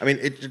whatever. I mean,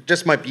 it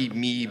just might be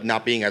me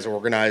not being as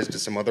organized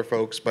as some other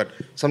folks, but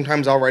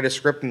sometimes I'll write a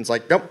script and it's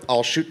like, nope,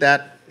 I'll shoot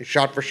that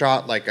shot for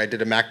shot. Like I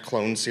did a Mac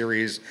clone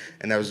series,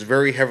 and that was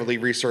very heavily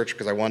researched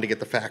because I wanted to get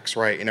the facts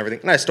right and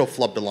everything. And I still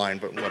flubbed a line,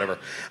 but whatever.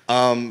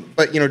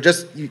 But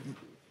just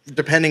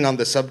depending on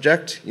the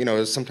subject,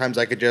 sometimes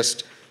I could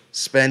just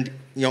spend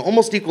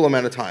almost equal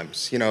amount of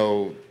times,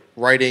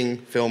 writing,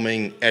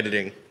 filming,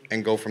 editing,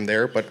 and go from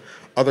there. But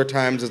other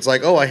times it's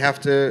like, oh, I have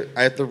to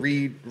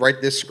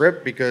rewrite this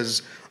script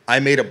because I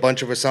made a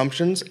bunch of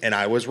assumptions and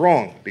I was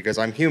wrong because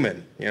I'm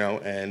human,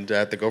 and I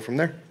have to go from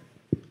there.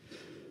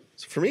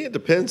 So for me, it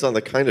depends on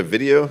the kind of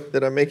video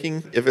that I'm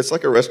making. If it's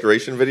like a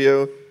restoration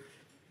video,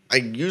 I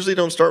usually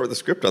don't start with a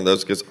script on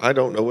those because I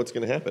don't know what's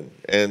going to happen.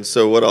 And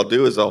so what I'll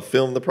do is I'll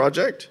film the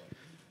project.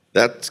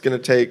 That's going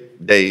to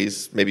take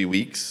days, maybe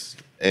weeks.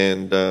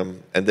 And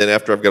then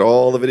after I've got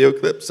all the video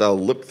clips, I'll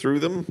look through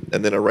them,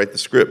 and then I write the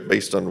script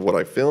based on what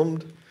I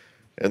filmed,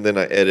 and then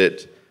I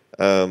edit.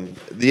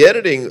 The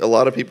editing, a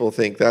lot of people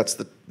think that's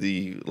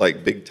the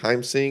like big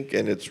time sink,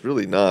 and it's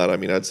really not. I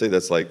mean, I'd say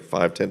that's like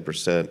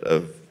 5–10%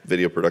 of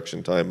video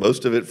production time.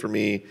 Most of it for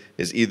me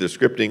is either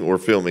scripting or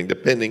filming,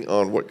 depending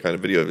on what kind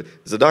of video. If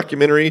it's a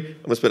documentary, I'm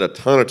going to spend a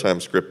ton of time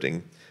scripting,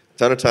 a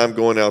ton of time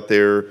going out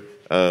there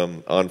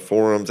on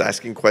forums,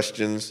 asking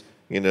questions,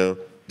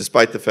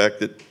 despite the fact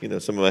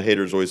that, some of my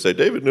haters always say,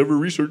 David never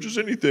researches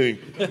anything.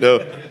 No,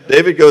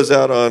 David goes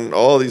out on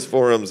all these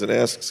forums and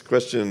asks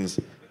questions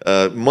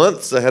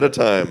months ahead of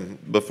time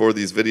before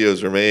these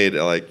videos are made.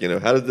 Like,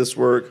 how did this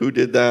work? Who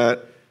did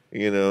that?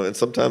 And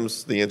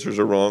sometimes the answers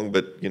are wrong,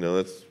 but,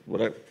 that's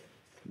what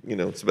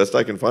it's the best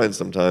I can find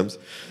sometimes.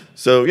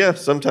 So, yeah,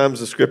 sometimes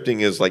the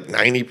scripting is like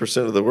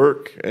 90% of the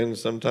work, and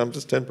sometimes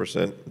it's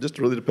 10%. It just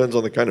really depends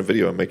on the kind of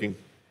video I'm making.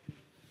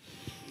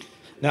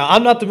 Now,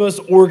 I'm not the most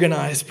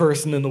organized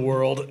person in the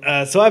world,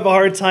 so I have a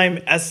hard time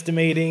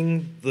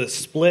estimating the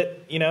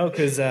split,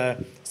 because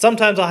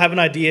sometimes I'll have an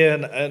idea,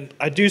 and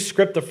I do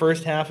script the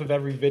first half of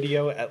every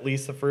video, at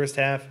least the first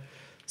half.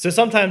 So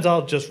sometimes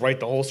I'll just write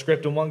the whole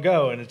script in one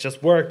go, and it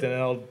just worked, and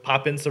then I'll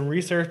pop in some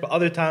research. But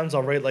other times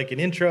I'll write like an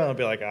intro, and I'll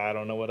be like, I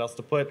don't know what else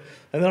to put.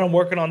 And then I'm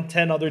working on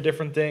 10 other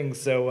different things.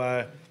 So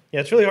yeah,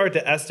 it's really hard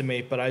to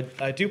estimate, but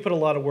I do put a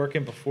lot of work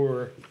in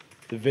before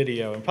the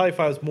video. And probably if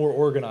I was more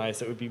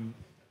organized, it would be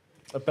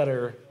a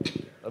better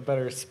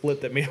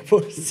split that made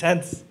more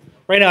sense.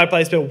 Right now, I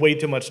probably spend way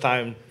too much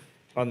time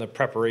on the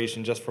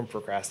preparation just from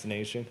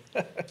procrastination.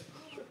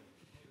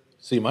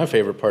 See, my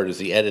favorite part is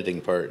the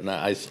editing part, and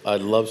I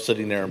love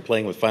sitting there and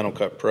playing with Final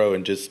Cut Pro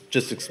and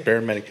just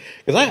experimenting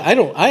because I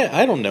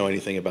don't know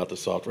anything about the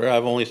software.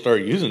 I've only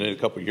started using it a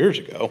couple years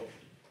ago,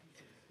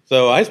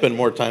 so I spend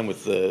more time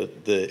with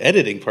the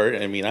editing part.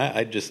 I mean,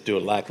 I just do a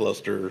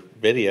lackluster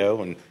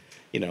video, and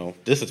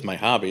this is my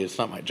hobby. It's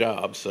not my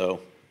job,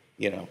 so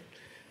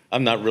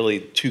I'm not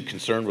really too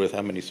concerned with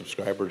how many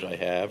subscribers I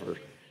have,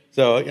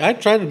 so I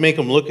try to make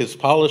them look as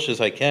polished as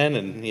I can,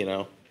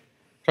 and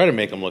try to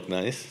make them look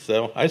nice.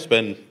 So I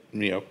spend,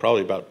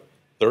 probably about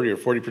 30 or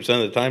 40% of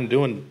the time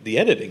doing the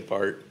editing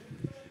part.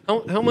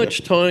 How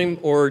much time,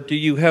 or do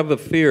you have a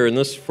fear, and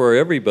this is for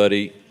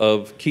everybody,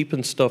 of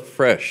keeping stuff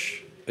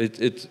fresh?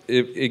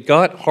 It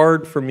got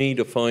hard for me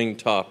to find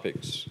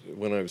topics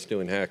when I was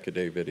doing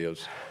Hackaday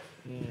videos.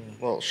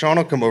 Well, Sean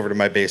will come over to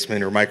my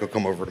basement, or Mike will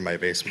come over to my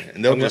basement,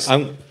 and they'll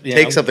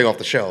take something off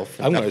the shelf.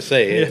 I'm going to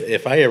say,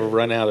 if I ever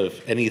run out of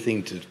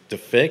anything to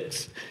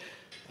fix,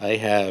 I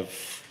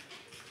have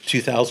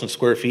 2,000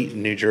 square feet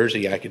in New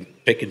Jersey I can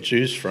pick and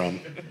choose from.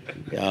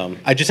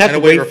 I just have to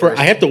wait for.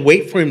 I have to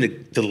wait for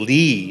him to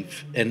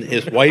leave, and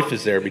his wife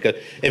is there, because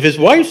if his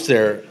wife's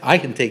there, I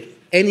can take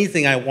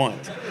anything I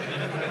want.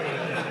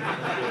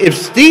 If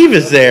Steve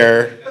is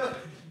there,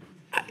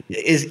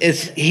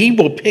 he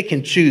will pick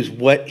and choose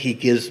what he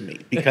gives me,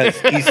 because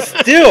he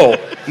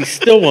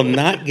still will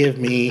not give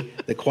me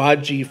the Quad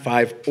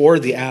G5 or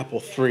the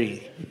Apple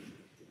III.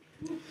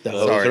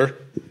 Sorry.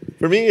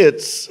 For me,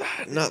 it's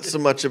not so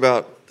much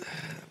about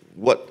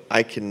what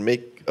I can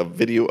make a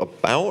video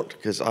about,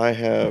 because I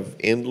have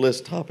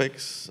endless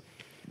topics.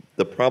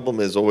 The problem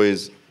is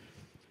always,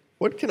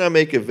 what can I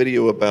make a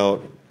video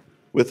about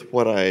with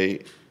what I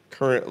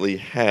currently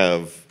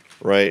have,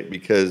 right?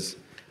 Because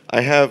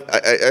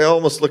I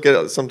almost look at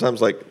it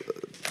sometimes like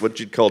what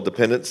you'd call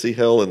dependency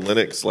hell in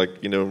Linux.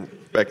 Like,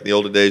 back in the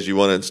olden days, you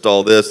want to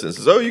install this, and it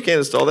says, oh, you can't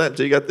install that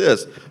until you got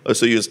this. Oh,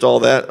 so you install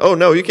that. Oh,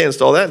 no, you can't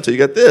install that until you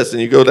got this.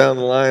 And you go down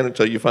the line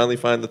until you finally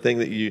find the thing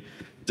that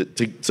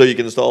so you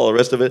can install all the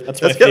rest of it. That's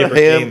kind of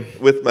ham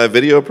with my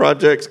video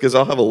projects, because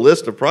I'll have a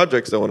list of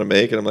projects I want to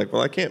make, and I'm like,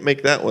 well, I can't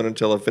make that one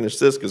until I finish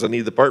this, because I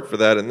need the part for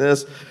that and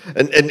this.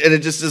 And it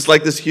just is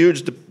like this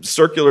huge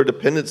circular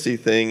dependency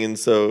thing, and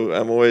so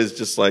I'm always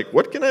just like,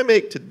 what can I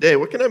make today?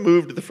 What can I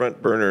move to the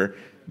front burner?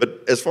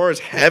 But as far as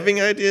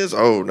having ideas,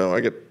 oh, no,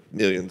 I get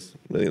millions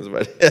of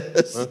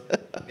ideas.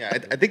 Yeah,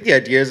 I think the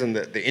ideas and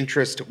the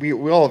interest, we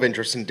all have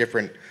interest in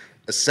different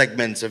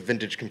segments of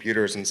vintage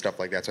computers and stuff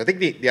like that. So I think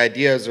the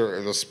ideas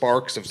or the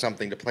sparks of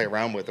something to play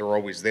around with are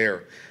always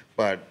there.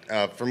 But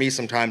for me,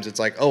 sometimes it's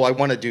like, oh, I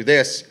want to do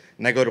this,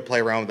 and I go to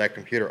play around with that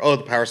computer. Oh,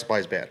 the power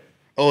supply's bad.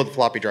 Oh, the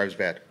floppy drive's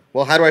bad.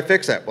 Well, how do I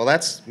fix that? Well,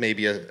 that's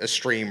maybe a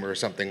stream or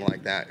something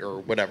like that, or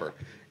whatever.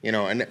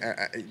 And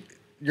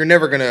you're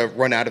never going to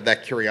run out of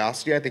that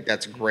curiosity. I think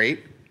that's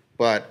great.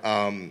 But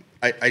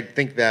I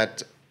think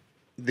that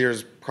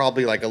there's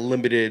probably like a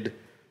limited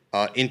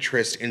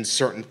interest in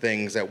certain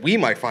things that we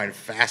might find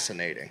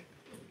fascinating,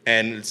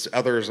 and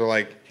others are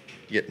like,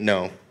 yeah,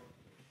 no.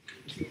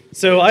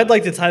 So I'd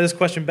like to tie this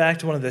question back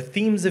to one of the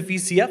themes of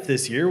VCF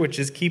this year, which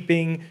is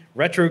keeping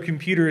retro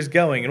computers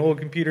going and old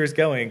computers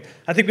going.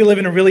 I think we live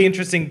in a really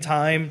interesting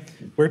time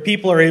where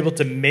people are able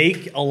to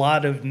make a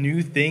lot of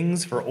new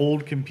things for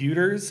old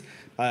computers.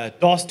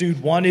 DOS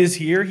Dude 1 is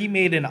here. He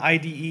made an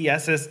IDE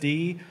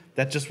SSD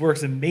that just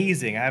works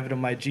amazing. I have it on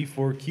my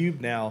G4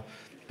 Cube now.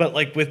 But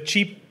like with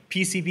cheap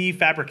PCB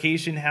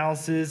fabrication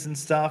houses and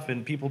stuff,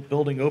 and people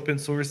building open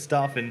source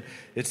stuff, and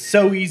it's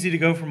so easy to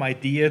go from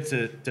idea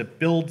to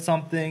build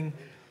something.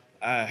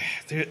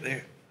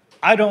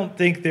 I don't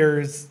think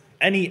there's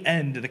any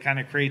end to the kind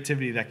of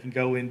creativity that can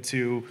go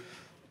into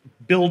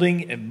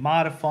building and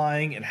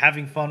modifying and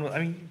having fun with. I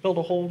mean, build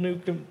a whole new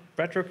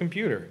retro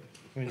computer.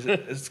 I mean,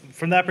 it's,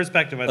 from that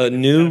perspective, I think a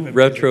new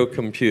retro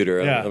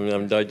computer. Yeah.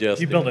 I'm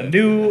digesting. You build a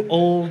new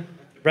old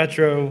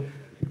retro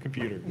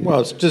computer.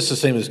 Well, it's just the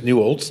same as new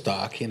old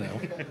stock,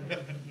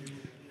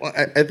 Well,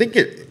 I think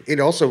it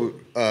also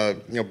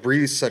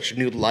breathes such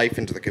new life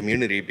into the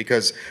community,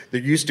 because there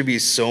used to be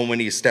so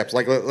many steps.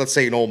 Like let's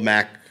say an old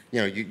Mac,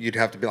 you'd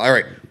have to be all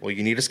right. Well,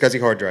 you need a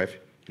SCSI hard drive,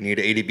 you need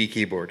an ADB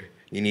keyboard,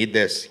 you need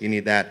this, you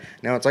need that.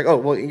 Now it's like, oh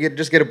well, you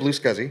just get a blue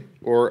SCSI,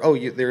 or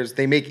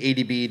they make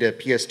ADB to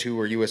PS2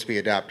 or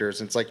USB adapters.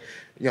 And it's like,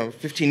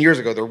 15 years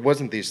ago there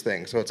wasn't these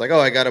things. So it's like, oh,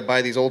 I got to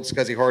buy these old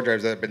SCSI hard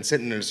drives that have been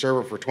sitting in a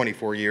server for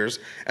 24 years,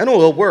 and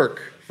it'll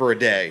work for a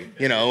day,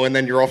 and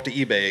then you're off to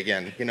eBay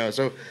again,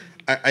 So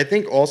I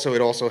think it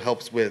also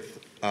helps with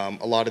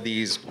a lot of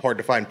these hard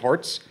to find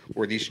parts,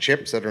 or these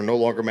chips that are no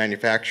longer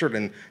manufactured,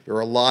 and there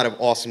are a lot of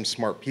awesome,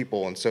 smart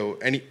people. And so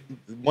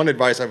one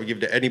advice I would give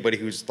to anybody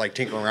who's like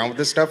tinkering around with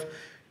this stuff: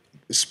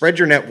 spread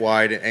your net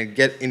wide and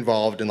get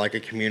involved in like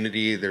a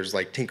community. There's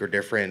like Tinker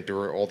Different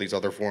or all these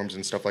other forums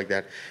and stuff like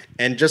that,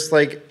 and just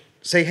like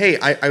say, hey,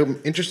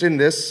 I'm interested in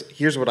this.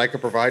 Here's what I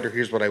could provide, or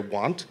here's what I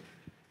want.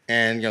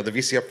 And the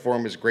VCF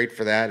forum is great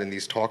for that, and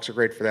these talks are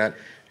great for that,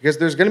 because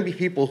there's going to be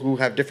people who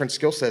have different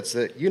skill sets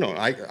that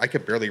I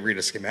could barely read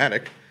a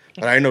schematic,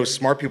 But I know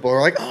smart people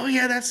are like, oh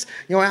yeah, that's,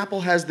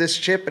 Apple has this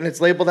chip and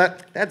it's labeled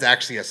that's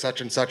actually a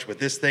such and such with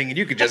this thing, and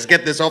you could just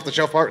get this off the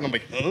shelf part. And I'm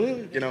like,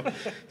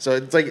 So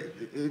it's like,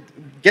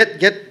 get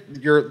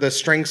the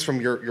strengths from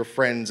your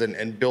friends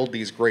and build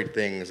these great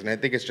things, and I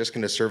think it's just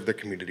going to serve the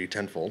community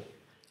tenfold.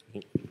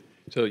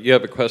 So you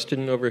have a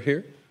question over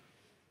here?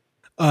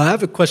 I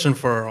have a question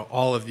for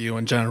all of you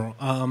in general.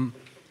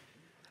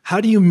 How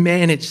do you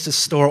manage to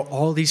store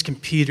all these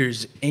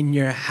computers in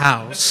your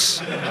house?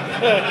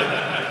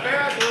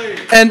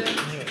 And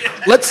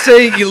let's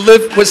say you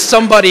live with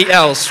somebody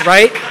else,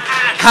 right?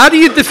 How do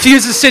you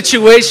diffuse a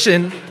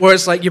situation where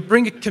it's like you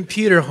bring a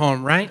computer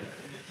home, right?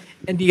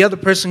 And the other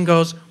person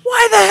goes,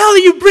 why the hell are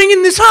you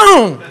bringing this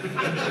home?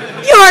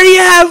 You already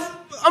have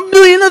a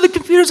million other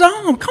computers at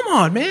home. Come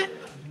on, man.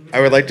 I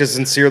would like to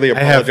sincerely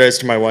apologize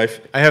to my wife.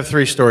 I have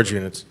 3 storage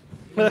units.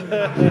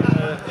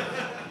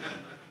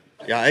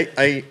 Yeah,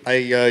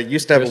 I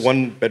used to have a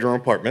one-bedroom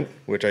apartment,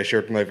 which I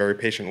shared with my very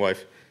patient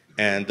wife,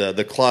 and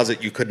the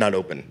closet you could not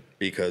open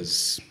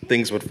because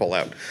things would fall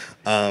out.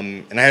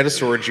 And I had a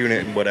storage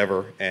unit and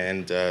whatever,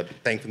 and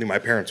thankfully my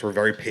parents were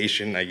very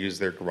patient. I used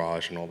their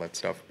garage and all that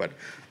stuff, but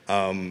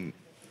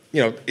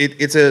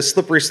it's a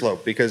slippery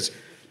slope because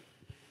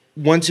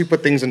once you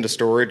put things into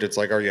storage, it's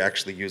like, are you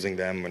actually using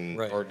them? And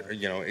or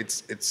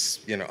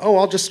oh,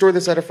 I'll just store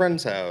this at a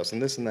friend's house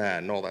and this and that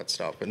and all that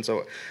stuff. And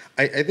so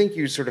I think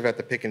you sort of have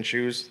to pick and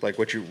choose like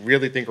what you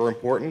really think are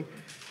important.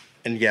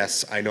 And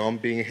yes, I know I'm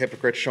being a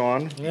hypocrite,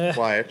 Sean. Be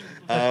quiet.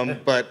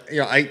 But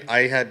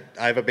I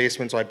have a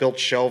basement, so I built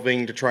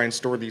shelving to try and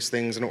store these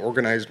things in an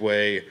organized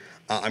way.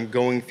 I'm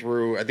going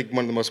through, I think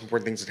one of the most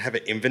important things is to have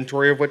an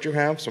inventory of what you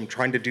have. So I'm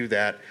trying to do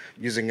that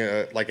using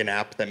an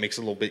app that makes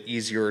it a little bit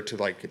easier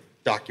to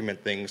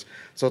document things.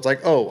 So it's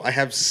like, oh, I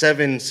have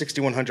 7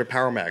 6100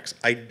 Power Macs.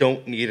 I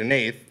don't need an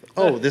 8th.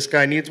 Oh, this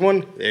guy needs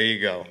one? There you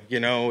go.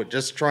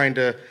 Just trying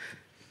to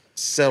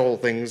settle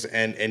things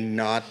and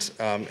not,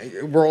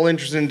 we're all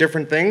interested in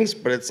different things,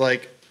 but it's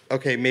like,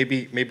 okay,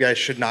 maybe I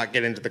should not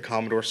get into the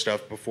Commodore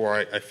stuff before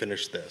I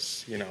finish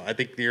this. I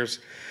think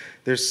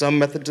there's some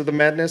method to the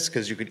madness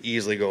because you could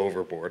easily go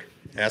overboard.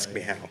 Ask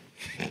me how.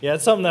 Yeah,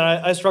 it's something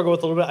that I struggle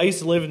with a little bit. I used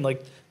to live in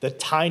the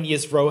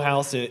tiniest row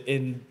house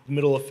in the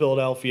middle of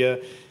Philadelphia.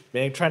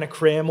 Man, trying to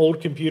cram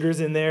old computers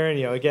in there, and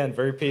again,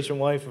 very patient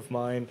wife of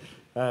mine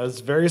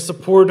was very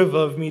supportive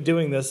of me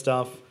doing this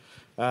stuff.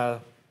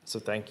 So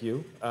thank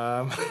you.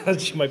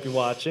 She might be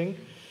watching.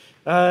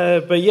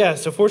 But yeah,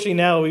 so fortunately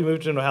now we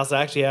moved into a house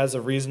that actually has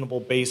a reasonable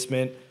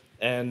basement,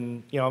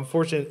 and I'm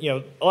fortunate.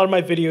 A lot of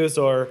my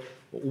videos are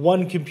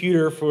one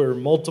computer for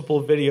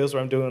multiple videos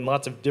where I'm doing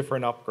lots of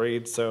different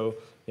upgrades. So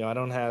I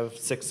don't have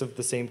 6 of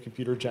the same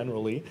computer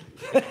generally.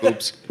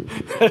 Oops.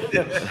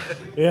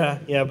 Yeah,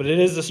 but it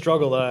is a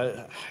struggle that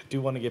I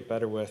do want to get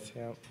better with.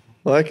 Yeah.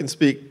 Well, I can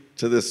speak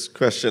to this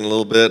question a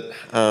little bit.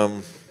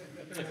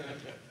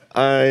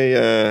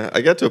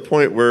 I got to a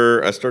point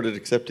where I started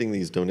accepting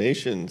these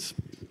donations.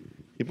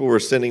 People were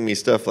sending me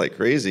stuff like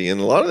crazy, and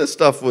a lot of this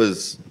stuff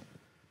was,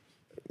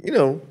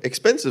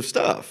 expensive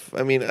stuff.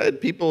 I mean, I had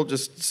people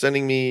just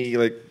sending me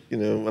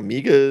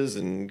Amigas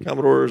and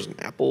Commodores and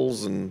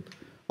Apples and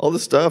all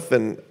this stuff,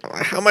 and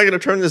how am I going to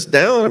turn this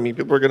down? I mean,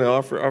 people are going to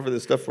offer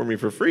this stuff for me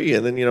for free,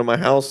 and then my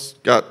house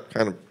got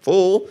kind of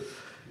full,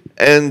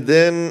 and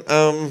then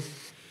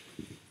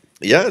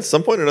at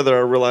some point or another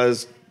I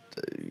realized,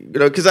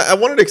 because I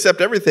wanted to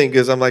accept everything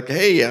because I'm like,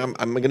 hey, I'm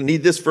going to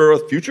need this for a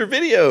future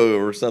video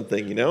or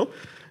something,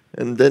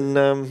 And then,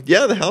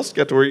 the house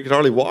got to where you could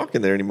hardly walk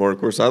in there anymore. Of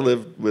course, I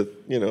live with,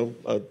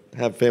 I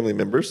have family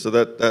members, so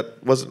that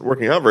wasn't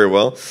working out very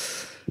well.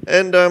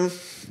 And,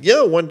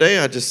 one day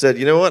I just said,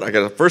 you know what,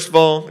 first of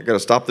all, I got to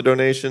stop the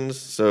donations.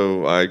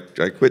 So I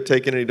quit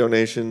taking any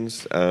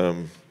donations.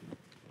 And,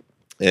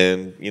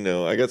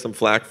 I got some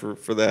flack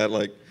for that,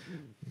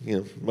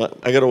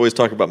 I got to always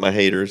talk about my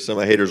haters. Some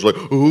of my haters are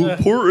like, oh,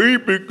 poor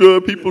Epic,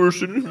 people are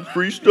sending him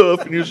free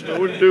stuff and you just know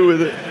what to do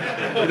with it.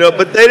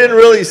 But they didn't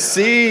really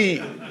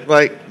see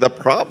the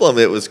problem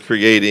it was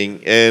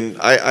creating. And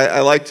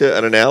I like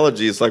an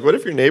analogy. It's like, what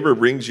if your neighbor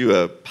brings you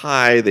a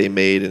pie they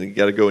made and you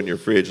got to go in your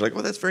fridge? Like,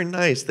 well, that's very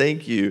nice,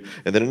 thank you.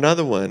 And then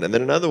another one, and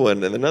then another one,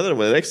 and then another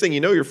one. The next thing you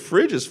know, your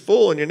fridge is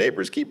full and your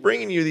neighbors keep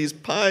bringing you these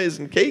pies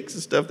and cakes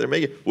and stuff they're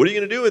making. What are you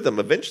going to do with them?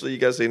 Eventually, you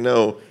got to say,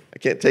 no, I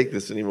can't take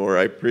this anymore.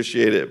 I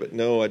appreciate it, but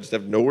no, I just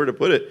have nowhere to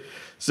put it.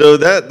 So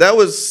that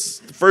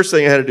was the first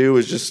thing I had to do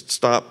was just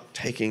stop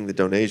taking the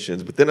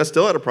donations. But then I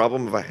still had a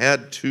problem if I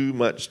had too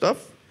much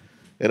stuff.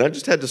 And I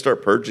just had to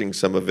start purging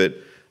some of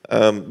it.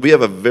 We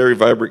have a very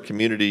vibrant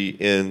community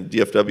in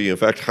DFW. In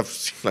fact, I've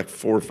seen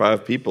 4 or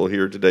 5 people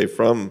here today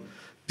from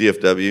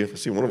DFW. I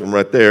see one of them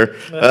right there.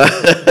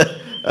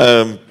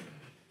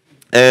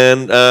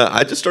 And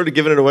I just started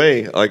giving it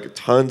away,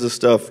 tons of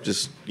stuff.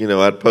 Just,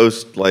 I'd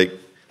post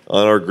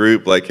on our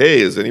group, hey,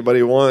 does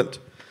anybody want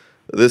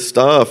this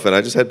stuff? And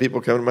I just had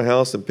people coming to my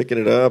house and picking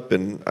it up.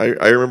 And I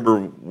remember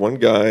one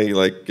guy,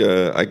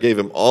 I gave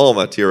him all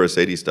my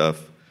TRS-80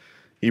 stuff.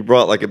 He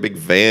brought a big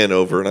van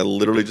over, and I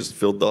literally just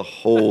filled the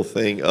whole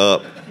thing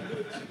up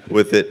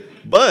with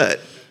it. But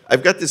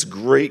I've got this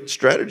great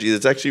strategy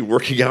that's actually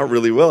working out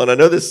really well. And I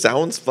know this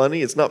sounds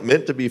funny. It's not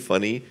meant to be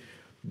funny.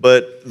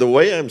 But the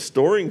way I'm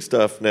storing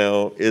stuff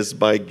now is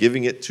by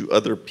giving it to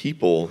other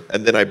people,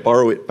 and then I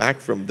borrow it back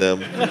from them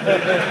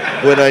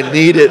when I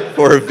need it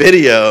for a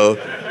video.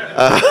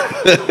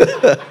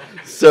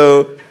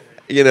 So,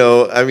 you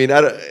know, I mean,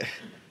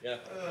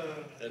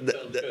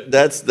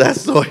 that's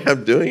the way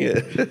I'm doing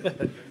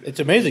it.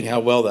 It's amazing how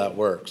well that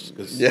works,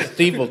 because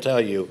Steve will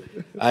tell you,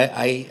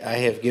 I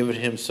have given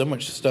him so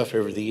much stuff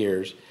over the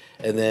years,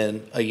 and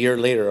then a year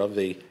later I'll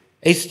be,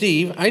 hey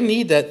Steve, I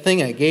need that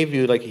thing I gave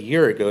you like a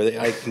year ago that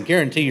I can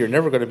guarantee you're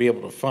never going to be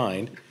able to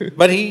find.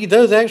 But he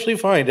does actually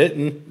find it,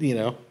 and you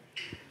know,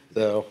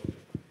 so.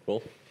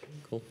 Cool.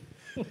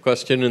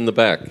 Question in the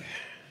back.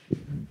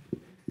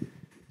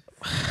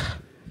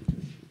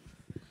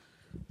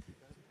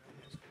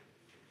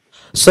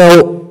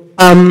 So,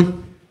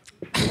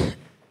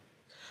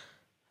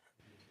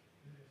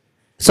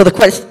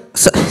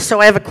 so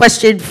I have a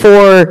question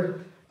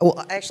for.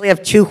 Well, I actually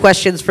have two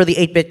questions for the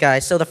 8-bit guy.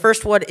 So the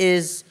first one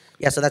is,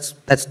 so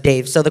that's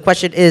Dave. So the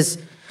question is,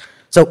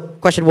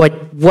 question one,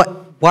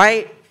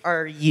 why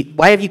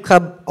have you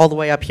come all the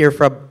way up here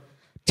from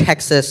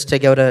Texas to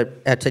go to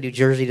New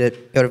Jersey to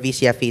go to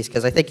VCF East?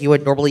 Because I think you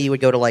would go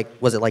to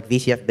was it like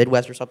VCF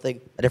Midwest or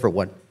something? A different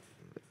one.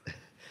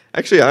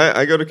 Actually,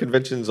 I go to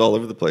conventions all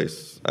over the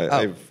place.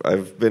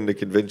 I've been to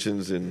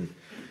conventions in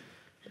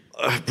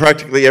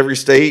practically every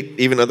state,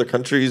 even other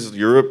countries,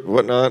 Europe,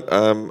 whatnot.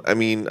 I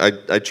mean,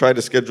 I try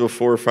to schedule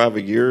 4 or 5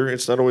 a year.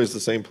 It's not always the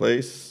same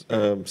place.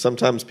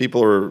 Sometimes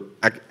people are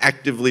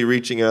actively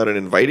reaching out and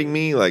inviting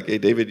me, like, hey,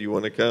 David, you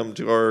want to come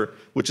to our,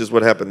 which is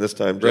what happened this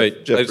time.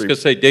 Right. I was going to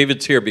say,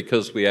 David's here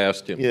because we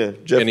asked him. Yeah.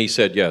 And he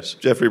said yes.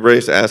 Jeffrey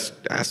Brace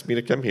asked me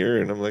to come here,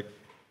 and I'm like,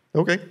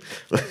 okay.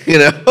 You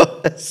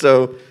know,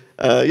 so...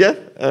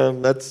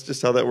 that's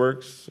just how that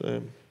works.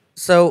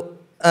 So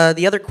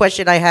the other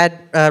question I had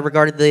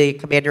regarding the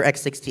Commander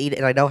X16,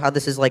 and I know how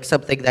this is like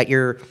something that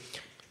you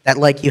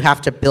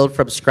have to build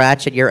from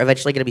scratch, and you're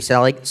eventually going to be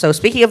selling. So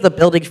speaking of the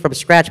building from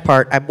scratch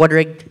part, I'm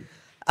wondering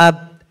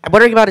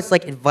about its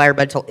like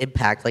environmental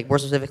impact. Like more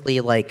specifically,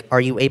 like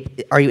are you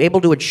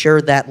able to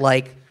ensure that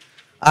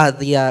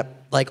the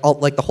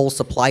whole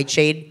supply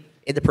chain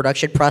in the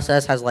production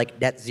process has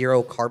like net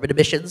zero carbon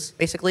emissions,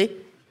 basically?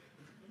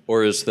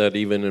 Or is that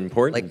even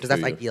important? Because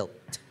that's ideal.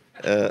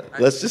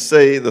 Let's just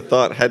say the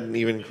thought hadn't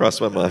even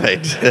crossed my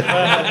mind.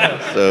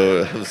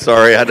 So I'm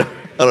sorry, I don't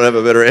have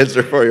a better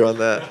answer for you on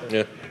that.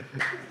 Yeah.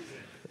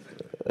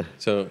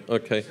 So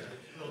okay.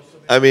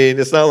 I mean,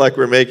 it's not like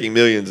we're making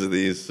millions of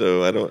these,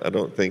 so I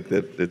don't think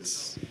that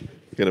it's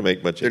going to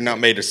make much. They're not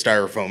made of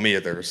styrofoam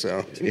either,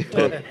 so.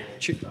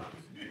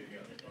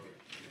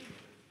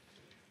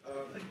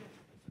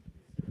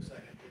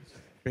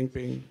 Bing,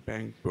 bing,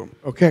 bang, boom.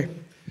 Okay.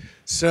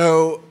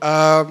 So,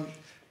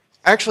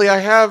 actually,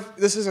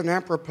 this is an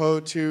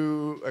apropos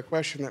to a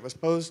question that was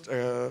posed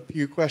a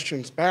few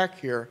questions back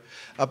here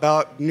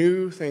about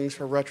new things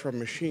for retro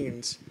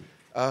machines.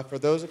 For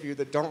those of you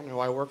that don't know,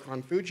 I work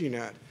on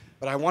FujiNet,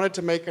 but I wanted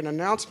to make an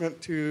announcement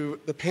to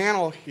the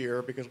panel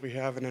here because we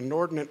have an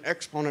inordinate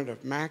exponent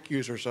of Mac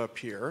users up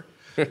here.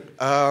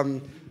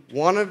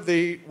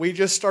 We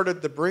just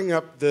started the bring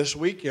up this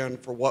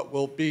weekend for what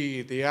will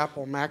be the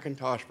Apple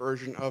Macintosh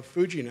version of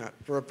FujiNet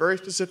for a very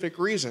specific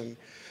reason,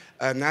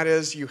 and that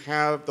is you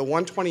have the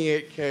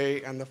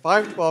 128K and the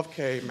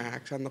 512K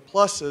Macs and the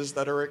pluses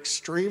that are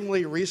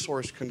extremely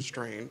resource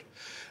constrained.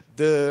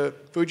 The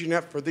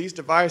FujiNet for these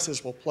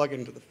devices will plug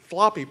into the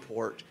floppy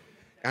port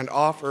and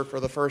offer for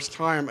the first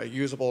time a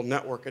usable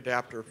network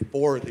adapter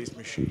for these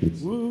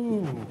machines.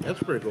 Woo,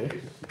 that's pretty cool.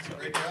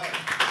 Great job.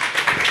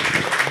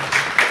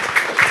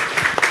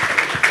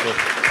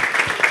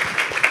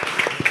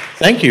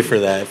 Thank you for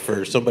that,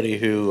 for somebody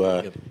who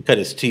cut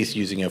his teeth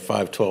using a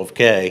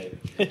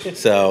 512K.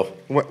 So,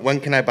 when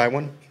can I buy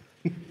one?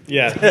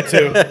 Yeah,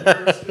 too.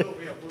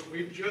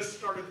 We just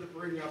started the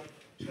bring up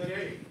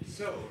today,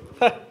 so.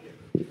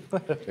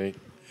 Okay.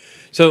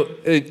 So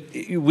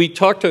we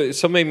talked to,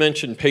 somebody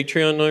mentioned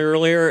Patreon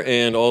earlier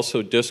and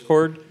also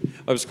Discord.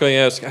 I was going to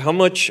ask, how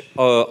much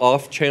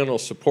off-channel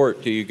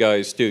support do you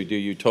guys do? Do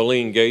you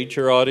totally engage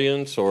your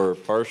audience or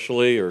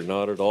partially or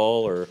not at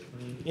all? Or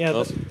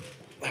yeah,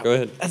 go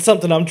ahead. That's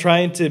something I'm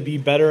trying to be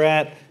better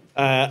at.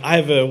 I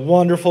have a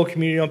wonderful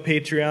community on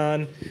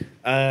Patreon.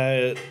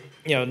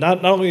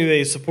 Not only do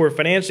they support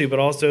financially, but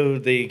also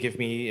they give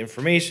me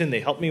information,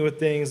 they help me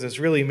with things, and it's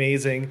really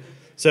amazing.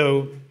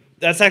 So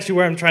that's actually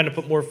where I'm trying to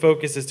put more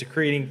focus, is to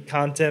creating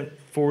content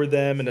for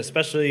them, and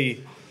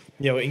especially,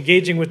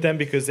 engaging with them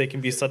because they can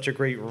be such a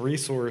great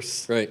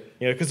resource. Right.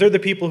 Because they're the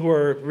people who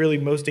are really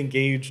most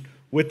engaged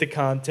with the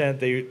content.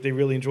 They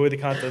really enjoy the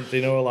content.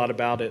 They know a lot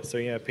about it. So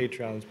yeah,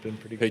 Patreon's been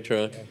pretty good.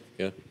 Patreon,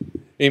 yeah.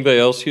 Anybody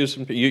else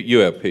using? You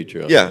have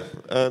Patreon. Yeah,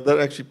 that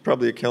actually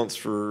probably accounts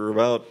for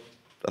about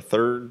a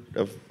third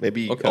of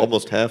maybe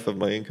almost half of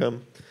my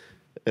income,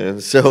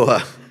 and so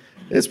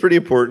it's pretty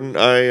important.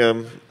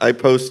 I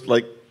post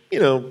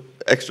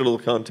extra little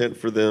content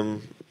for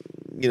them,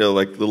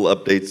 like little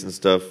updates and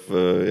stuff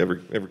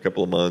every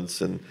couple of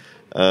months, and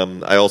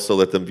I also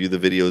let them view the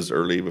videos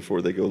early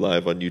before they go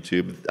live on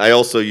YouTube. I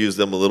also use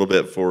them a little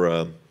bit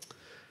for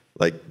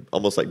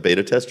almost like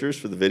beta testers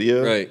for the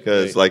video, Right,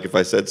 because like if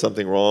I said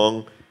something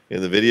wrong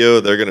in the video,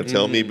 they're going to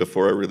tell me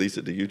before I release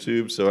it to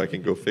YouTube, so I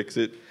can go fix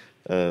it.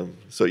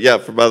 So yeah,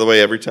 by the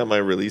way, every time I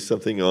release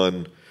something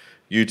on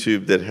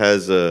YouTube that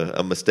has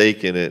a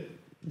mistake in it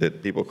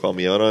that people call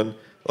me out on,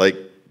 like,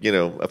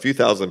 a few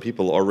thousand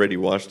people already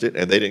watched it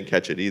and they didn't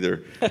catch it either,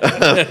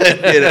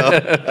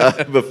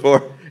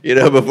 before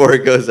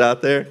it goes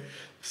out there.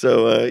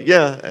 So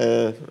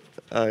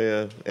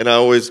I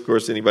always, of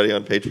course, anybody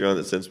on Patreon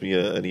that sends me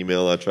an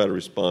email, I try to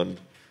respond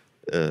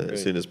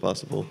as soon as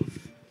possible.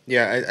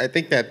 Yeah, I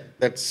think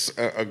that's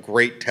a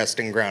great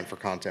testing ground for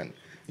content.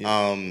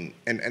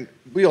 And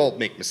we all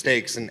make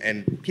mistakes,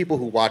 and people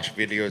who watch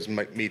videos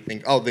might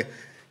think,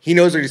 he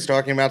knows what he's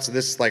talking about, so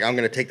this is like, I'm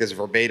going to take this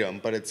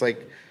verbatim. But it's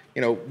like,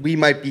 we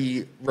might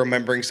be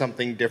remembering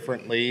something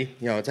differently.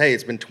 It's, hey,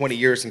 it's been 20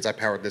 years since I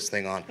powered this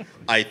thing on.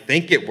 I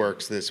think it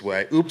works this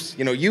way. Oops,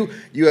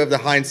 you have the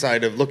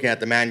hindsight of looking at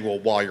the manual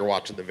while you're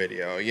watching the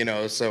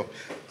video, So,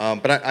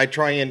 but I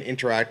try and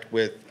interact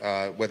with,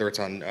 whether it's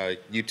on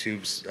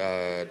YouTube's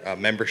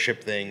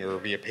membership thing or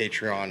via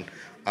Patreon.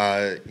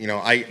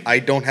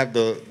 I don't have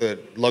the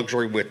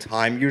luxury with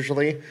time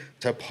usually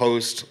to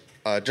post,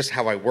 just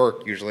how I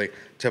work usually,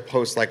 to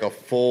post like a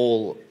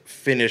full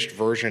finished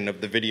version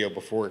of the video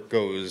before it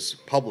goes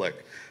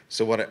public.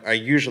 So what I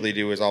usually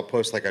do is I'll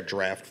post like a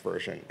draft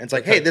version. And it's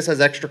like, hey, this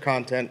has extra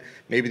content.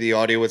 Maybe the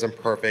audio isn't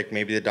perfect.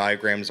 Maybe the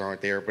diagrams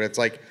aren't there. But it's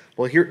like,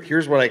 well,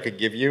 here's what I could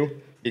give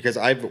you, because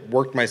I've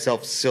worked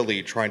myself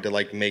silly trying to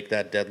like make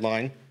that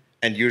deadline.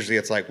 And usually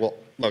it's like, well,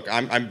 look,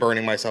 I'm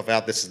burning myself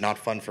out. This is not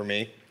fun for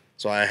me.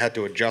 So I had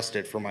to adjust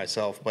it for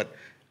myself. But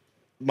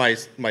my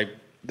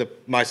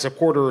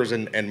supporters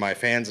and my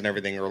fans and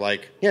everything are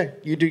like, yeah,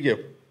 you do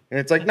you. And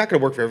it's like not going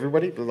to work for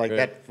everybody, but like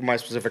that for my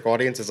specific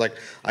audience is like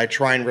I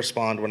try and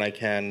respond when I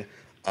can.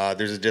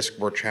 There's a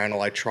Discord channel.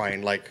 I try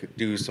and like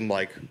do some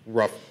like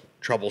rough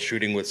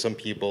troubleshooting with some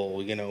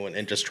people,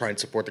 and just try and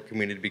support the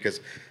community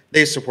because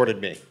they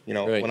supported me.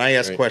 When I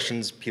ask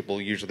questions,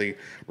 people usually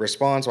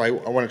respond. So I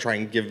want to try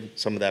and give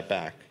some of that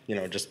back,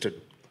 just to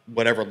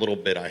whatever little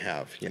bit I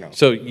have,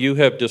 So you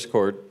have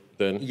Discord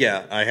then?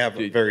 Yeah, I have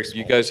a very small.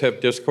 You guys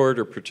have Discord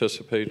or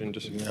participate in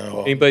Discord?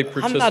 No. Anybody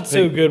participate? I'm not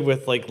so good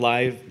with like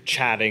live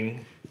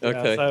chatting.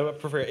 Okay. So I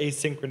prefer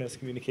asynchronous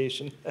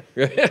communication.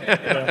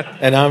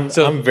 And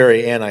I'm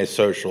very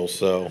antisocial,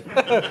 so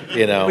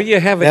Well, you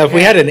have now if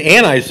we had an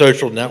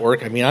antisocial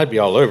network, I mean, I'd be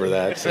all over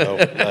that. So,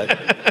 but,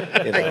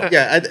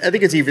 Yeah, I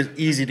think it's even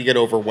easy to get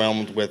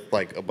overwhelmed with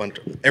like a bunch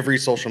of every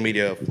social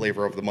media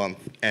flavor of the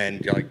month,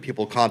 and like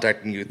people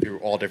contacting you through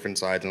all different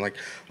sides, and like,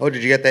 oh,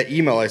 did you get that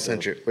email I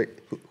sent you? Wait,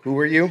 who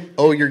are you?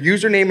 Oh, your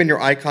username and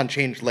your icon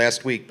changed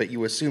last week, but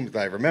you assumed that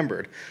I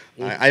remembered.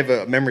 I have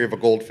a memory of a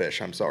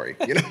goldfish. I'm sorry.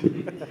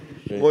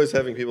 I'm always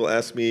having people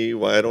ask me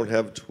why I don't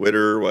have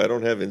Twitter, why I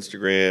don't have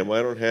Instagram, why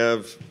I don't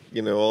have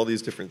all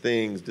these different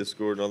things,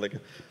 Discord and all that.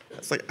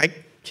 It's like I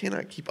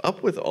cannot keep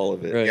up with all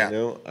of it. Right.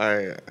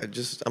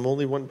 I'm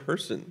only one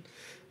person.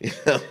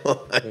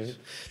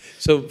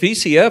 So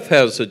VCF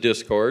has a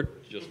Discord,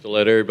 just to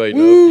let everybody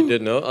know if you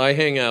didn't know. I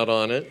hang out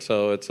on it,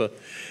 so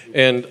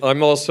and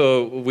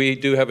we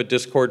do have a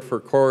Discord for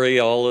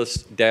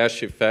Coriolis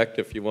 -effect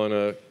if you want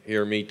to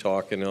hear me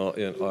talk in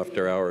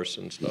after hours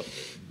and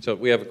stuff. So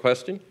we have a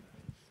question?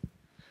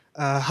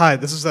 Hi,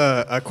 this is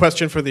a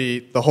question for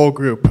the whole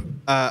group.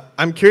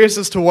 I'm curious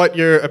as to what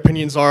your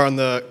opinions are on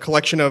the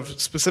collection of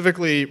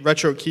specifically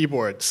retro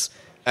keyboards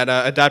and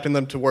adapting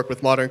them to work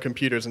with modern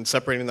computers and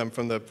separating them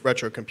from the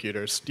retro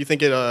computers. Do you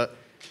think it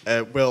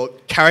will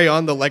carry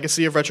on the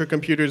legacy of retro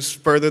computers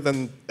further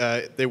than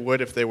they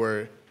would if they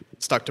were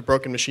stuck to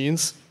broken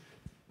machines?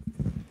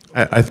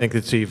 I think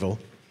it's evil.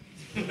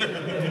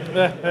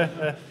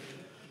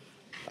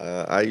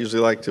 I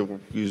usually like to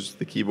use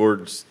the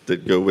keyboards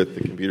that go with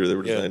the computer they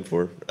were designed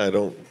for.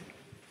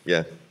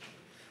 Yeah,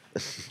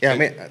 I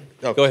mean,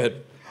 go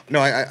ahead. No,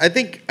 I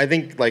think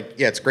like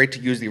it's great to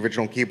use the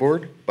original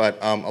keyboard, but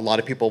a lot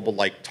of people will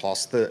like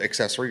toss the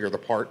accessory or the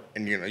part,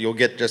 and you'll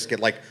just get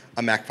like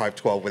a Mac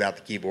 512 without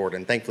the keyboard,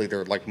 and thankfully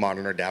they're like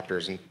modern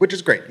adapters, and which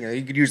is great.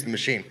 You could use the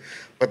machine,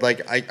 but like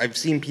I've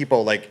seen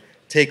people like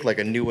take like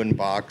a new in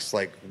box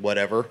like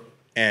whatever,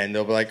 and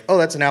they'll be like, oh,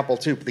 that's an Apple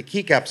II, but the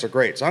keycaps are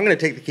great, so I'm going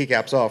to take the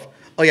keycaps off.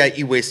 Oh yeah,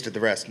 you wasted the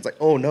rest. It's like,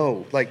 oh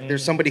no, like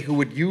there's somebody who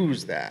would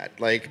use that.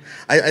 Like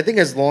I think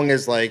as long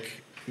as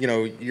like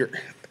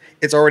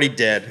it's already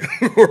dead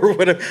or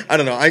whatever. I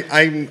don't know.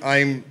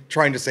 I'm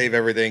trying to save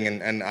everything,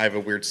 and I have a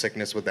weird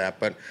sickness with that.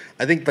 But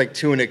I think like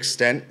to an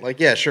extent, like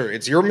yeah, sure,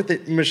 it's your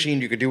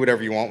machine. You could do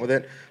whatever you want with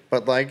it.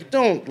 But like,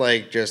 don't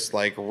like just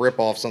like rip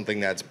off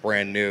something that's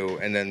brand new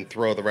and then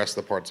throw the rest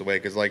of the parts away.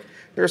 Because like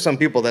there are some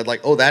people that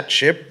like, oh, that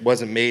chip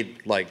wasn't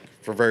made like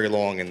for very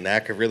long, and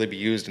that could really be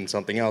used in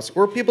something else.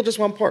 Or people just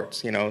want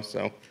parts,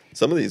 So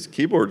some of these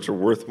keyboards are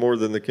worth more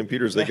than the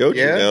computers they go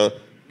to now.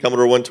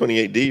 Commodore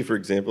 128D, for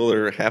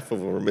example, half of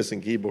them are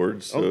missing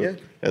keyboards. So, Oh, yeah.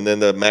 And then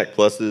the Mac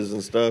Pluses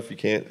and stuff, you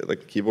can't,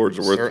 like, keyboards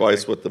are worth Certainly.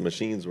 twice what the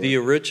machines were. The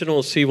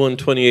original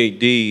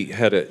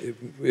C128D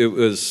it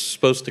was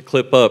supposed to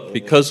clip up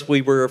because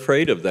we were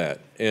afraid of that.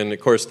 And of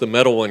course, the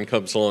metal one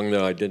comes along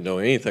that I didn't know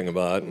anything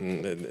about,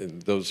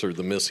 and those are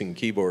the missing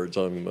keyboards,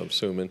 I'm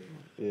assuming.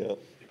 Yeah.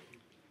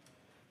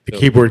 The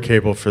keyboard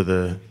cable for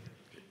the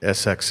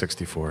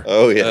SX64.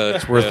 Oh, yeah.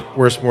 It's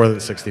worth more than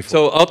 64.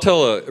 So I'll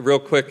tell real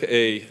quick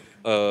a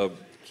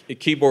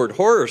keyboard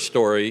horror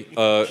story,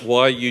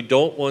 why you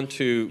don't want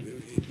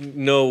to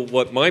know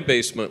what my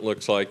basement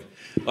looks like.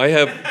 I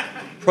have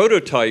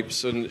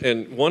prototypes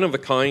and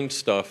one-of-a-kind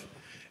stuff,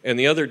 and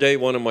the other day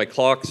one of my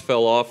clocks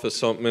fell off of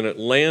something, and it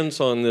lands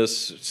on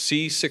this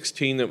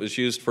C16 that was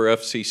used for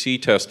FCC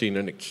testing,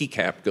 and a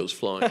keycap goes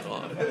flying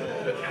off.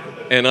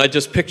 And I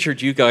just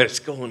pictured you guys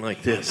going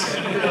like this.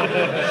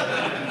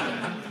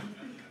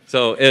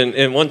 So,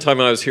 and one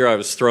time I was here, I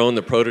was throwing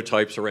the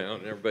prototypes around,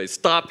 and everybody,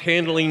 stop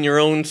handling your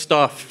own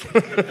stuff.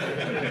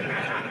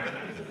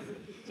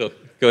 So,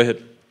 go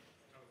ahead.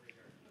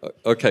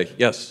 Okay,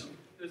 yes.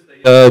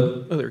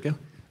 Oh, there we go.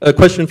 A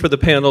question for the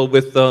panel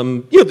with,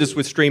 just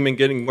with streaming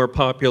getting more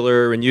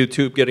popular and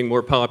YouTube getting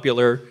more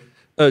popular.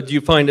 Do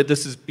you find that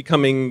this is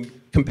becoming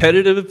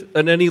competitive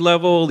at any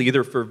level,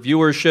 either for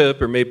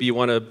viewership or maybe you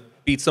want to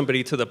beat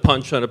somebody to the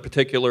punch on a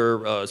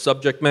particular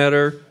subject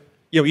matter?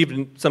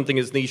 Even something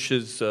as niche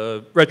as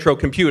retro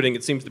computing,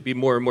 it seems to be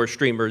more and more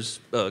streamers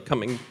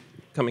coming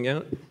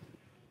out.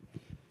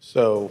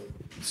 So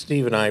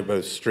Steve and I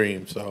both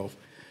stream, so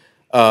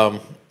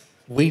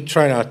we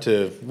try not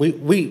to.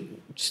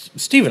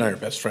 Steve and I are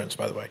best friends,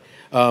 by the way,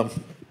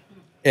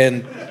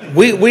 and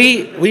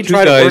we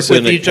try to work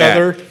with each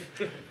other.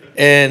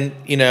 And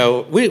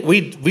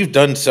we've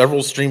done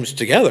several streams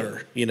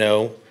together.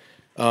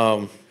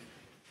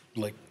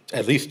 Like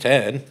at least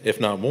 10,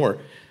 if not more.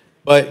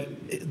 But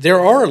there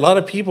are a lot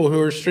of people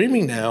who are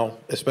streaming now,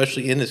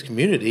 especially in this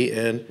community,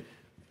 and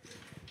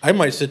I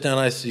might sit down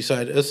and I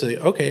say,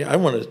 okay, I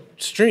want to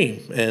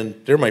stream, and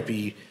there might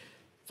be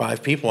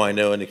 5 people I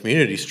know in the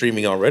community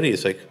streaming already.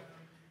 It's like,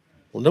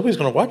 well, nobody's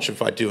going to watch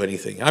if I do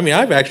anything. I mean,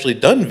 I've actually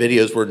done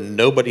videos where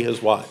nobody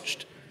has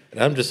watched, and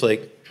I'm just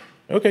like,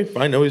 okay,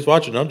 fine, nobody's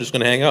watching, I'm just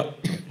going to hang up.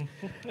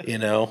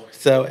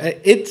 So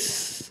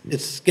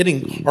it's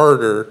getting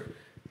harder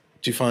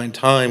to find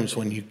times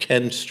when you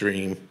can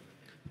stream.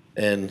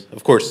 And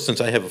of course,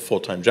 since I have a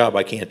full-time job,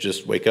 I can't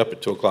just wake up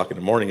at 2 o'clock in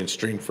the morning and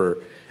stream for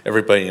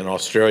everybody in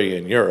Australia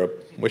and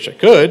Europe. Wish I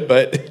could,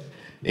 but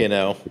they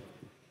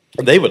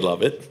would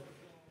love it.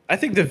 I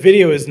think the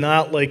video is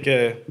not like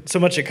so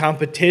much a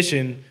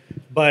competition,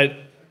 but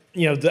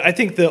I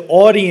think the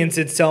audience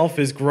itself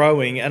is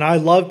growing, and I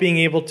love being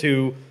able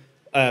to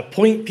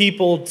point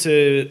people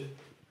to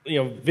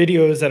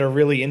videos that are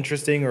really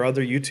interesting or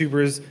other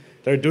YouTubers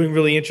that are doing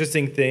really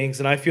interesting things,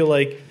 and I feel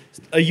like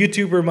a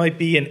YouTuber might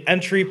be an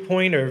entry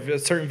point, or a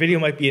certain video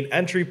might be an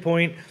entry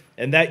point,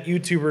 and that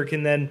YouTuber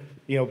can then,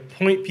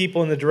 point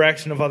people in the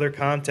direction of other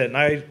content.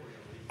 And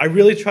I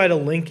really try to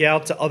link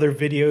out to other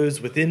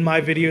videos within my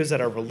videos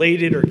that are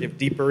related or give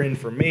deeper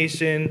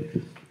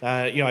information.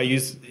 I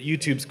use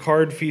YouTube's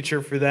card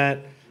feature for that.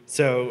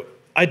 So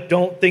I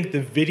don't think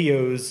the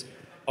videos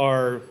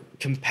are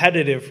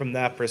competitive from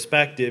that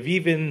perspective,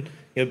 even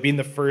being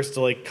the first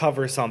to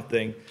cover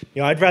something.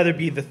 I'd rather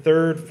be the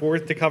third,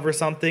 fourth to cover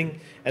something,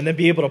 and then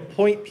be able to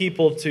point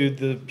people to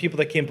the people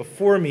that came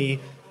before me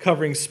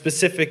covering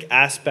specific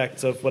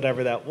aspects of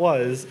whatever that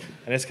was.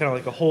 And it's kind of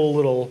like a whole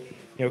little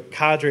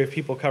cadre of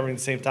people covering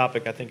the same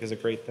topic. I think is a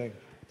great thing.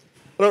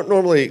 I don't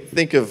normally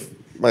think of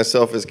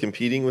myself as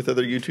competing with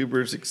other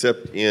YouTubers,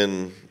 except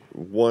in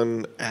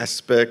one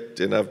aspect,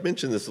 and I've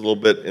mentioned this a little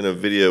bit in a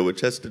video,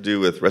 which has to do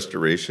with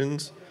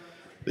restorations.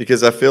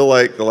 Because I feel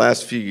like the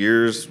last few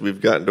years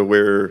we've gotten to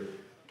where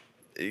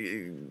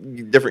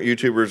different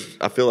YouTubers,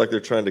 I feel like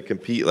they're trying to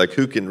compete, like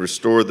who can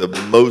restore the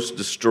most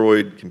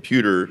destroyed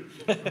computer,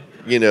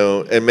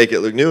 and make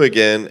it look new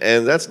again.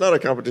 And that's not a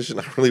competition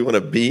I really want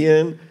to be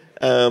in.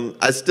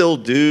 I still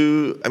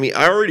do. I mean,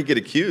 I already get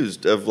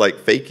accused of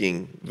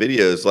faking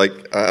videos. I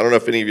don't know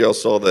if any of y'all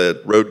saw the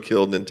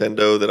Roadkill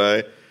Nintendo that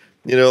I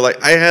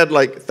had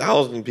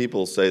 1,000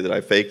 people say that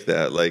I faked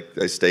that,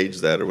 I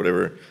staged that or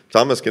whatever.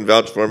 Thomas can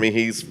vouch for me.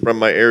 He's from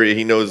my area.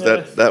 He knows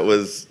that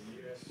is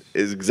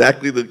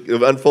exactly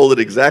unfolded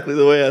exactly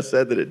the way I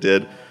said that it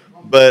did.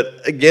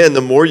 But again,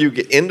 the more you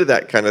get into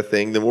that kind of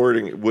thing, the more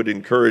it would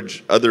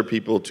encourage other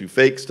people to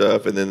fake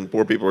stuff, and then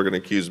more people are going to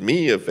accuse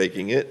me of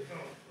faking it.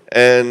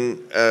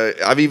 And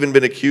I've even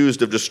been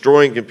accused of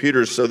destroying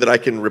computers so that I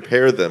can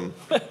repair them,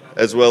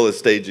 as well as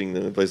staging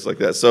them in places like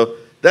that. So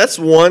that's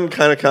one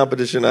kind of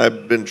competition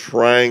I've been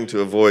trying to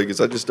avoid because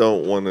I just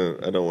don't want to.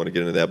 I don't want to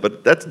get into that.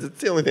 But that's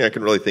the only thing I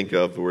can really think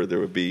of where there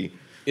would be.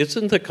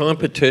 Isn't the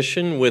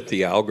competition with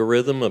the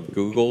algorithm of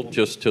Google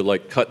just to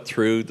cut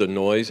through the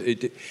noise?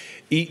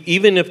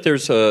 Even if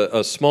there's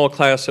a small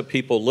class of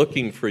people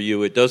looking for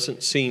you, it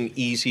doesn't seem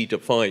easy to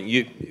find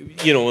you.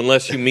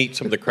 Unless you meet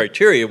some of the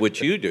criteria, which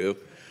you do.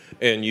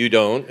 and you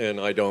don't, and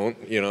I don't,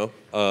 you know.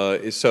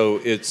 So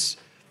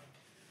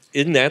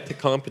isn't that the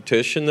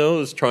competition, though,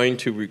 is trying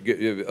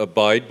to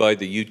abide by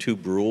the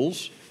YouTube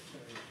rules?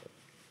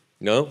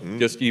 No?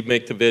 Just you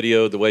make the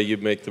video the way you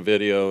make the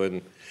video,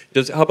 and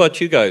how about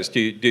you guys? Do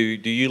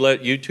you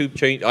let YouTube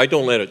change? I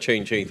don't let it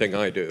change anything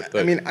I do.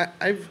 But. I mean,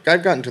 I've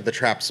gotten to the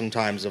trap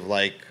sometimes of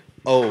like,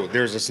 oh,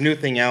 there's this new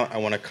thing out, I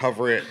want to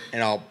cover it,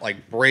 and I'll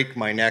like break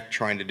my neck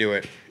trying to do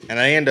it, and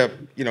I end up,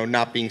 you know,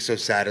 not being so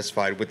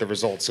satisfied with the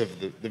results of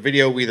the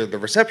video, either the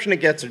reception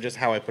it gets or just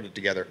how I put it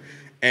together.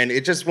 And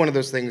it's just one of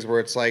those things where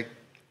it's like,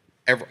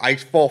 I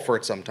fall for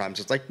it sometimes.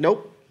 It's like,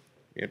 nope,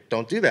 you know,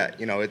 don't do that.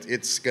 You know,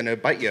 it's gonna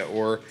bite you.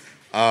 Or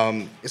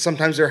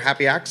sometimes there are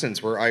happy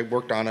accidents where I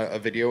worked on a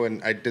video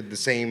and I did the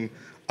same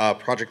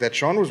project that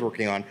Sean was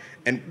working on,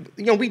 and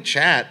you know, we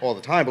chat all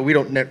the time, but we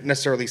don't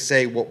necessarily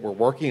say what we're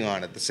working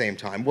on at the same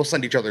time. We'll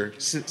send each other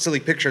silly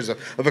pictures of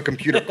a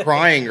computer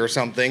crying or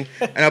something,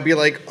 and I'll be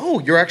like, "Oh,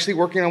 you're actually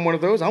working on one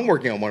of those? I'm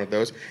working on one of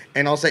those,"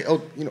 and I'll say,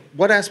 "Oh, you know,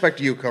 what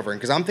aspect are you covering?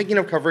 Because I'm thinking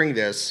of covering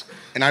this,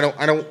 and I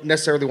don't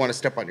necessarily want to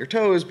step on your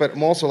toes, but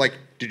I'm also like,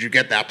 did you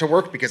get that to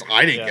work? Because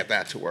I didn't get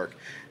that to work."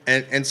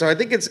 And so I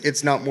think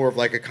it's not more of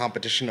like a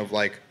competition of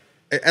like,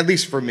 at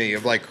least for me,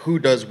 of like who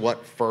does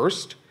what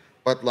first.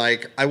 But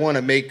like, I want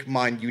to make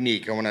mine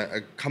unique. I want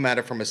to come at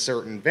it from a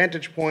certain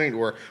vantage point,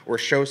 or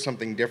show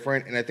something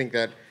different. And I think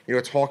that, you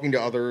know, talking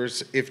to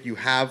others, if you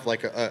have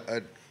like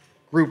a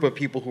group of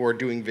people who are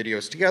doing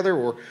videos together,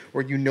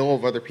 or you know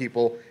of other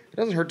people, it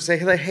doesn't hurt to say,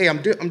 hey,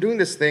 I'm doing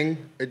this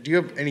thing. Do you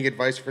have any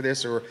advice for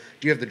this, or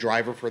do you have the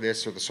driver for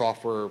this, or the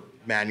software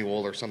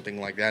manual, or something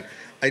like that?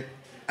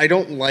 I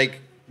don't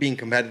like being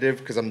competitive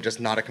because I'm just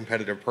not a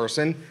competitive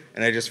person,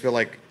 and I just feel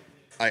like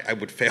I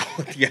would fail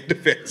at the end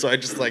of it. So I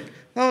just like,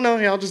 oh no,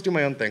 yeah, I'll just do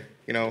my own thing,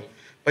 you know.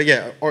 But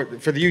yeah, or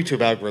for the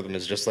YouTube algorithm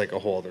is just like a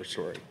whole other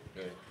story.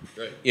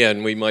 Right. Yeah,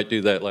 and we might do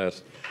that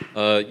last.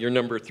 You're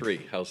number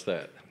 3. How's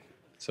that?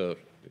 So,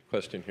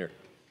 question here.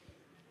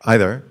 Hi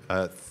there.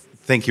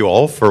 Thank you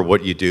all for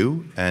what you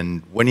do.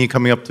 And when are you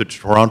coming up to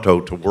Toronto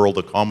to World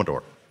of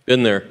Commodore?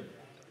 Been there.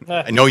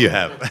 I know you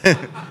have.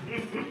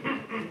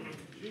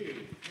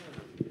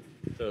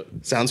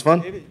 Sounds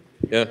fun.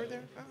 Yeah.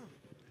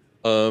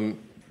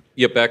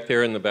 Yeah, back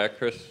there in the back,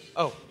 Chris.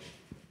 Oh,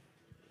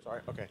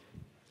 sorry. Okay.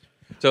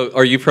 So,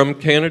 are you from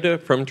Canada,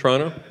 from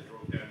Toronto?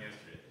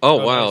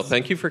 Oh, wow.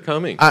 Thank you for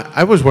coming.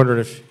 I was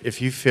wondering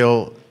if you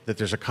feel that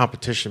there's a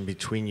competition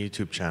between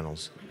YouTube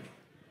channels.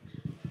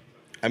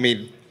 I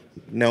mean,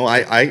 no,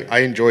 I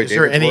enjoy Is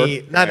there David's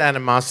any, work. not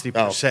animosity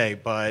per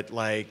se, but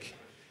like,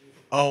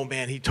 oh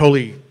man, he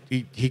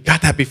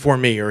got that before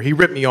me, or he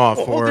ripped me off,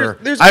 or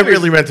I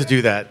really meant to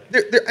do that.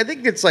 I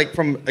think it's like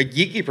from a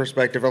geeky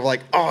perspective of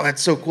like, oh,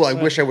 that's so cool. I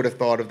wish I would have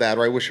thought of that,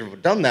 or I wish I would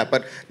have done that,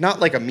 but not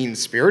like a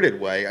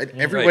mean-spirited way.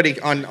 Everybody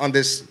on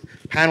this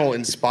panel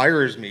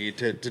inspires me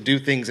to do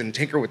things and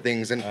tinker with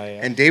things,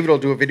 and David will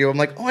do a video. I'm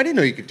like, oh, I didn't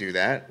know you could do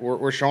that,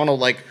 or Sean will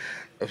like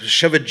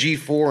shove a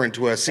G4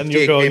 into a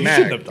 68K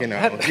Mac, you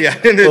know. Yeah,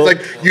 and it's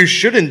like, you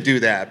shouldn't do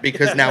that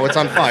because now it's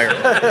on fire.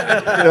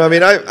 You know, I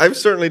mean, I've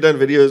certainly done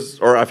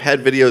videos, or I've had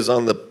videos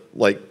on the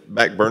like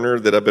back burner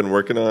that I've been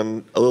working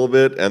on a little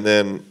bit, and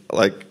then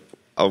like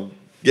I'll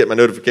get my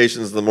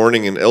notifications in the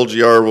morning, and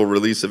LGR will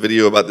release a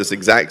video about this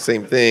exact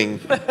same thing,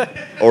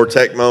 or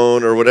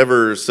Techmoan or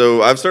whatever.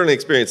 So I've certainly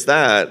experienced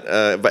that,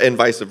 and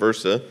vice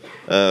versa.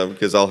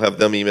 Because I'll have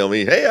them email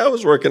me, hey, I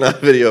was working on a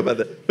video about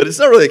that. But it's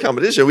not really a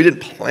competition. We didn't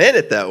plan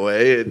it that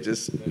way. It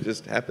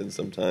just happens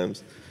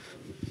sometimes.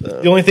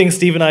 So. The only thing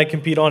Steve and I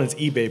compete on is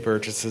eBay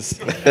purchases.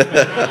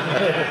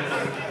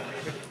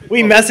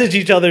 We message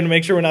each other to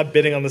make sure we're not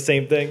bidding on the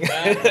same thing.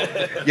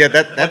 Yeah,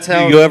 that's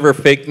how. Do you ever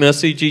fake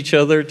message each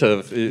other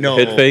to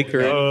hit fake?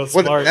 Or? Oh,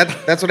 smart. Well,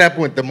 that's what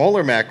happened with the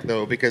Moeller Mac,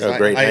 though, because now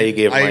you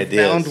gave them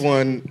ideas.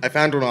 I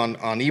found one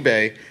on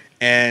eBay,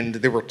 and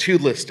there were 2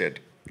 listed.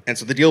 And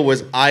so the deal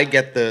was I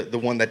get the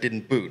one that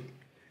didn't boot,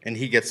 and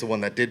he gets the one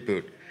that did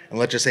boot. And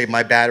let's just say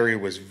my battery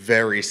was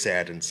very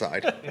sad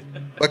inside.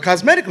 But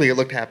cosmetically, it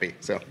looked happy.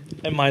 So.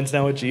 And mine's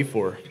now a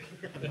G4.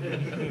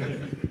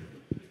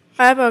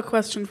 I have a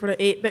question for the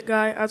 8-bit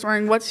guy. I was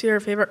wondering, what's your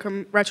favorite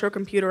retro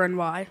computer and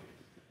why?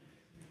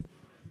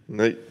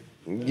 No,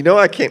 you know,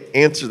 I can't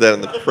answer that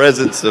in the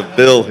presence of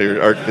Bill here,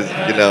 because,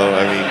 you know,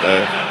 I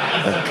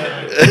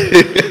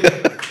mean,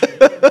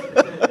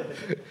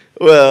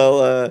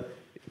 well,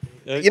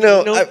 you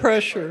know, no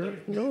pressure.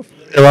 No.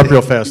 Go up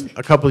real fast.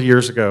 A couple of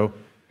years ago,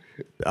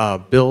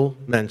 Bill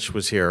Mensch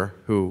was here,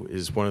 who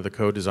is one of the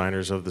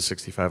co-designers of the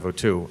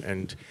 6502,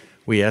 and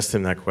we asked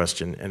him that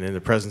question. And in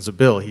the presence of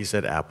Bill, he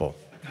said Apple.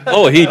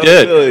 Oh, he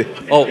did.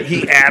 Really? Oh,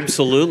 he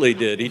absolutely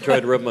did. He tried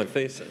to rub my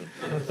face in.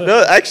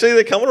 No, actually,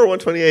 the Commodore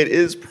 128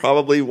 is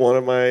probably one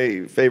of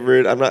my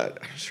favorite. I'm not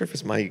sure if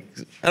it's my.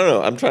 I don't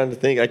know. I'm trying to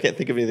think. I can't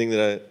think of anything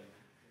that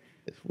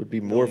would be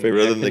more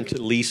favorite other than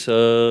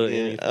Lisa.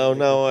 Yeah. Oh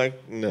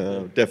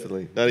no,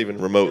 definitely not even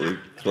remotely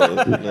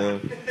close.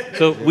 No.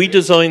 So we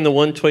designed the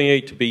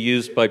 128 to be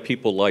used by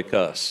people like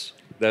us.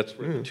 That's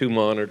where the 2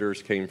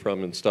 monitors came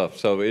from and stuff.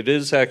 So it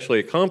is actually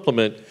a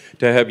compliment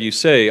to have you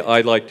say,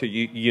 I like to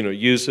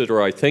use it,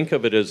 or I think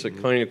of it as a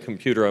kind of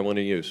computer I want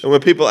to use. And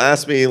when people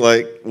ask me,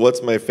 like,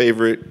 what's my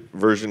favorite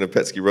version of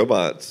Petsky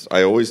Robots,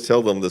 I always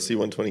tell them the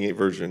C128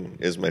 version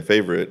is my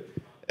favorite.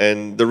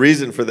 And the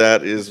reason for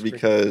that is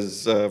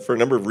because, for a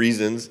number of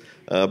reasons,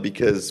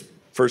 because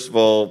first of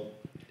all,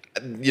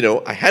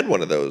 I had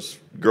one of those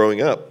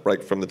growing up,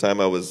 right from the time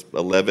I was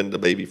 11 to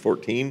maybe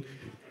 14.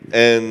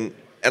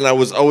 And I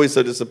was always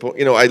so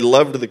disappointed. I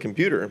loved the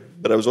computer,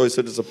 but I was always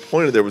so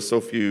disappointed there was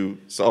so few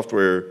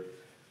software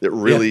that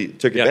really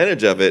took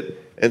advantage of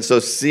it. And so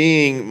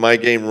seeing my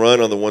game run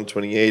on the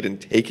 128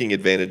 and taking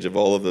advantage of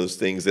all of those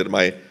things that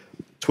my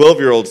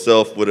 12-year-old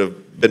self would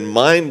have been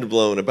mind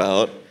blown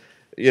about,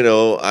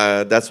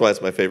 that's why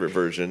it's my favorite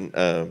version.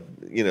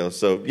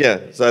 So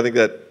I think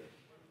that.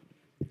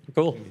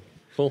 Cool.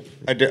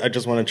 I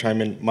just want to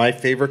chime in. My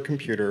favorite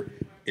computer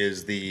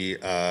is the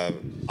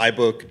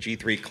iBook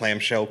G3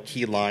 clamshell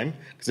key lime,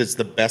 because it's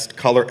the best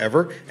color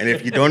ever. And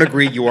if you don't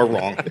agree, you are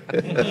wrong.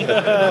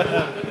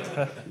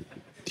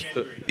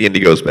 The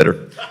indigo's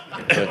better.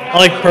 I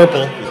like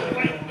purple.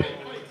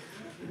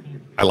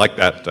 I like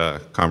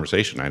that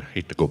conversation. I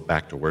hate to go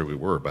back to where we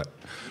were, but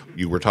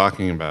you were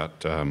talking about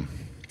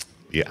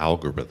the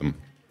algorithm.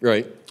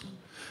 Right.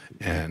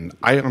 And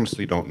I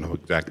honestly don't know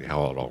exactly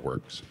how it all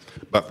works.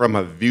 But from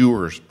a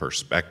viewer's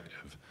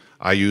perspective,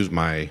 I use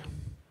my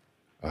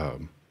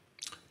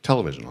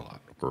television a lot,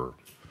 or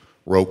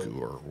Roku,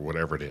 or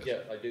whatever it is. Yeah,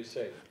 I do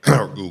say.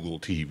 Or Google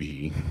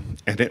TV.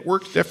 And it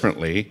works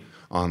differently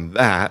on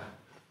that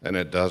than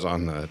it does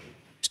on the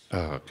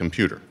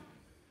computer.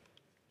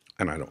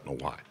 And I don't know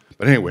why.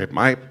 But anyway,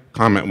 my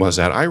comment was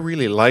that I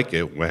really like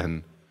it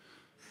when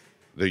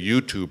the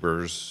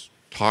YouTubers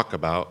talk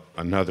about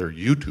another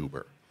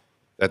YouTuber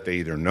that they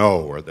either know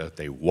or that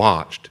they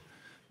watched,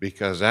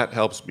 because that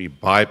helps me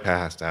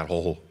bypass that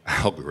whole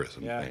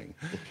algorithm thing.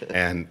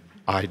 And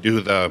I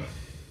do the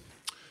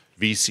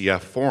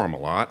VCF forum a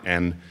lot,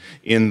 and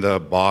in the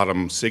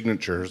bottom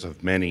signatures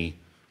of many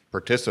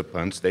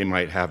participants, they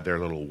might have their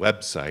little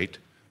website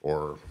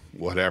or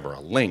whatever,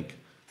 a link,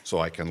 so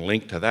I can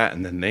link to that,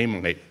 and then they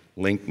might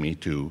link me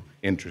to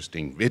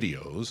interesting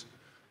videos.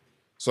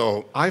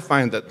 So I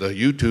find that the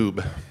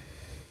YouTube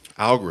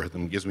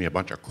algorithm gives me a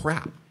bunch of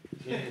crap.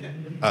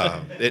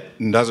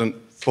 It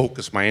doesn't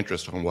focus my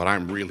interest on what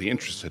I'm really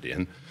interested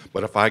in,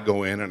 but if I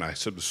go in and I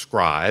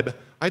subscribe,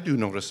 I do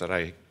notice that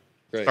I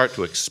start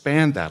to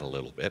expand that a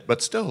little bit,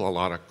 but still a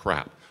lot of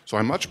crap. So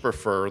I much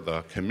prefer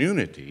the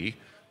community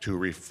to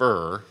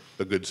refer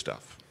the good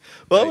stuff.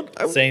 Well,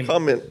 I would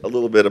comment a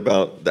little bit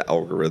about the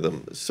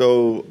algorithm.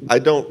 So I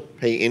don't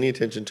pay any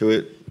attention to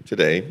it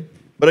today,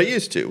 but I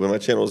used to when my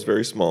channel was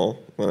very small,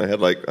 when I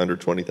had like under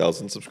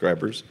 20,000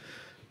 subscribers.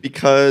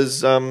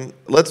 Because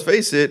let's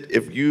face it,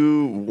 if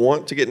you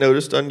want to get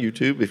noticed on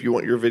YouTube, if you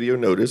want your video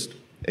noticed,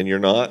 and you're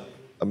not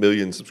a 1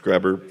 million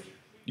subscriber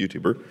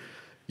YouTuber,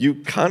 you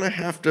kind of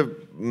have to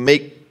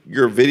make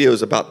your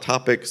videos about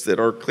topics that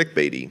are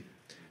clickbaity,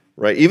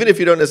 right? Even if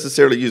you don't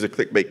necessarily use a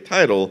clickbait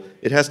title,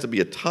 it has to be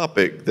a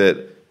topic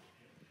that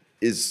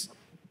is,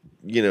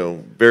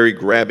 very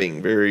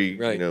grabbing, very,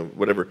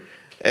 whatever.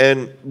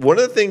 And one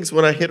of the things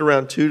when I hit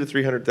around 200,000 to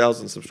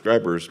 300,000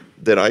 subscribers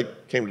that I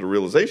came to the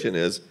realization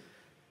is,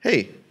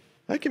 hey,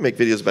 I can make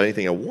videos about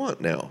anything I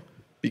want now,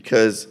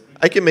 because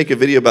I can make a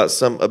video about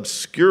some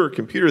obscure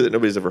computer that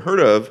nobody's ever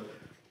heard of,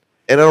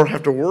 and I don't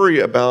have to worry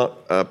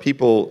about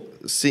people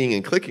seeing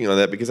and clicking on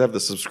that, because I have the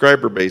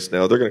subscriber base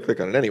now. They're going to click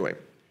on it anyway.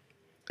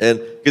 And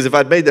because if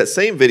I'd made that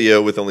same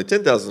video with only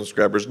 10,000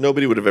 subscribers,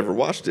 nobody would have ever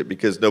watched it,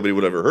 because nobody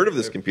would have ever heard of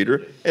this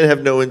computer and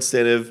have no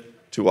incentive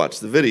to watch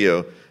the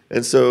video.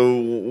 And so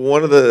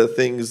one of the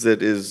things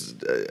that is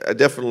I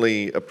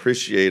definitely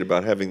appreciate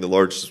about having the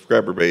large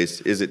subscriber base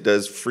is it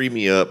does free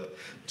me up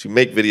to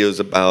make videos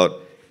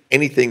about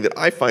anything that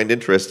I find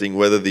interesting,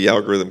 whether the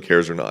algorithm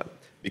cares or not,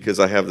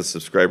 because I have the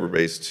subscriber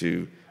base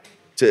to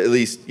at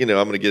least, I'm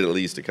going to get at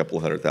least a couple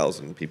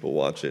 100,000 people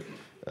watch it,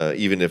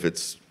 even if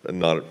it's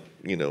not,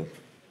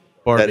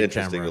 that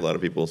interesting to a lot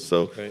of people.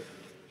 So,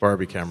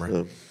 Barbie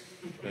camera.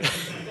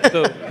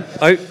 So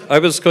I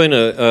was going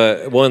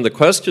to, one of the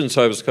questions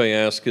I was going to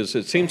ask is,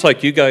 it seems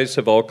like you guys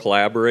have all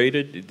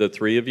collaborated, the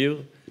three of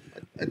you?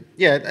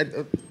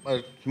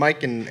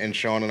 Mike and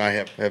Sean and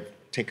I have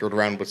tinkered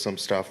around with some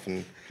stuff,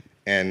 and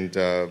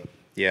it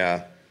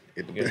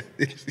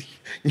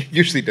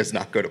usually does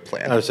not go to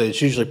plan. I would say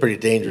it's usually pretty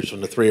dangerous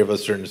when the three of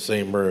us are in the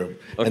same room.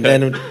 Okay.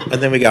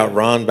 And then we got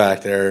Ron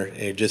back there,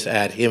 and you just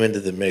add him into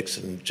the mix,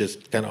 and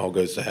just kind of all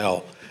goes to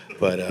hell.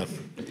 But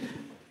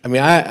I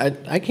mean, I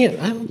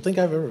don't think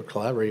I've ever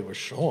collaborated with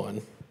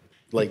Sean,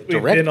 like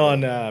directly. We've been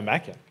on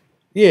Macca.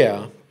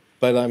 Yeah,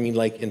 but I mean,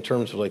 like in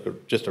terms of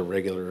like just a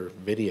regular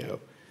video.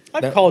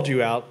 I've called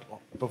you out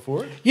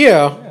before.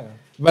 Yeah,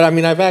 but I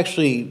mean, I've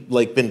actually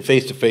like been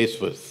face to face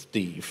with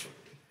Steve.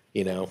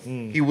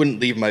 He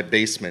wouldn't leave my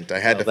basement. I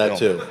had to that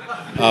film. too.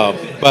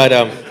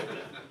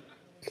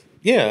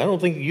 Yeah, I don't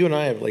think you and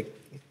I have like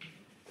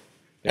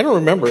I don't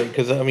remember it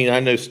because I mean I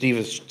know Steve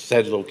has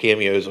said little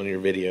cameos on your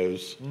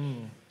videos.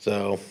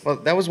 So well,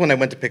 that was when I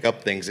went to pick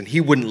up things, and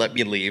he wouldn't let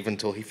me leave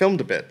until he filmed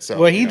a bit. So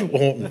well, he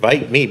won't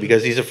invite me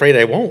because he's afraid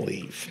I won't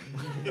leave.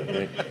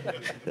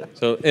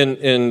 So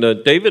and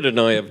David and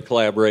I have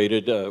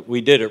collaborated.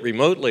 We did it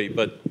remotely,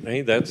 but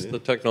hey, that's the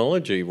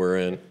technology we're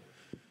in.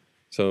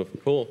 So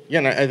cool. Yeah,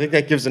 and I think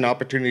that gives an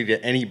opportunity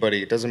to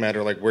anybody. It doesn't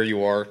matter like where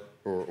you are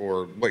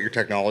or what your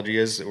technology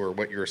is or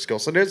what your skill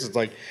set is. It's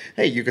like,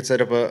 hey, you could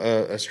set up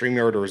a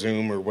StreamYard or a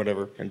Zoom or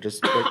whatever and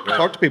just like,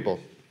 talk to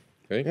people.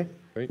 Great, yeah.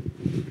 Great.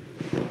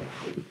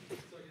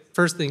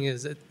 First thing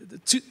is,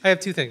 I have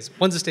two things.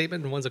 One's a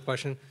statement and one's a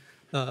question.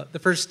 The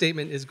first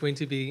statement is going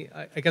to be,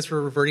 I guess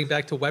we're reverting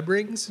back to web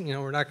rings. You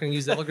know, we're not going to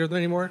use the algorithm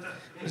anymore.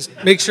 Just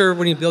make sure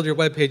when you build your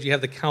web page, you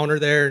have the counter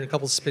there and a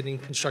couple spinning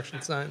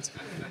construction signs.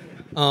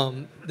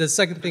 The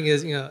second thing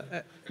is, you know,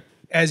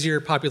 as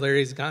your popularity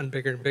has gotten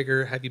bigger and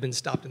bigger, have you been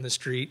stopped in the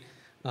street,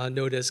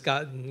 noticed,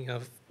 gotten, you know,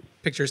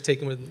 pictures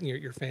taken with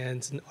your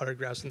fans and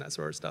autographs and that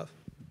sort of stuff?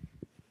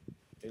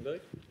 Anybody?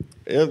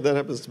 Yeah, that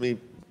happens to me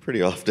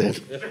pretty often.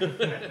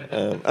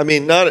 I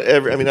mean, not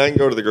every. I mean, I can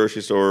go to the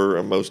grocery store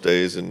on most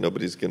days and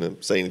nobody's gonna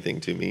say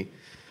anything to me.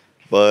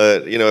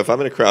 But you know, if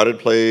I'm in a crowded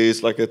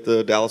place like at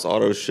the Dallas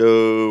Auto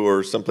Show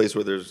or someplace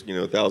where there's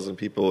 1,000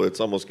 people, it's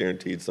almost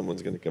guaranteed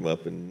someone's gonna come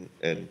up and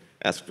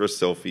ask for a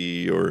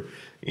selfie. Or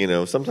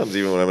sometimes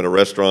even when I'm in a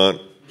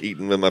restaurant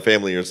eating with my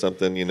family or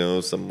something,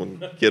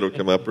 kid will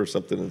come up or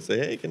something and say,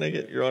 "Hey, can I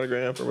get your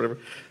autograph?" or whatever.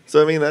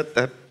 So I mean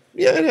that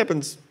yeah, it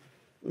happens.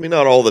 I mean,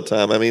 not all the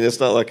time. I mean, it's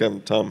not like I'm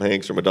Tom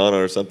Hanks or Madonna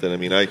or something. I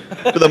mean,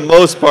 for the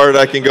most part,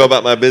 I can go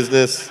about my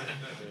business,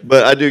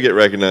 but I do get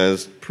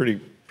recognized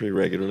pretty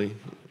regularly.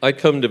 I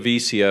come to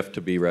VCF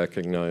to be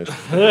recognized.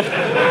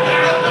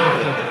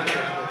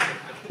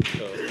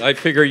 I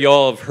figure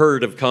y'all have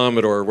heard of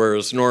Commodore,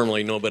 whereas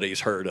normally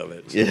nobody's heard of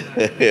it.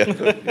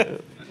 Yeah.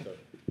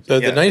 So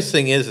the nice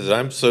thing is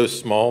I'm so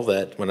small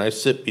that when I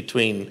sit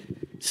between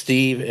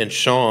Steve and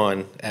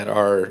Sean at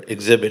our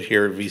exhibit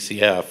here at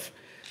VCF,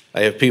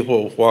 I have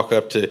people walk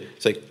up to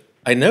say,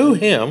 "I know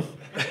him,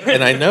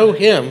 and I know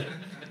him.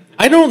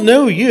 I don't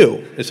know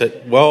you." I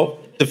said, "Well,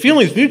 the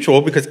feeling's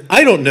mutual because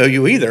I don't know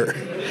you either."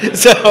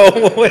 So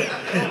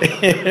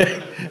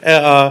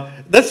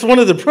that's one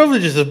of the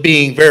privileges of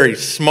being very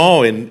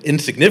small and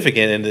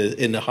insignificant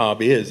in the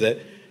hobby is that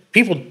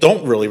people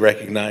don't really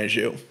recognize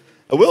you.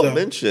 I will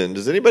mention,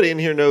 does anybody in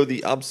here know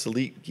the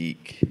Obsolete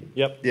Geek?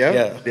 Yep.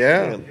 Yeah.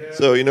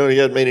 So, he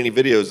hadn't made any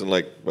videos in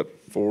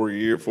 4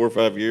 or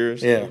 5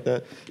 years? Yeah. Like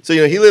that.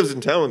 So, he lives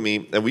in town with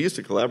me, and we used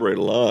to collaborate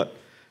a lot.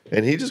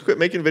 And he just quit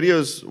making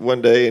videos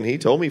one day, and he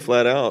told me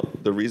flat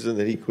out the reason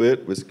that he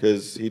quit was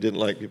because he didn't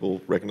like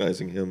people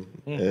recognizing him,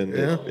 and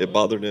it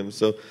bothered him.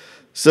 So,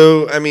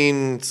 I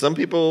mean, some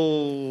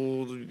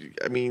people,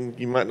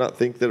 you might not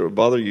think that it would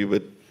bother you,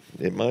 but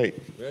it might.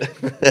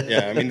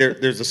 Yeah, I mean,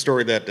 there's a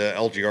story that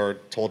LGR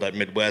told at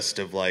Midwest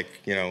of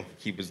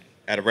he was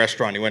at a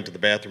restaurant, he went to the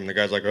bathroom, and the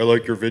guy's like, "I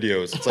like your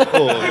videos." It's like,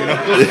 oh, I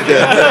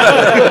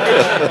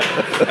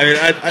mean,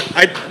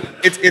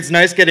 it's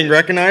nice getting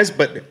recognized,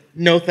 but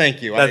no,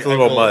 thank you. That's a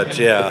little much,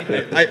 yeah.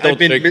 Don't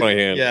shake my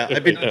hand. Yeah,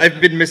 I've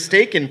been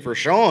mistaken for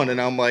Sean,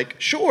 and I'm like,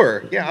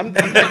 sure, yeah, I'm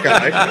that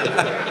guy.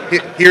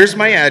 Here's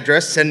my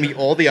address. Send me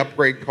all the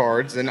upgrade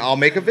cards, and I'll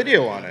make a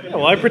video on it. Yeah,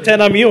 well, I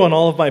pretend I'm you on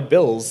all of my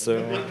bills, so.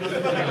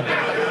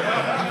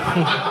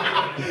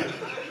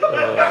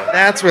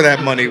 That's where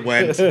that money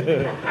went.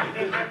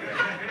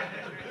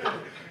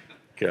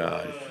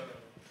 Gosh.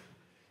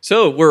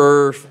 So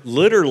we're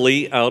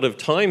literally out of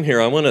time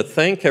here. I want to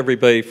thank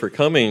everybody for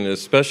coming,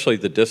 especially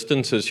the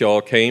distances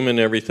y'all came and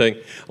everything.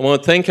 I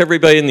want to thank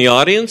everybody in the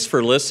audience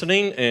for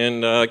listening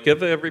and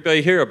give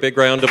everybody here a big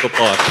round of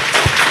applause.